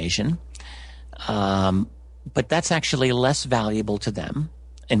information, but that's actually less valuable to them,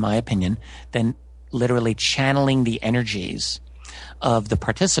 in my opinion, than literally channeling the energies of the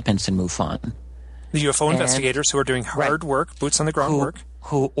participants in MUFON. The UFO investigators who are doing hard work, boots on the ground work.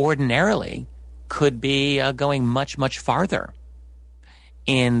 Who ordinarily could be going much, much farther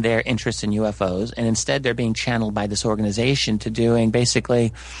in their interest in UFOs, and instead they're being channeled by this organization to doing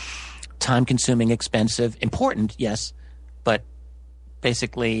basically time-consuming, expensive, important, yes, but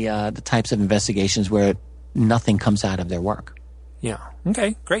basically the types of investigations where nothing comes out of their work. Yeah.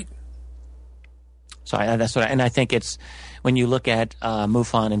 Okay. Great. So I think it's when you look at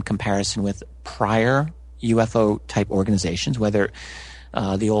MUFON in comparison with prior UFO-type organizations, whether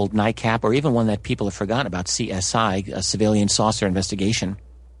the old NICAP, or even one that people have forgotten about, CSI, a Civilian Saucer Investigation.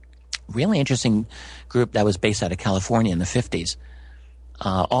 Really interesting group that was based out of California in the 50s.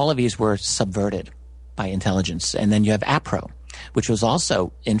 All of these were subverted by intelligence. And then you have APRO, which was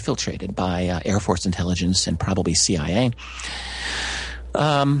also infiltrated by Air Force intelligence and probably CIA.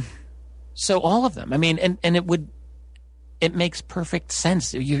 So all of them. I mean, and it makes perfect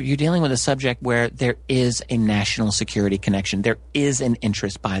sense. You're dealing with a subject where there is a national security connection. There is an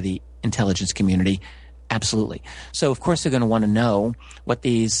interest by the intelligence community. Absolutely. So, of course, they're going to want to know what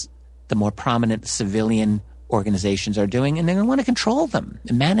the more prominent civilian organizations are doing, and they're going to want to control them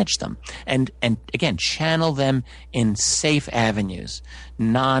and manage them. And again, channel them in safe avenues,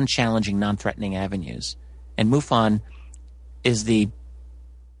 non-challenging, non-threatening avenues. And MUFON is the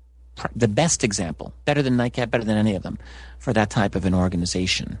best example, better than NICAP, better than any of them, for that type of an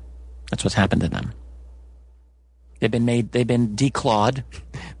organization. That's what's happened to them. They've been declawed,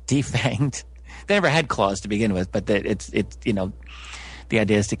 defanged. They never had claws to begin with, but it's the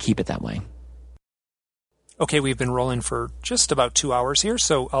idea is to keep it that way. Okay, we've been rolling for just about 2 hours here,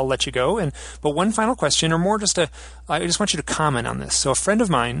 so I'll let you go. But one final question, or more I just want you to comment on this. So a friend of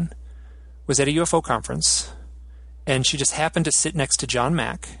mine was at a UFO conference, and she just happened to sit next to John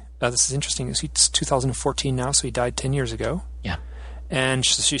Mack. This is interesting. He's 2014 now, so he died 10 years ago. Yeah. And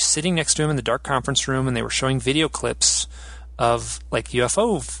she's sitting next to him in the dark conference room, and they were showing video clips of like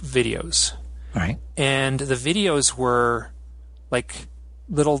UFO videos. All right. And the videos were like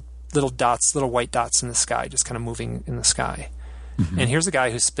little dots, little white dots in the sky, just kind of moving in the sky. Mm-hmm. And here's a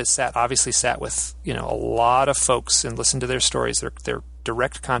guy who obviously sat with a lot of folks and listened to their stories, their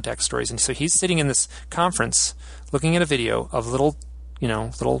direct contact stories. And so he's sitting in this conference looking at a video of little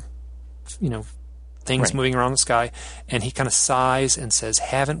things moving around the sky, and he kind of sighs and says,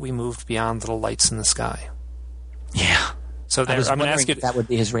 "Haven't we moved beyond little lights in the sky?" Yeah. So I'm going to ask you. That would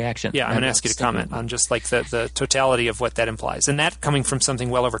be his reaction. Yeah, I'm going to ask you to comment on just like the totality of what that implies, and that coming from something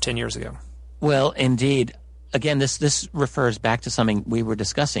well over 10 years ago. Well, indeed, again, this refers back to something we were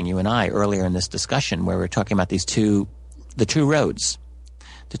discussing, you and I, earlier in this discussion, where we were talking about the two roads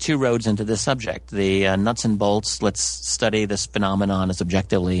into this subject. The nuts and bolts, let's study this phenomenon as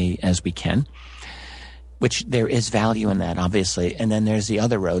objectively as we can, which there is value in that, obviously. And then there's the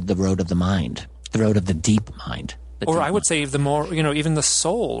other road, the road of the mind, the road of the deep mind. Or I would say the more, even the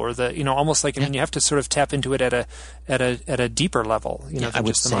soul, or the, almost like, you have to sort of tap into it at a deeper level, than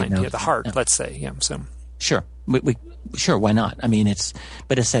just the mind, the heart, let's say. Yeah. So. Sure. Sure. Why not? I mean, it's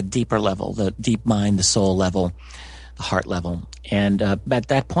that deeper level, the deep mind, the soul level, the heart level. And, at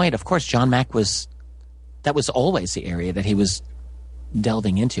that point, of course, John Mack that was always the area that he was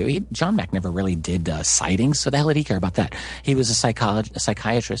delving into. John Mack never really did sightings, so the hell did he care about that? He was a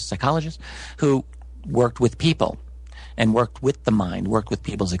psychologist who worked with people and worked with the mind, worked with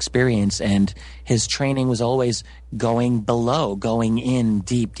people's experience, and his training was always going in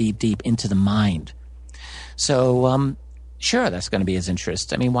deep, deep, deep into the mind. So, sure, that's going to be his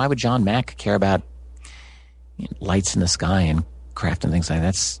interest. I mean, why would John Mack care about lights in the sky and craft and things like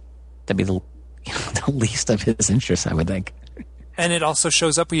that? That'd be the least of his interests, I would think. And it also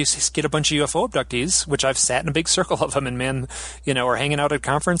shows up when you get a bunch of UFO abductees, which I've sat in a big circle of them, and or hanging out at a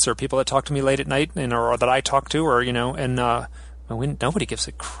conference, or people that talk to me late at night, or that I talk to, or nobody gives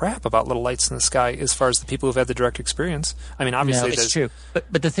a crap about little lights in the sky as far as the people who've had the direct experience. I mean, obviously, no, it's true.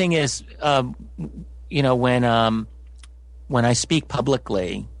 But the thing is, when I speak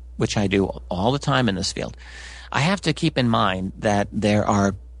publicly, which I do all the time in this field, I have to keep in mind that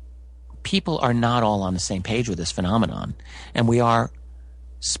people are not all on the same page with this phenomenon, and we are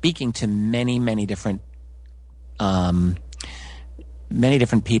speaking to many, many different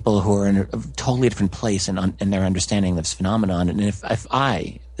people who are in a totally different place in their understanding of this phenomenon. And if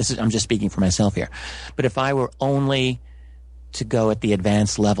I'm just speaking for myself here, but if I were only to go at the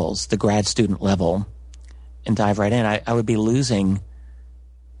advanced levels, the grad student level, and dive right in, I would be losing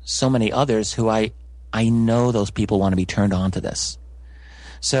so many others who I know those people want to be turned on to this.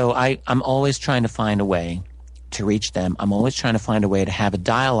 So I'm always trying to find a way to reach them. I'm always trying to find a way to have a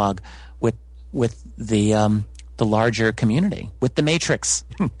dialogue with the larger community, with the matrix,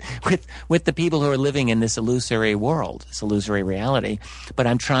 with the people who are living in this illusory world, this illusory reality. But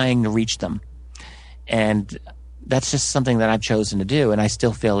I'm trying to reach them, and that's just something that I've chosen to do. And I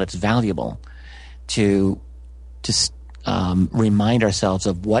still feel it's valuable to remind ourselves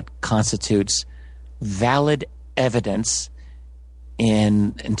of what constitutes valid evidence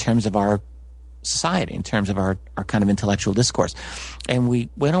in terms of our society, in terms of our kind of intellectual discourse. And we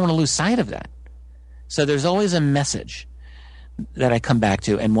don't want to lose sight of that. So there's always a message that I come back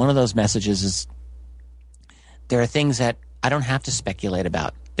to, and one of those messages is there are things that I don't have to speculate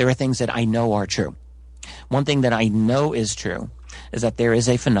about. There are things that I know are true. One thing that I know is true is that there is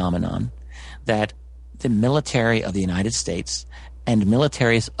a phenomenon that the military of the United States and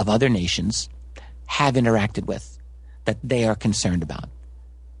militaries of other nations have interacted with, that they are concerned about.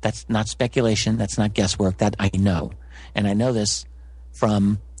 That's not speculation. That's not guesswork. That I know. And I know this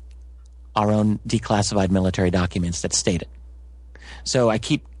from our own declassified military documents that state it. So I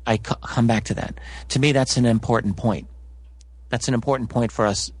come back to that. To me, that's an important point. That's an important point for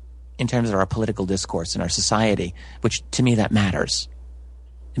us in terms of our political discourse in our society, which to me that matters.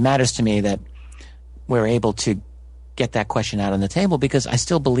 It matters to me that we're able to get that question out on the table, because I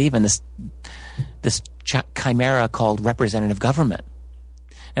still believe in this chimera called representative government.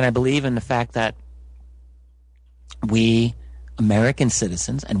 And I believe in the fact that we, American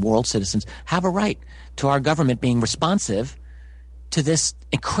citizens and world citizens, have a right to our government being responsive to this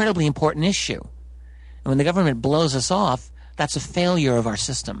incredibly important issue. And when the government blows us off, that's a failure of our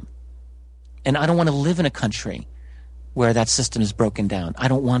system. And I don't want to live in a country where that system is broken down. I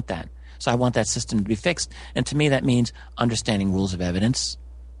don't want that. So I want that system to be fixed. And to me, that means understanding rules of evidence.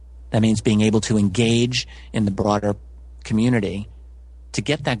 That means being able to engage in the broader community to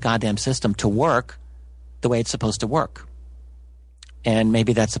get that goddamn system to work the way it's supposed to work. And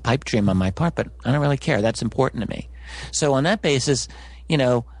maybe that's a pipe dream on my part, but I don't really care. That's important to me. So on that basis,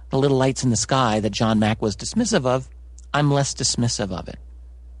 the little lights in the sky that John Mack was dismissive of, I'm less dismissive of it.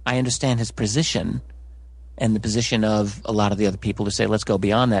 I understand his position and the position of a lot of the other people who say, let's go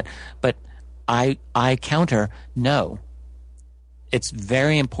beyond that. But I counter, no. It's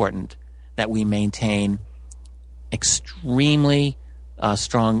very important that we maintain extremely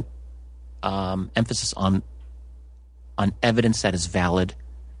strong emphasis on evidence that is valid,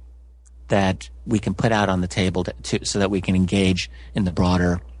 that we can put out on the table so that we can engage in the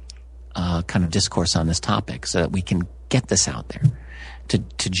broader kind of discourse on this topic, so that we can get this out there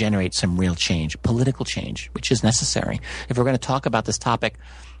to generate some real change, political change, which is necessary. If we're going to talk about this topic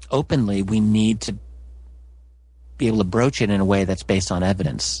openly, we need to be able to broach it in a way that's based on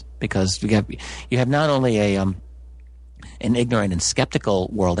evidence, because you have not only an ignorant and skeptical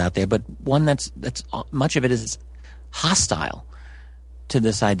world out there, but one that's much of it is hostile to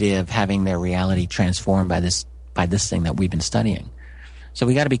this idea of having their reality transformed by this thing that we've been studying. So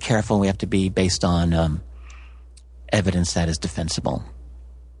we got to be careful. We have to be based on evidence that is defensible.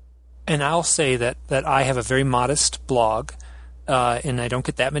 And I'll say that I have a very modest blog, and I don't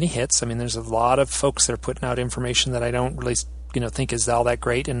get that many hits. I mean, there's a lot of folks that are putting out information that I don't really, think is all that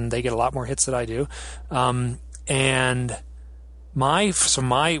great, and they get a lot more hits than I do. And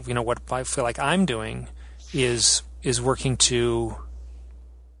what I feel like I'm doing is working to.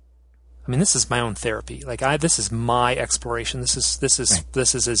 I mean, this is my own therapy. Like this is my exploration. This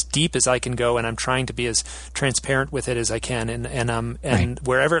is as deep as I can go, and I'm trying to be as transparent with it as I can. And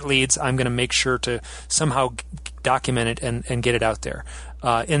wherever it leads, I'm going to make sure to somehow document it and get it out there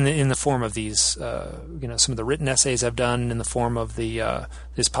in the form of these, some of the written essays I've done, in the form of the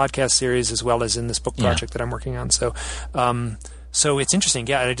this podcast series, as well as in this book project that I'm working on. So it's interesting.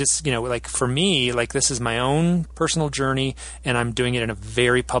 Yeah, I just, like for me, like this is my own personal journey, and I'm doing it in a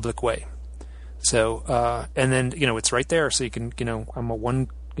very public way. So, and then, it's right there. So you can, I'm a one,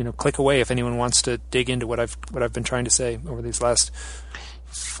 click away if anyone wants to dig into what I've been trying to say over these last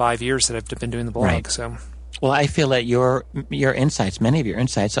 5 years that I've been doing the blog. Right. So, well, I feel that your insights, many of your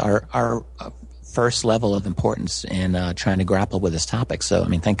insights are first level of importance in trying to grapple with this topic. So, I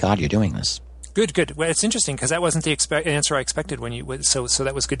mean, thank God you're doing this. Good. Well, it's interesting because that wasn't the answer I expected so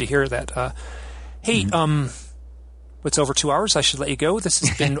that was good to hear that. Hey, it's over 2 hours. I should let you go. This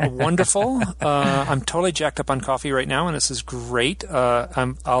has been wonderful. I'm totally jacked up on coffee right now, and this is great.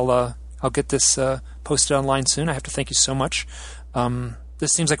 I'll get this posted online soon. I have to thank you so much.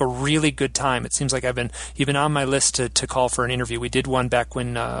 This seems like a really good time. It seems like you've been on my list to call for an interview. We did one back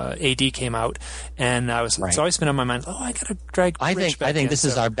when AD came out, and it's always been on my mind. I got to drag. I think this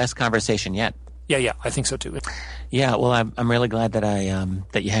is our best conversation yet. Yeah, I think so too. Yeah, well, I'm really glad that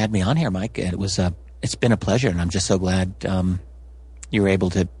that you had me on here, Mike. It's been a pleasure, and I'm just so glad we were able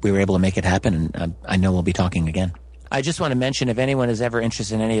to make it happen. And I know we'll be talking again. I just want to mention, if anyone is ever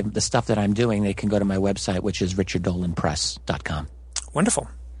interested in any of the stuff that I'm doing, they can go to my website, which is richarddolanpress.com. Wonderful.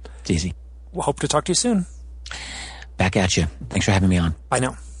 It's easy. We'll hope to talk to you soon. Back at you. Thanks for having me on. I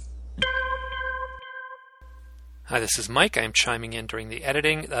know. Hi, this is Mike. I'm chiming in during the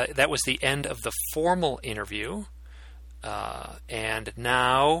editing. That was the end of the formal interview. And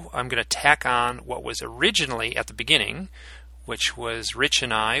now I'm going to tack on what was originally at the beginning, which was Rich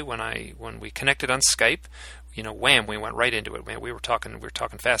and I when we connected on Skype. Wham, we went right into it. Man, we were talking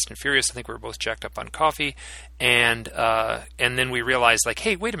fast and furious. I think we were both jacked up on coffee, and then we realized, like,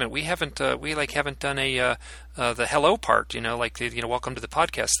 hey, wait a minute, we haven't done the hello part, welcome to the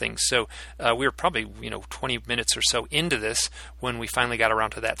podcast thing. So we were probably 20 minutes or so into this when we finally got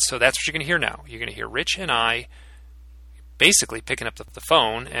around to that. So that's what you're going to hear now. You're going to hear Rich and I basically picking up the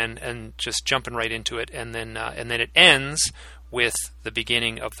phone and just jumping right into it, and then it ends with the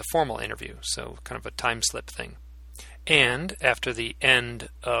beginning of the formal interview, so kind of a time slip thing. And after the end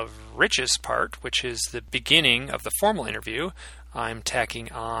of Rich's part, which is the beginning of the formal interview, I'm tacking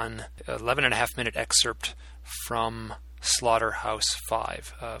on 11.5-minute excerpt from Slaughterhouse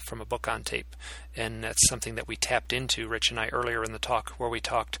 5 from a book on tape. And that's something that we tapped into, Rich and I, earlier in the talk, where we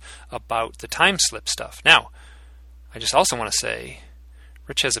talked about the time slip stuff. Now, I just also want to say,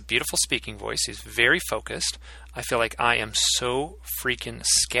 Rich has a beautiful speaking voice. He's very focused. I feel like I am so freaking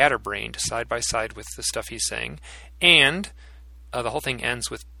scatterbrained side by side with the stuff he's saying. And the whole thing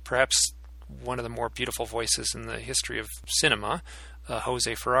ends with perhaps one of the more beautiful voices in the history of cinema,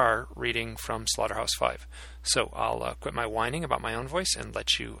 Jose Ferrer, reading from Slaughterhouse 5. So I'll quit my whining about my own voice and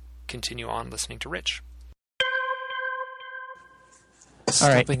let you continue on listening to Rich. All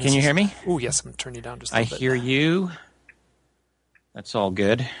right, can you hear me? Oh, yes, I'm going to turn you down just a little bit. I hear you. That's all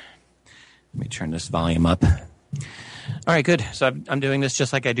good. Let me turn this volume up. All right, good. So I'm doing this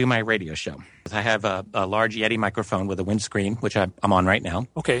just like I do my radio show. I have a large Yeti microphone with a windscreen, which I'm on right now.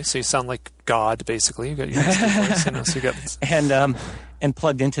 Okay, so you sound like God, basically. You got your voice, so you got and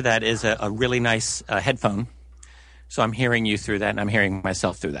plugged into that is a really nice headphone. So I'm hearing you through that, and I'm hearing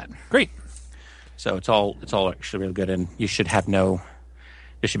myself through that. Great. So it's all actually really good, and you should have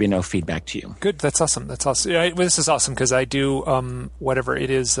there should be no feedback to you. Good. That's awesome. Yeah, this is awesome because I do whatever it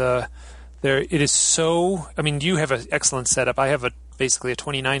is. It is so. I mean, you have an excellent setup. I have basically a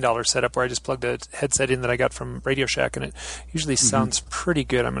 $29 setup where I just plugged a headset in that I got from Radio Shack, and it usually sounds pretty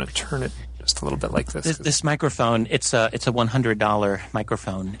good. I'm going to turn it just a litut bit like this. This microphone, it's a $100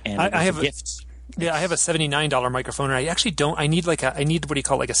 microphone, and I have gifts. Yeah, I have a $79 microphone, and I actually don't. I need what do you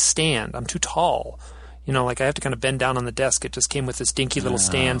call it, like a stand. I'm too tall. like I have to kind of bend down on the desk. It just came with this dinky little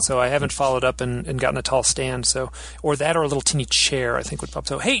stand, so I haven't followed up and gotten a tall stand. So, or that, or a little teeny chair, I think would pop.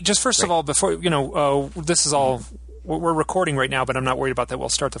 So, hey, just first of all, before this is all. We're recording right now, but I'm not worried about that. We'll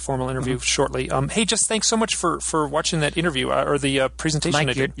start the formal interview shortly. Hey, just thanks so much for watching that interview or the presentation.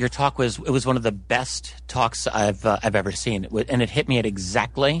 Mike, your talk was one of the best talks I've ever seen, and it hit me at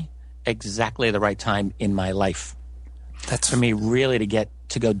exactly the right time in my life. That's for me really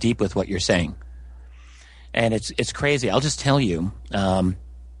to go deep with what you're saying, and it's crazy. I'll just tell you,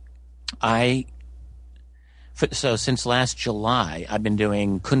 so since last July, I've been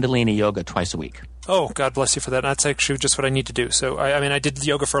doing Kundalini yoga twice a week. Oh, God bless you for that. That's actually just what I need to do. So, I did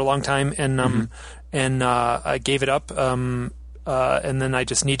yoga for a long time, and I gave it up, and then I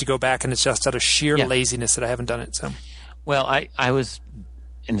just need to go back, and it's just out of sheer laziness that I haven't done it. So, well, I was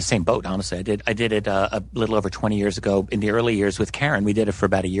in the same boat, honestly. I did it a little over 20 years ago. In the early years with Karen, we did it for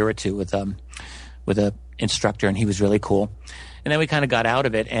about a year or two with a instructor, and he was really cool. And then we kind of got out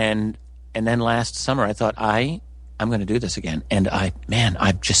of it, and then last summer I thought I'm going to do this again. And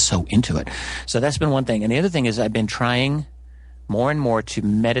I'm just so into it. So that's been one thing. And the other thing is I've been trying more and more to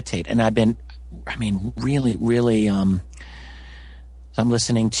meditate. And I've been, really, really, I'm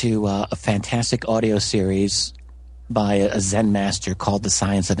listening to a fantastic audio series by a Zen master called The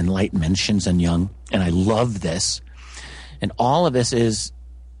Science of Enlightenment, Shinzen Young. And I love this. And all of this is,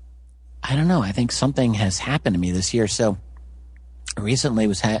 I don't know, I think something has happened to me this year. So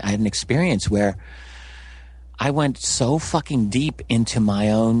recently I had an experience where I went so fucking deep into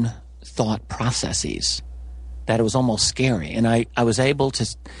my own thought processes that it was almost scary. And I was able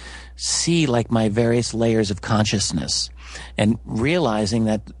to see like my various layers of consciousness and realizing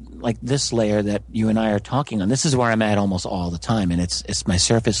that like this layer that you and I are talking on, this is where I'm at almost all the time. And it's my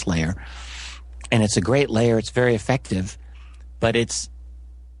surface layer. And it's a great layer. It's very effective, but it's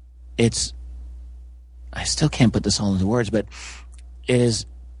I still can't put this all into words, but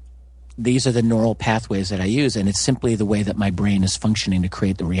these are the neural pathways that I use, and it's simply the way that my brain is functioning to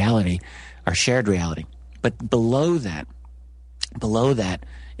create the reality, our shared reality. But below that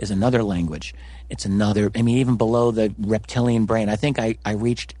is another language. It's another, even below the reptilian brain. I think I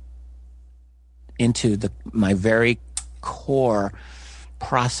reached into my very core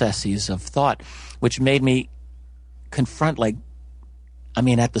processes of thought, which made me confront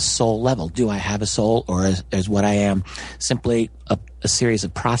at the soul level. Do I have a soul, or is what I am simply a series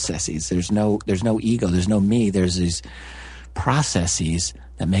of processes? There's no ego. There's no me. There's these processes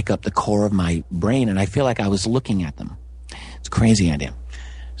that make up the core of my brain, and I feel like I was looking at them. It's a crazy idea.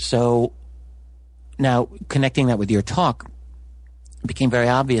 So now connecting that with your talk, it became very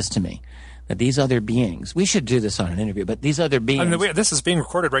obvious to me that these other beings, we should do this on an interview, but these other beings... this is being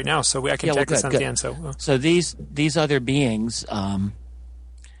recorded right now, so I can check this out again. So these other beings...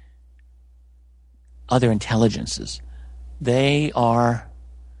 other intelligences, they operate,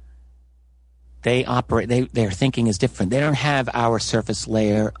 their thinking is different. They don't have our surface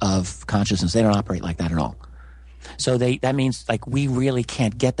layer of consciousness. They don't operate like that at all. So that means we really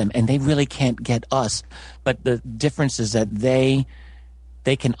can't get them, and they really can't get us. But the difference is that they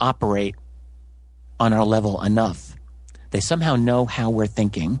can operate on our level enough. They somehow know how we're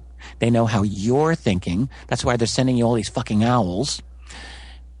thinking. They know how you're thinking. That's why they're sending you all these fucking owls.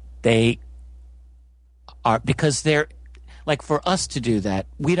 They are, because they're for us to do that,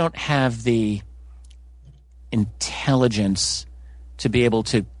 we don't have the intelligence to be able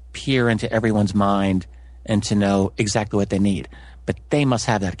to peer into everyone's mind and to know exactly what they need. But they must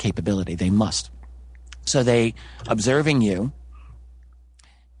have that capability. They must. So they observing you,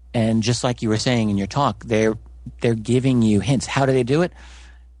 and just like you were saying in your talk, they're giving you hints. How do they do it?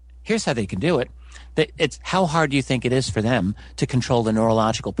 Here's how they can do it. It's how hard do you think it is for them to control the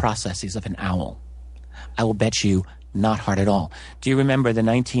neurological processes of an owl? I will bet you not hard at all. Do you remember the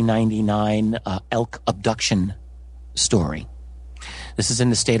 1999 elk abduction story? This is in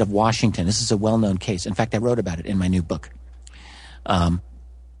the state of Washington. This is a well-known case. In fact, I wrote about it in my new book.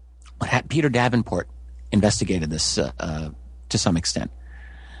 Peter Davenport investigated this to some extent.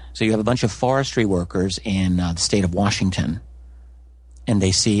 So you have a bunch of forestry workers in the state of Washington, and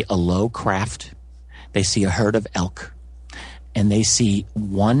they see a low craft. They see a herd of elk, and they see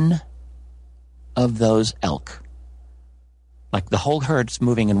one of those elk, the whole herd's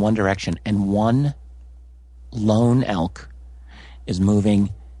moving in one direction, and one lone elk is moving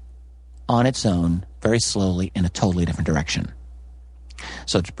on its own very slowly in a totally different direction.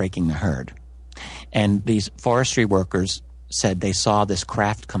 So it's breaking the herd. And these forestry workers said they saw this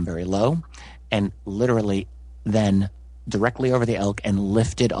craft come very low and literally then directly over the elk and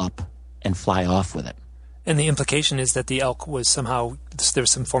lift it up and fly off with it. And the implication is that the elk was somehow,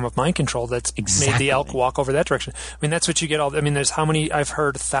 there's some form of mind control that's Exactly. made the elk walk over that direction. I mean, that's what you get there's how many, I've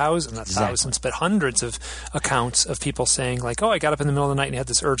heard thousands, not thousands, but hundreds of accounts of people saying like, oh, I got up in the middle of the night and had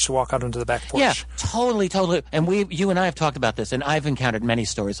this urge to walk out onto the back porch. Yeah, totally. And you and I have talked about this, and I've encountered many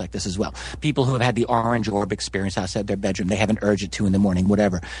stories like this as well. People who have had the orange orb experience outside their bedroom. They have an urge at 2 a.m,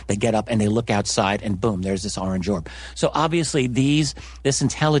 whatever. They get up and they look outside and boom, there's this orange orb. So obviously this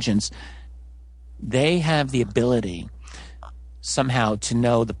intelligence, they have the ability somehow to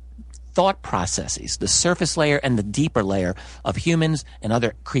know the thought processes, the surface layer and the deeper layer of humans and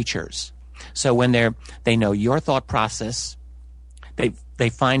other creatures. So when they know your thought process, they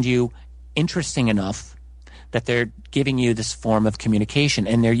find you interesting enough that they're giving you this form of communication,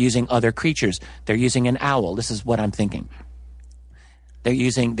 and they're using other creatures. They're using an owl. This is what I'm thinking. They're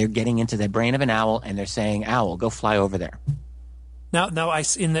getting into the brain of an owl, and they're saying, "Owl, go fly over there." Now,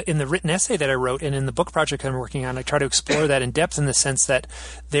 in the written essay that I wrote and in the book project I'm working on, I try to explore that in depth in the sense that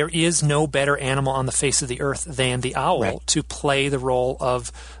there is no better animal on the face of the earth than the owl to play the role of,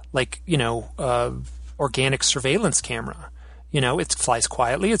 organic surveillance camera. It flies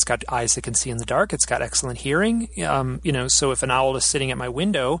quietly. It's got eyes that can see in the dark. It's got excellent hearing. So if an owl is sitting at my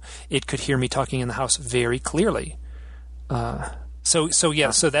window, it could hear me talking in the house very clearly. So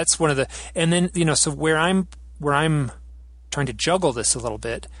that's one of the, and then, so where I'm trying to juggle this a little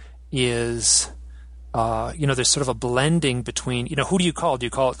bit is, there's sort of a blending between, who do you call? Do you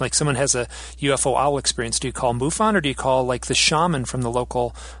call it like someone has a UFO owl experience? Do you call MUFON, or do you call like the shaman from the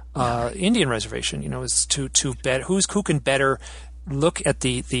local Indian reservation? Is to bet who can better look at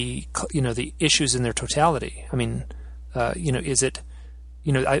the issues in their totality. I mean, is it,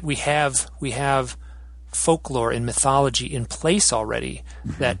 we have folklore and mythology in place already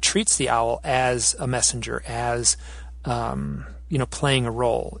that treats the owl as a messenger, as playing a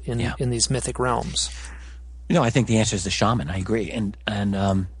role in these mythic realms. I think the answer is the shaman. I agree, and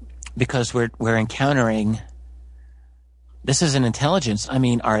because we're encountering, this is an intelligence. I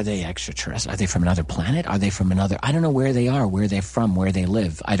mean, are they extraterrestrial? Are they from another planet? Are they from another? I don't know where they are, where they're from, where they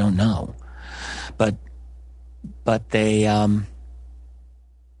live. I don't know, but they.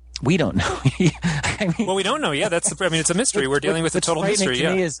 We don't know. We don't know. Yeah, it's a mystery. We're dealing with a total mystery.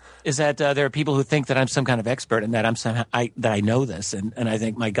 To me is that there are people who think that I'm some kind of expert and that that I know this, and I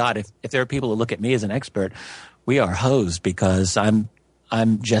think, my God, if there are people who look at me as an expert, we are hosed, because I'm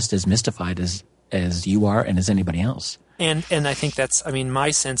just as mystified as you are and as anybody else. And I think that's,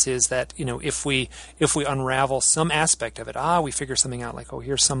 my sense is that, if we unravel some aspect of it, we figure something out, like,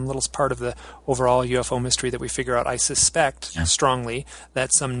 here's some little part of the overall UFO mystery that we figure out. I suspect strongly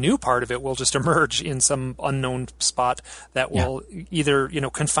that some new part of it will just emerge in some unknown spot that will either,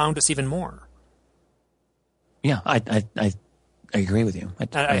 confound us even more. Yeah, I agree with you.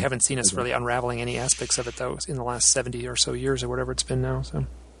 I haven't seen us really unraveling any aspects of it, though, in the last 70 or so years or whatever it's been now. So,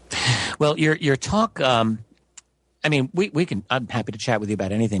 well, your talk. We can. I'm happy to chat with you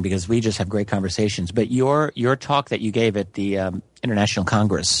about anything, because we just have great conversations. But your talk that you gave at the International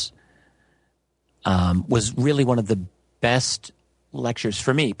Congress was really one of the best lectures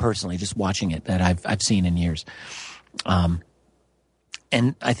for me personally, just watching it, that I've seen in years.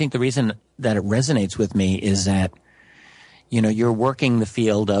 And I think the reason that it resonates with me is that you're working the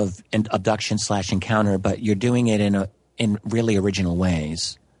field of abduction / encounter, but you're doing it in really original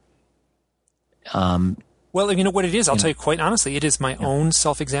ways. Well, what it is, I'll tell you quite honestly, it is my own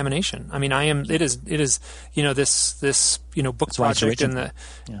self-examination. I mean, it is, this book project and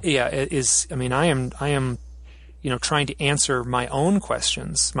it is, I am, trying to answer my own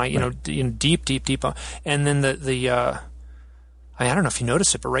questions, my, deep, and then I don't know if you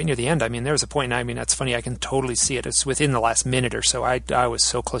noticed it, but right near the end, there was a point, that's funny, I can totally see it. It's within the last minute or so. I was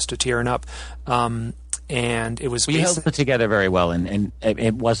so close to tearing up. And it was, you held it together very well, and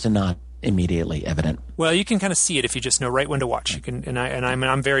it was not immediately evident. Well, you can kind of see it if you just know right when to watch. You can,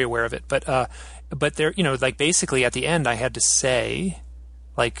 I'm very aware of it. But there, basically at the end, I had to say,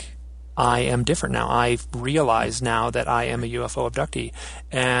 like, I am different now. I realize now that I am a UFO abductee,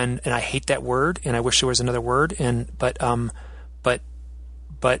 and I hate that word, and I wish there was another word. But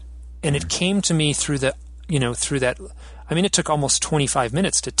it came to me through that. It took almost 25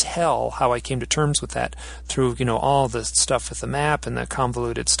 minutes to tell how I came to terms with that, through, all the stuff with the map and the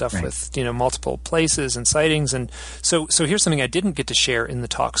convoluted stuff with, multiple places and sightings. And so here's something I didn't get to share in the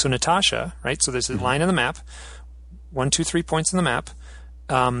talk. So Natasha, right? So there's a line on the map, 1, 2, 3 points on the map.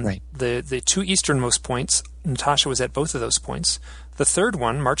 The 2 easternmost points, Natasha was at both of those points. The third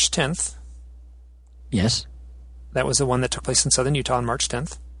one, March 10th. Yes. That was the one that took place in southern Utah on March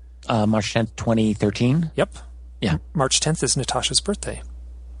 10th. March 10th, 2013? Yep. Yeah. March 10th is Natasha's birthday.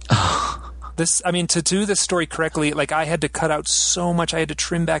 To do this story correctly, like I had to cut out so much. I had to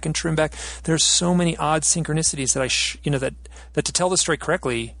trim back and trim back. There's so many odd synchronicities that that to tell the story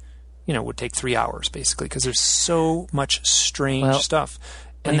correctly, would take 3 hours basically, because there's so much strange stuff.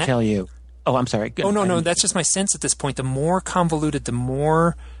 Let me tell you. Oh, I'm sorry. Good. Oh, no. That's just my sense at this point. The more convoluted, the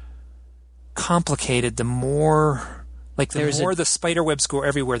more complicated, the more the spider webs go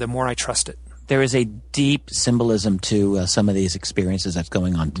everywhere, the more I trust it. There is a deep symbolism to some of these experiences that's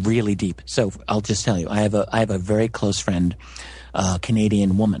going on, really deep. So I'll just tell you, I have a very close friend, a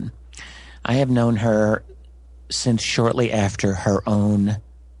Canadian woman. I have known her since shortly after her own.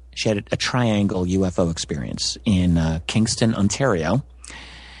 She had a triangle UFO experience in Kingston, Ontario,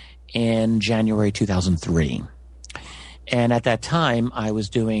 in January 2003. And at that time, I was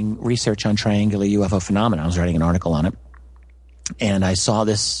doing research on triangular UFO phenomena. I was writing an article on it. And I saw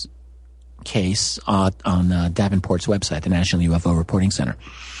this case on Davenport's website, the National UFO Reporting Center.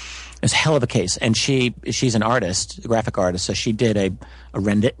 It was a hell of a case. And she's an artist, a graphic artist, so she did a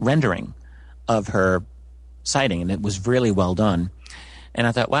rendering of her sighting, and it was really well done. And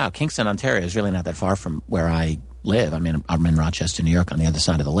I thought, wow, Kingston, Ontario is really not that far from where I live. I'm in Rochester, New York, on the other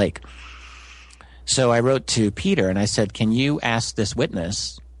side of the lake. So I wrote to Peter and I said, can you ask this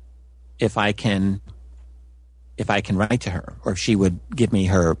witness if I can write to her, or if she would give me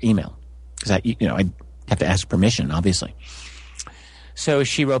her email? Because I'd have to ask permission, obviously. So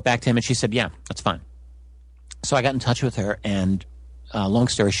she wrote back to him and she said, yeah, that's fine. So I got in touch with her, and long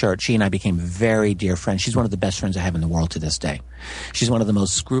story short, she and I became very dear friends. She's one of the best friends I have in the world to this day. She's one of the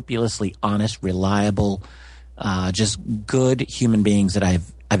most scrupulously honest, reliable, just good human beings that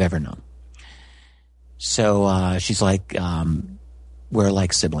I've ever known. So she's like, we're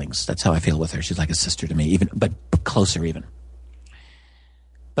like siblings. That's how I feel with her. She's like a sister to me, but closer even.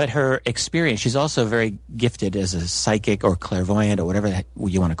 But her experience, she's also very gifted as a psychic or clairvoyant or whatever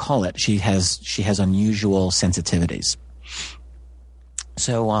you want to call it. She has unusual sensitivities.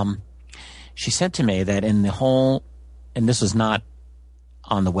 So she said to me that in the whole, and this was not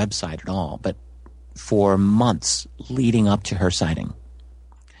on the website at all, but for months leading up to her sighting,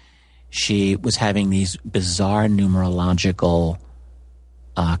 she was having these bizarre numerological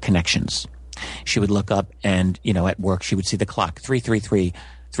connections. She would look up and, at work, she would see the clock, 333,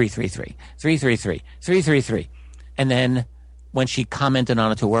 333, 333, 333. And then when she commented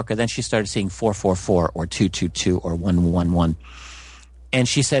on it to a worker, then she started seeing 444 or 222 or 111. And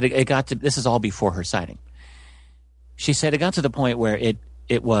she said it got to, this is all before her sighting. She said it got to the point where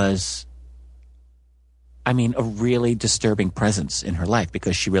it was, a really disturbing presence in her life,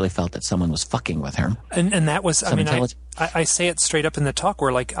 because she really felt that someone was fucking with her. And that was, I say it straight up in the talk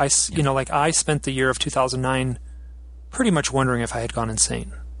where I spent the year of 2009 pretty much wondering if I had gone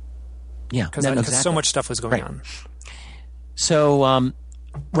insane. Yeah. Because so much stuff was going on. So,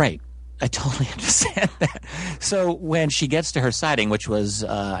 right. I totally understand that. So when she gets to her sighting, which was,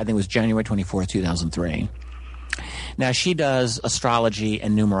 I think it was January 24th, 2003. Now she does astrology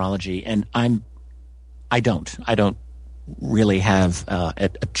and numerology, and I don't really have a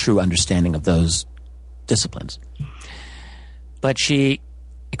true understanding of those disciplines. But she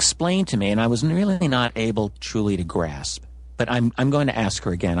explained to me, and I was really not able truly to grasp. But I'm going to ask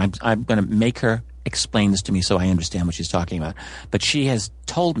her again. I'm going to make her explain this to me so I understand what she's talking about. But she has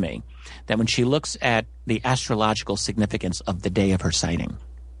told me that when she looks at the astrological significance of the day of her sighting,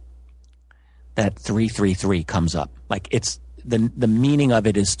 that 333 comes up. Like it's the meaning of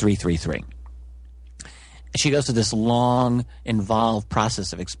it is 333. She goes through this long, involved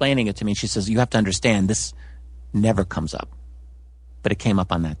process of explaining it to me. She says, you have to understand, this never comes up. But it came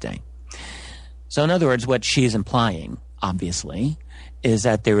up on that day. So in other words, what she's implying, obviously, is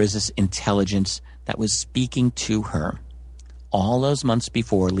that there is this intelligence that was speaking to her all those months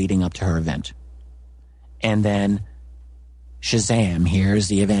before leading up to her event. And then, shazam, here's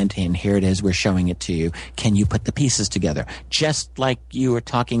the event, and here it is, we're showing it to you. Can you put the pieces together? Just like you were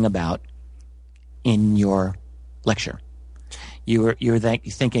talking about in your lecture. You're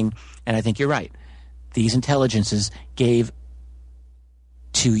thinking, and I think you're right, these intelligences gave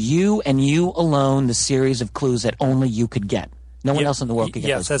to you and you alone the series of clues that only you could get. No one else in the world could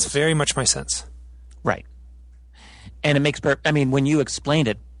get those that's clues. Very much my sense. Right. And it makes when you explained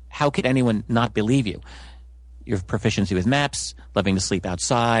it, how could anyone not believe you? Your proficiency with maps, loving to sleep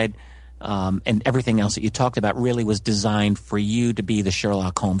outside, and everything else that you talked about really was designed for you to be the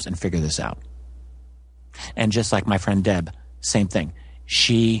Sherlock Holmes and figure this out. And just like my friend Deb, same thing.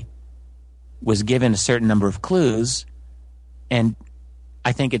 She was given a certain number of clues, and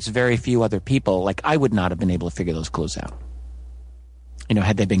I think it's very few other people, like I would not have been able to figure those clues out,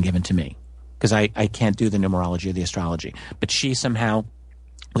 had they been given to me. Because I can't do the numerology or the astrology. But she somehow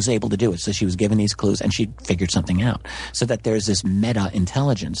was able to do it. So she was given these clues and she figured something out. So that there's this meta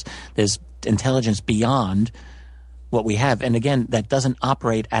intelligence. There's intelligence beyond what we have. And again, that doesn't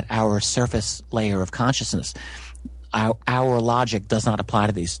operate at our surface layer of consciousness. Our logic does not apply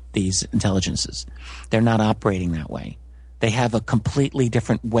to these intelligences. They're not operating that way. They have a completely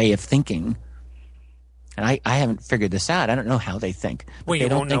different way of thinking. And I haven't figured this out. I don't know how they think. Well, you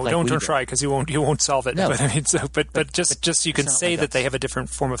won't know. Don't try, because you won't solve it. No. But I mean, but just you can say that they have a different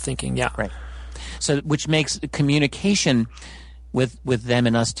form of thinking. Yeah. Right. So, which makes communication with them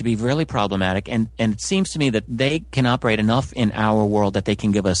and us to be really problematic. And it seems to me that they can operate enough in our world that they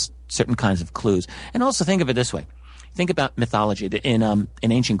can give us certain kinds of clues. And also think of it this way. Think about mythology. In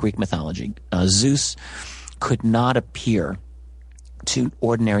ancient Greek mythology, Zeus could not appear to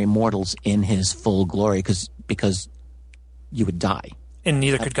ordinary mortals in his full glory because you would die. And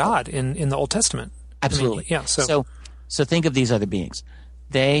neither could God in the Old Testament. Absolutely. I mean, yeah. So think of these other beings.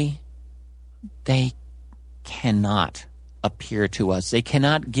 They cannot appear to us. They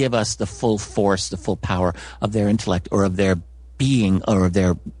cannot give us the full force, the full power of their intellect or of their being or of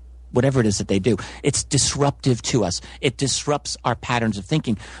their whatever it is that they do. It's disruptive to us. It disrupts our patterns of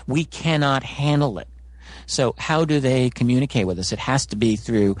thinking. We cannot handle it. So how do they communicate with us? It has to be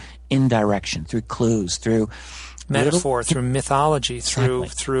through indirection, through clues, through metaphor, through mythology, through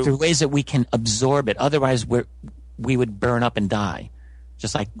ways that we can absorb it. Otherwise, we would burn up and die,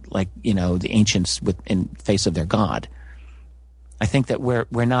 just like the ancients in face of their god. I think that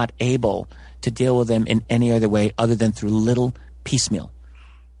we're not able to deal with them in any other way other than through little piecemeal.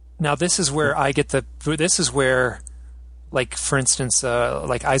 Now, this is where like, for instance,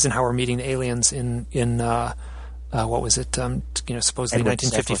 like Eisenhower meeting the aliens in what was it? Supposedly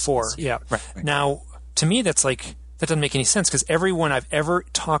 1954. Yeah. Right. Now, to me, that doesn't make any sense, because everyone I've ever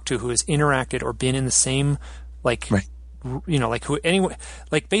talked to who has interacted or been in the same,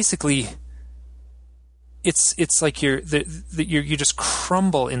 basically, it's like you just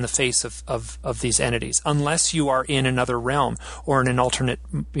crumble in the face of these entities unless you are in another realm or in an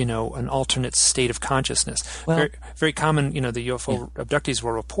alternate state of consciousness. Well, very, very common. The UFO abductees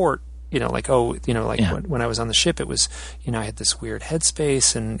will report. When I was on the ship, it was, I had this weird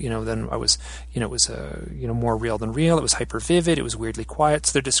headspace, and then I was, it was more real than real. It was hyper vivid. It was weirdly quiet.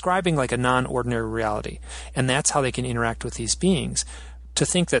 So they're describing like a non-ordinary reality, and that's how they can interact with these beings. To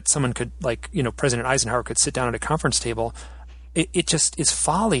think that someone could, President Eisenhower could sit down at a conference table, it just is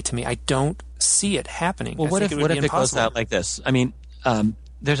folly to me. I don't see it happening. Well, what if it goes out like this? I mean,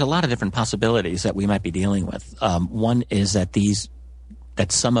 there's a lot of different possibilities that we might be dealing with. One is that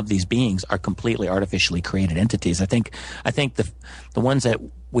some of these beings are completely artificially created entities. I think the ones that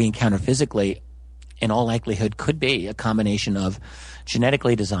we encounter physically, in all likelihood, could be a combination of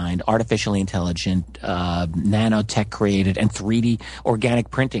genetically designed, artificially intelligent, nanotech created, and 3D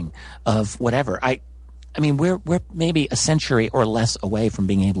organic printing of whatever. I mean, we're maybe a century or less away from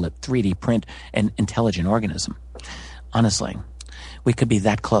being able to 3D print an intelligent organism. Honestly, we could be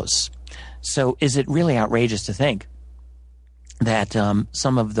that close. So is it really outrageous to think that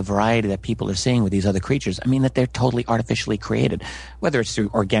some of the variety that people are seeing with these other creatures, that they're totally artificially created, whether it's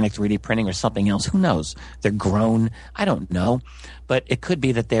through organic 3D printing or something else, who knows? They're grown, I don't know. But it could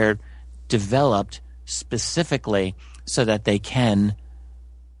be that they're developed specifically so that they can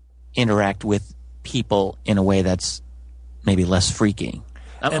interact with people in a way that's maybe less freaky.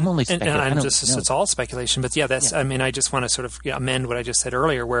 I'm only speculating. It's all speculation, but I just want to sort of amend what I just said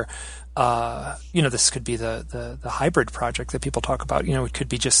earlier, where this could be the hybrid project that people talk about. It could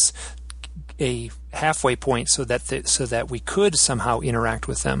be just a halfway point so that we could somehow interact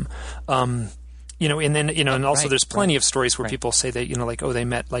with them. And then and also there's plenty of stories where people say that they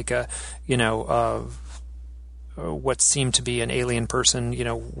met what seemed to be an alien person,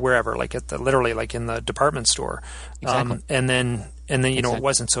 wherever, literally in the department store. Exactly. And then Exactly. It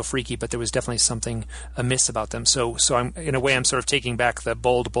wasn't so freaky, but there was definitely something amiss about them. So I'm, in a way, I'm sort of taking back the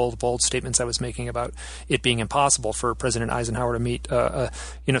bold statements I was making about it being impossible for President Eisenhower to meet,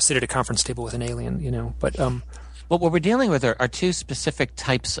 sit at a conference table with an alien, but. Well, what we're dealing with are two specific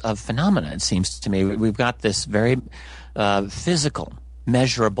types of phenomena, it seems to me. We've got this very physical,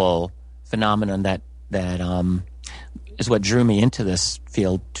 measurable phenomenon that is what drew me into this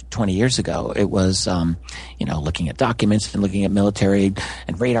field 20 years ago. It was, looking at documents and looking at military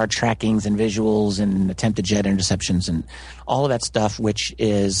and radar trackings and visuals and attempted jet interceptions and all of that stuff, which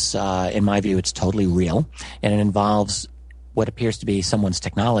is, in my view, it's totally real, and it involves what appears to be someone's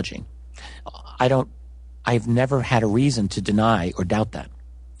technology. I've never had a reason to deny or doubt that.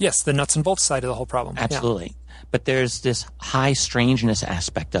 Yes, the nuts and bolts side of the whole problem. Absolutely. Yeah. But there's this high strangeness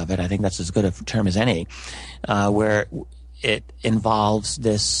aspect of it. I think that's as good a term as any, where it involves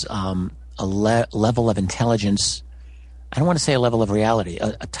this level of intelligence. I don't want to say a level of reality,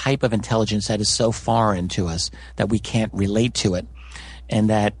 a type of intelligence that is so foreign to us that we can't relate to it, and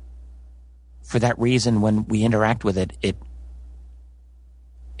that for that reason, when we interact with it, it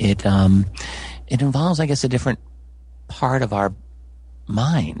involves, I guess, a different part of our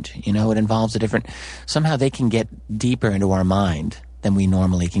mind. It involves somehow they can get deeper into our mind than we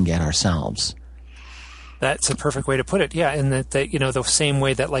normally can get ourselves. That's a perfect way to put it. Yeah, and that the same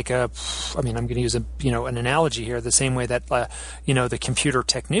way that I'm going to use an analogy here. The same way that the computer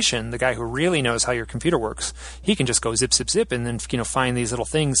technician, the guy who really knows how your computer works, he can just go zip zip zip and then find these little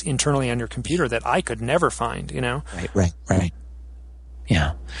things internally on your computer that I could never find. Right.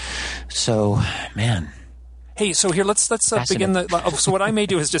 Yeah. So, man. Hey, so here let's begin so what I may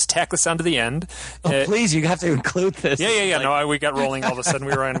do is just tack this onto the end. Please, you have to include this. Yeah. No, we got rolling all of a sudden.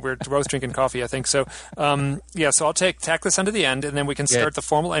 We were both drinking coffee, I think. So, so I'll tack this onto the end, and then we can start the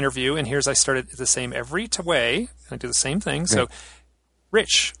formal interview. And I started the same every way. I do the same thing. Great. So,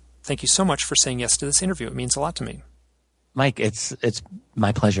 Rich, thank you so much for saying yes to this interview. It means a lot to me. Mike, it's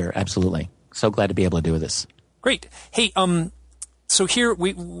my pleasure. Absolutely. So glad to be able to do this. Great. Hey, so here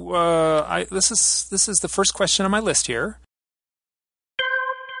this is the first question on my list here.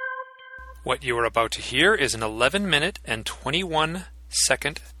 What you are about to hear is an 11-minute and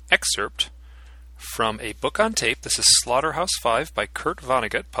 21-second excerpt from a book on tape. This is Slaughterhouse-Five by Kurt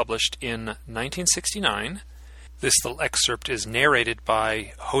Vonnegut, published in 1969. This little excerpt is narrated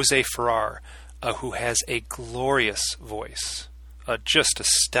by Jose Ferrer, who has a glorious voice. Just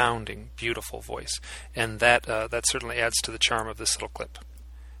astounding, beautiful voice. And that certainly adds to the charm of this little clip.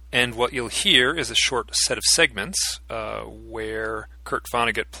 And what you'll hear is a short set of segments where Kurt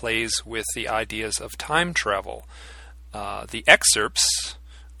Vonnegut plays with the ideas of time travel. The excerpts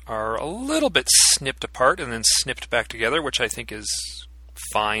are a little bit snipped apart and then snipped back together, which I think is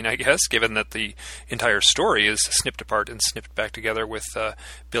fine, I guess, given that the entire story is snipped apart and snipped back together with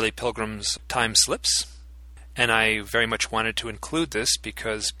Billy Pilgrim's time slips. And I very much wanted to include this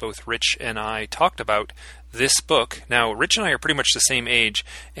because both Rich and I talked about this book. Now, Rich and I are pretty much the same age,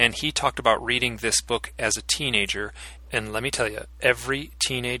 and he talked about reading this book as a teenager. And let me tell you, every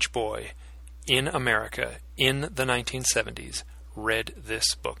teenage boy in America in the 1970s read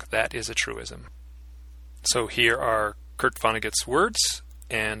this book. That is a truism. So here are Kurt Vonnegut's words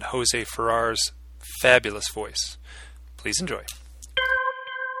and Jose Ferrer's fabulous voice. Please enjoy.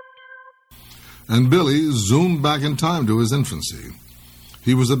 And Billy zoomed back in time to his infancy.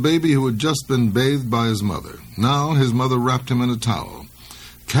 He was a baby who had just been bathed by his mother. Now his mother wrapped him in a towel,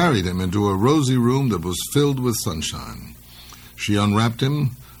 carried him into a rosy room that was filled with sunshine. She unwrapped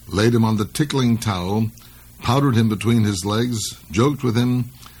him, laid him on the tickling towel, powdered him between his legs, joked with him,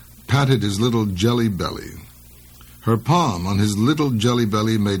 patted his little jelly belly. Her palm on his little jelly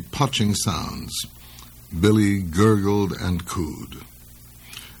belly made potching sounds. Billy gurgled and cooed.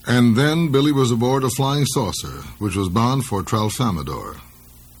 And then Billy was aboard a flying saucer, which was bound for Tralfamadore.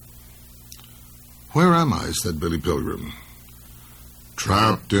 "Where am I?" said Billy Pilgrim.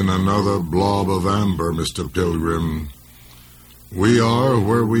 "Trapped in another blob of amber, Mr. Pilgrim. We are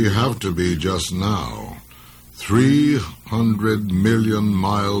where we have to be just now, 300 million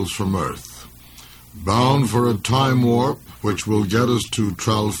miles from Earth, bound for a time warp which will get us to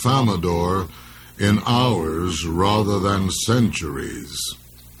Tralfamadore in hours rather than centuries."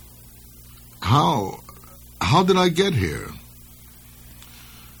 How did I get here?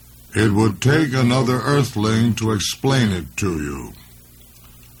 It would take another Earthling to explain it to you.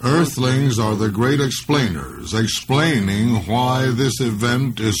 Earthlings are the great explainers, explaining why this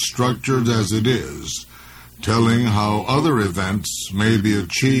event is structured as it is, telling how other events may be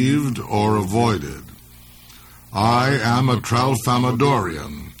achieved or avoided. I am a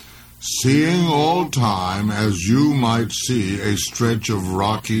Tralfamadorian, seeing all time as you might see a stretch of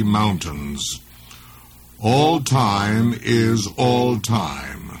rocky mountains. All time is all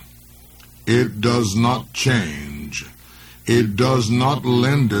time. It does not change. It does not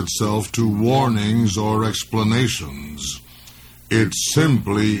lend itself to warnings or explanations. It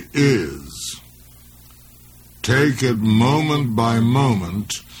simply is. Take it moment by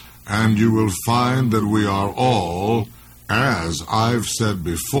moment, and you will find that we are all, as I've said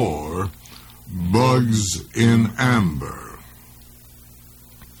before, bugs in amber.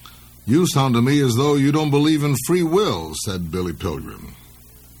 "You sound to me as though you don't believe in free will," said Billy Pilgrim.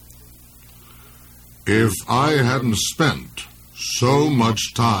 "If I hadn't spent so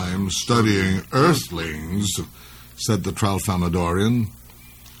much time studying Earthlings," said the Tralfamadorian,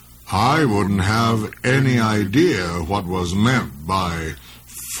 "I wouldn't have any idea what was meant by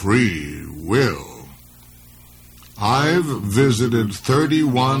free will. I've visited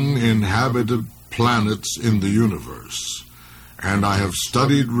 31 inhabited planets in the universe, and I have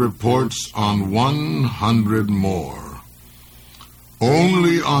studied reports on 100 more.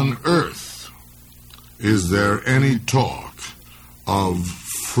 Only on Earth is there any talk of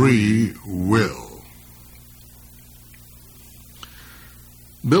free will.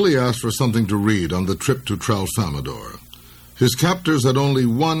 Billy asked for something to read on the trip to Tralfamadore. His captors had only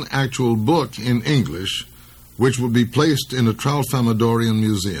one actual book in English, which would be placed in a Tralfamadorian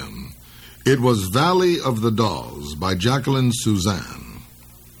museum. It was Valley of the Dolls by Jacqueline Suzanne.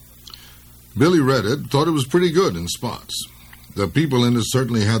 Billy read it, thought it was pretty good in spots. The people in it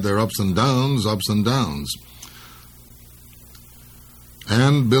certainly had their ups and downs.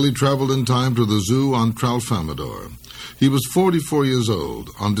 And Billy traveled in time to the zoo on Tralfamadore. He was 44 years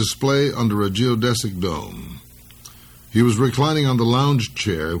old, on display under a geodesic dome. He was reclining on the lounge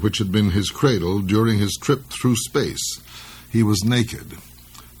chair which had been his cradle during his trip through space. He was naked.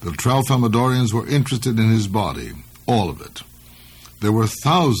 The Tralfamadorians were interested in his body, all of it. There were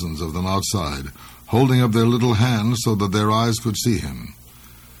thousands of them outside, holding up their little hands so that their eyes could see him.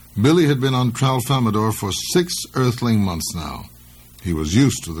 Billy had been on Tralfamadore for 6 Earthling months now. He was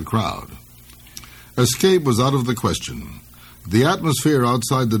used to the crowd. Escape was out of the question. The atmosphere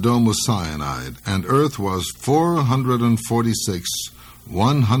outside the dome was cyanide, and Earth was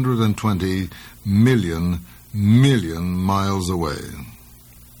 120 million miles away.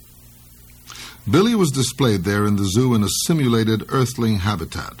 Billy was displayed there in the zoo in a simulated Earthling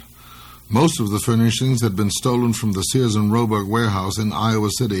habitat. Most of the furnishings had been stolen from the Sears and Roebuck warehouse in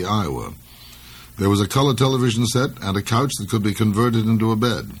Iowa City, Iowa. There was a color television set and a couch that could be converted into a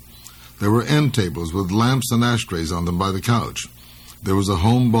bed. There were end tables with lamps and ashtrays on them by the couch. There was a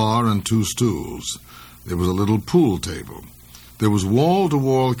home bar and 2 stools. There was a little pool table. There was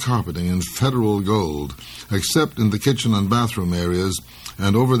wall-to-wall carpeting in federal gold, except in the kitchen and bathroom areas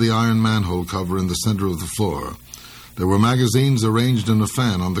and over the iron manhole cover in the center of the floor. There were magazines arranged in a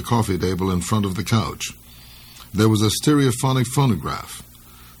fan on the coffee table in front of the couch. There was a stereophonic phonograph.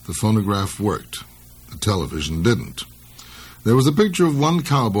 The phonograph worked. The television didn't. There was a picture of one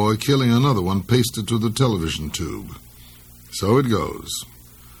cowboy killing another one pasted to the television tube. So it goes.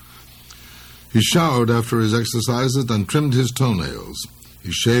 He showered after his exercises and trimmed his toenails.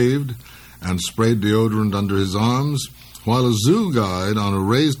 He shaved and sprayed deodorant under his arms, while a zoo guide on a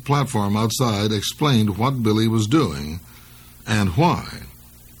raised platform outside explained what Billy was doing and why.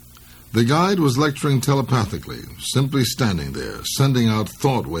 The guide was lecturing telepathically, simply standing there, sending out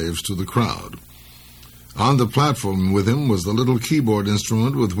thought waves to the crowd. On the platform with him was the little keyboard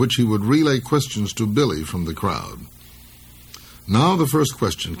instrument with which he would relay questions to Billy from the crowd. Now the first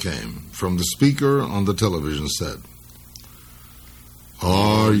question came from the speaker on the television set.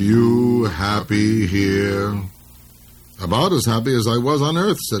 "Are you happy here?" "About as happy as I was on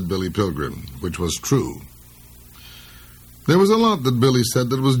Earth," said Billy Pilgrim, which was true. There was a lot that Billy said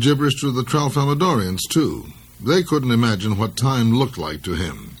that was gibberish to the Tralfamadorians, too. They couldn't imagine what time looked like to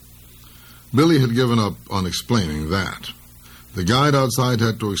him. Billy had given up on explaining that. The guide outside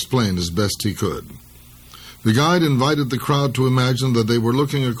had to explain as best he could. The guide invited the crowd to imagine that they were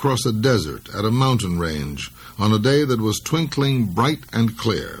looking across a desert at a mountain range on a day that was twinkling bright and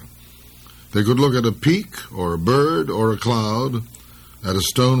clear. They could look at a peak or a bird or a cloud, at a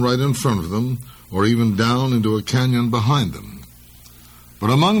stone right in front of them, or even down into a canyon behind them.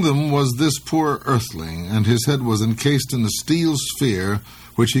 But among them was this poor earthling, and his head was encased in a steel sphere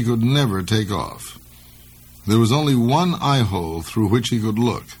which he could never take off. There was only one eye-hole through which he could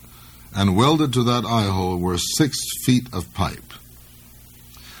look, and welded to that eye-hole were 6 feet of pipe.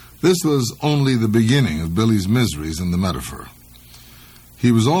 This was only the beginning of Billy's miseries in the metaphor.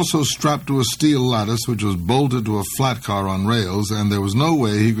 He was also strapped to a steel lattice which was bolted to a flat car on rails, and there was no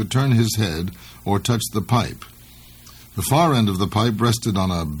way he could turn his head or touch the pipe. The far end of the pipe rested on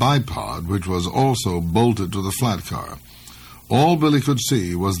a bipod which was also bolted to the flat car. All Billy could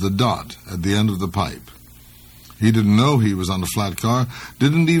see was the dot at the end of the pipe. He didn't know he was on a flat car,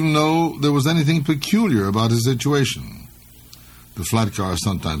 didn't even know there was anything peculiar about his situation. The flat car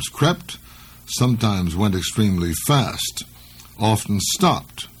sometimes crept, sometimes went extremely fast, often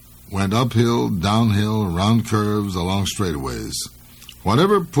stopped, went uphill, downhill, around curves, along straightaways.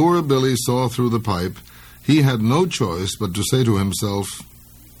 Whatever poor Billy saw through the pipe, he had no choice but to say to himself,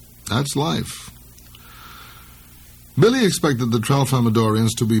 "That's life." Billy expected the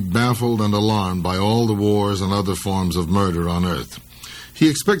Tralfamadorians to be baffled and alarmed by all the wars and other forms of murder on Earth. He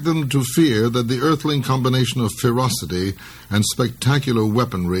expected them to fear that the Earthling combination of ferocity and spectacular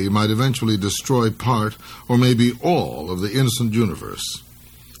weaponry might eventually destroy part or maybe all of the innocent universe.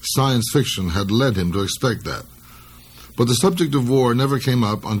 Science fiction had led him to expect that. But the subject of war never came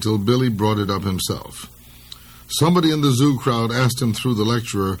up until Billy brought it up himself. Somebody in the zoo crowd asked him through the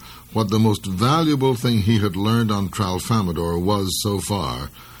lecturer what the most valuable thing he had learned on Tralfamadore was so far,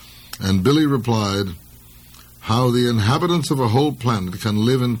 and Billy replied, "How the inhabitants of a whole planet can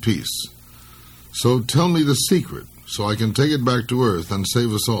live in peace. So tell me the secret, so I can take it back to Earth and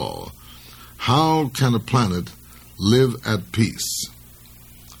save us all. How can a planet live at peace?"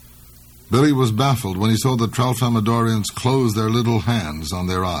 Billy was baffled when he saw the Tralfamadorians close their little hands on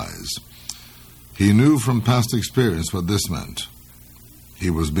their eyes. He knew from past experience what this meant. He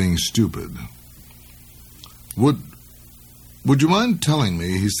was being stupid. Would you mind telling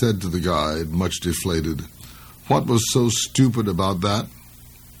me, he said to the guide, much deflated, what was so stupid about that?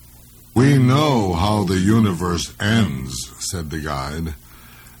 "We know how the universe ends," said the guide,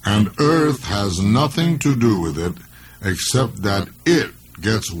 "and Earth has nothing to do with it except that it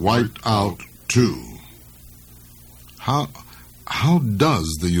gets wiped out too." How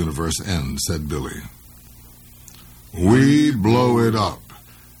does the universe end?" said Billy. "We blow it up,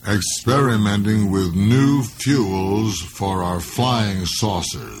 experimenting with new fuels for our flying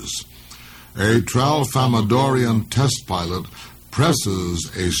saucers. A Tralfamadorian test pilot presses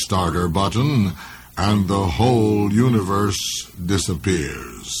a starter button, and the whole universe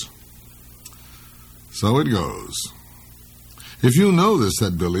disappears." So it goes. "If you know this,"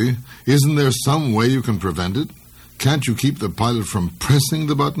 said Billy, "isn't there some way you can prevent it? Can't you keep the pilot from pressing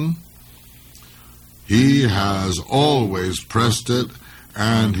the button?" "He has always pressed it,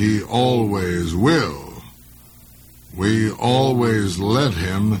 and he always will. We always let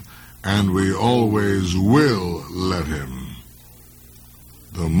him, and we always will let him.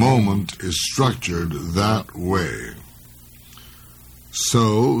 The moment is structured that way."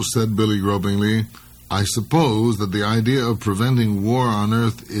 "So," said Billy gropingly, "I suppose that the idea of preventing war on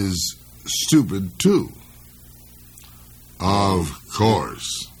Earth is stupid, too." "Of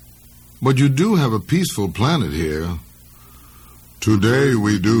course. But you do have a peaceful planet here." "Today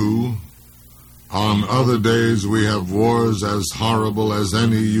we do. On other days we have wars as horrible as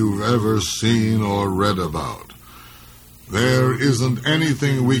any you've ever seen or read about. There isn't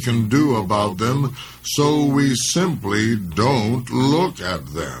anything we can do about them, so we simply don't look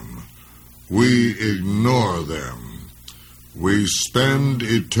at them. We ignore them. We spend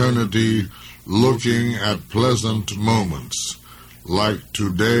eternity looking at pleasant moments, like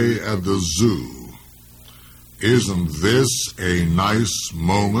today at the zoo. Isn't this a nice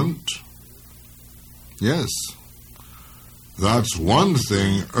moment?" "Yes." "That's one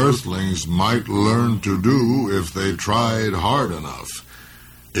thing Earthlings might learn to do if they tried hard enough.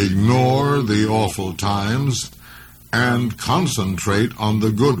 Ignore the awful times and concentrate on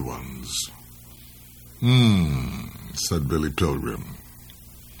the good ones." Said Billy Pilgrim.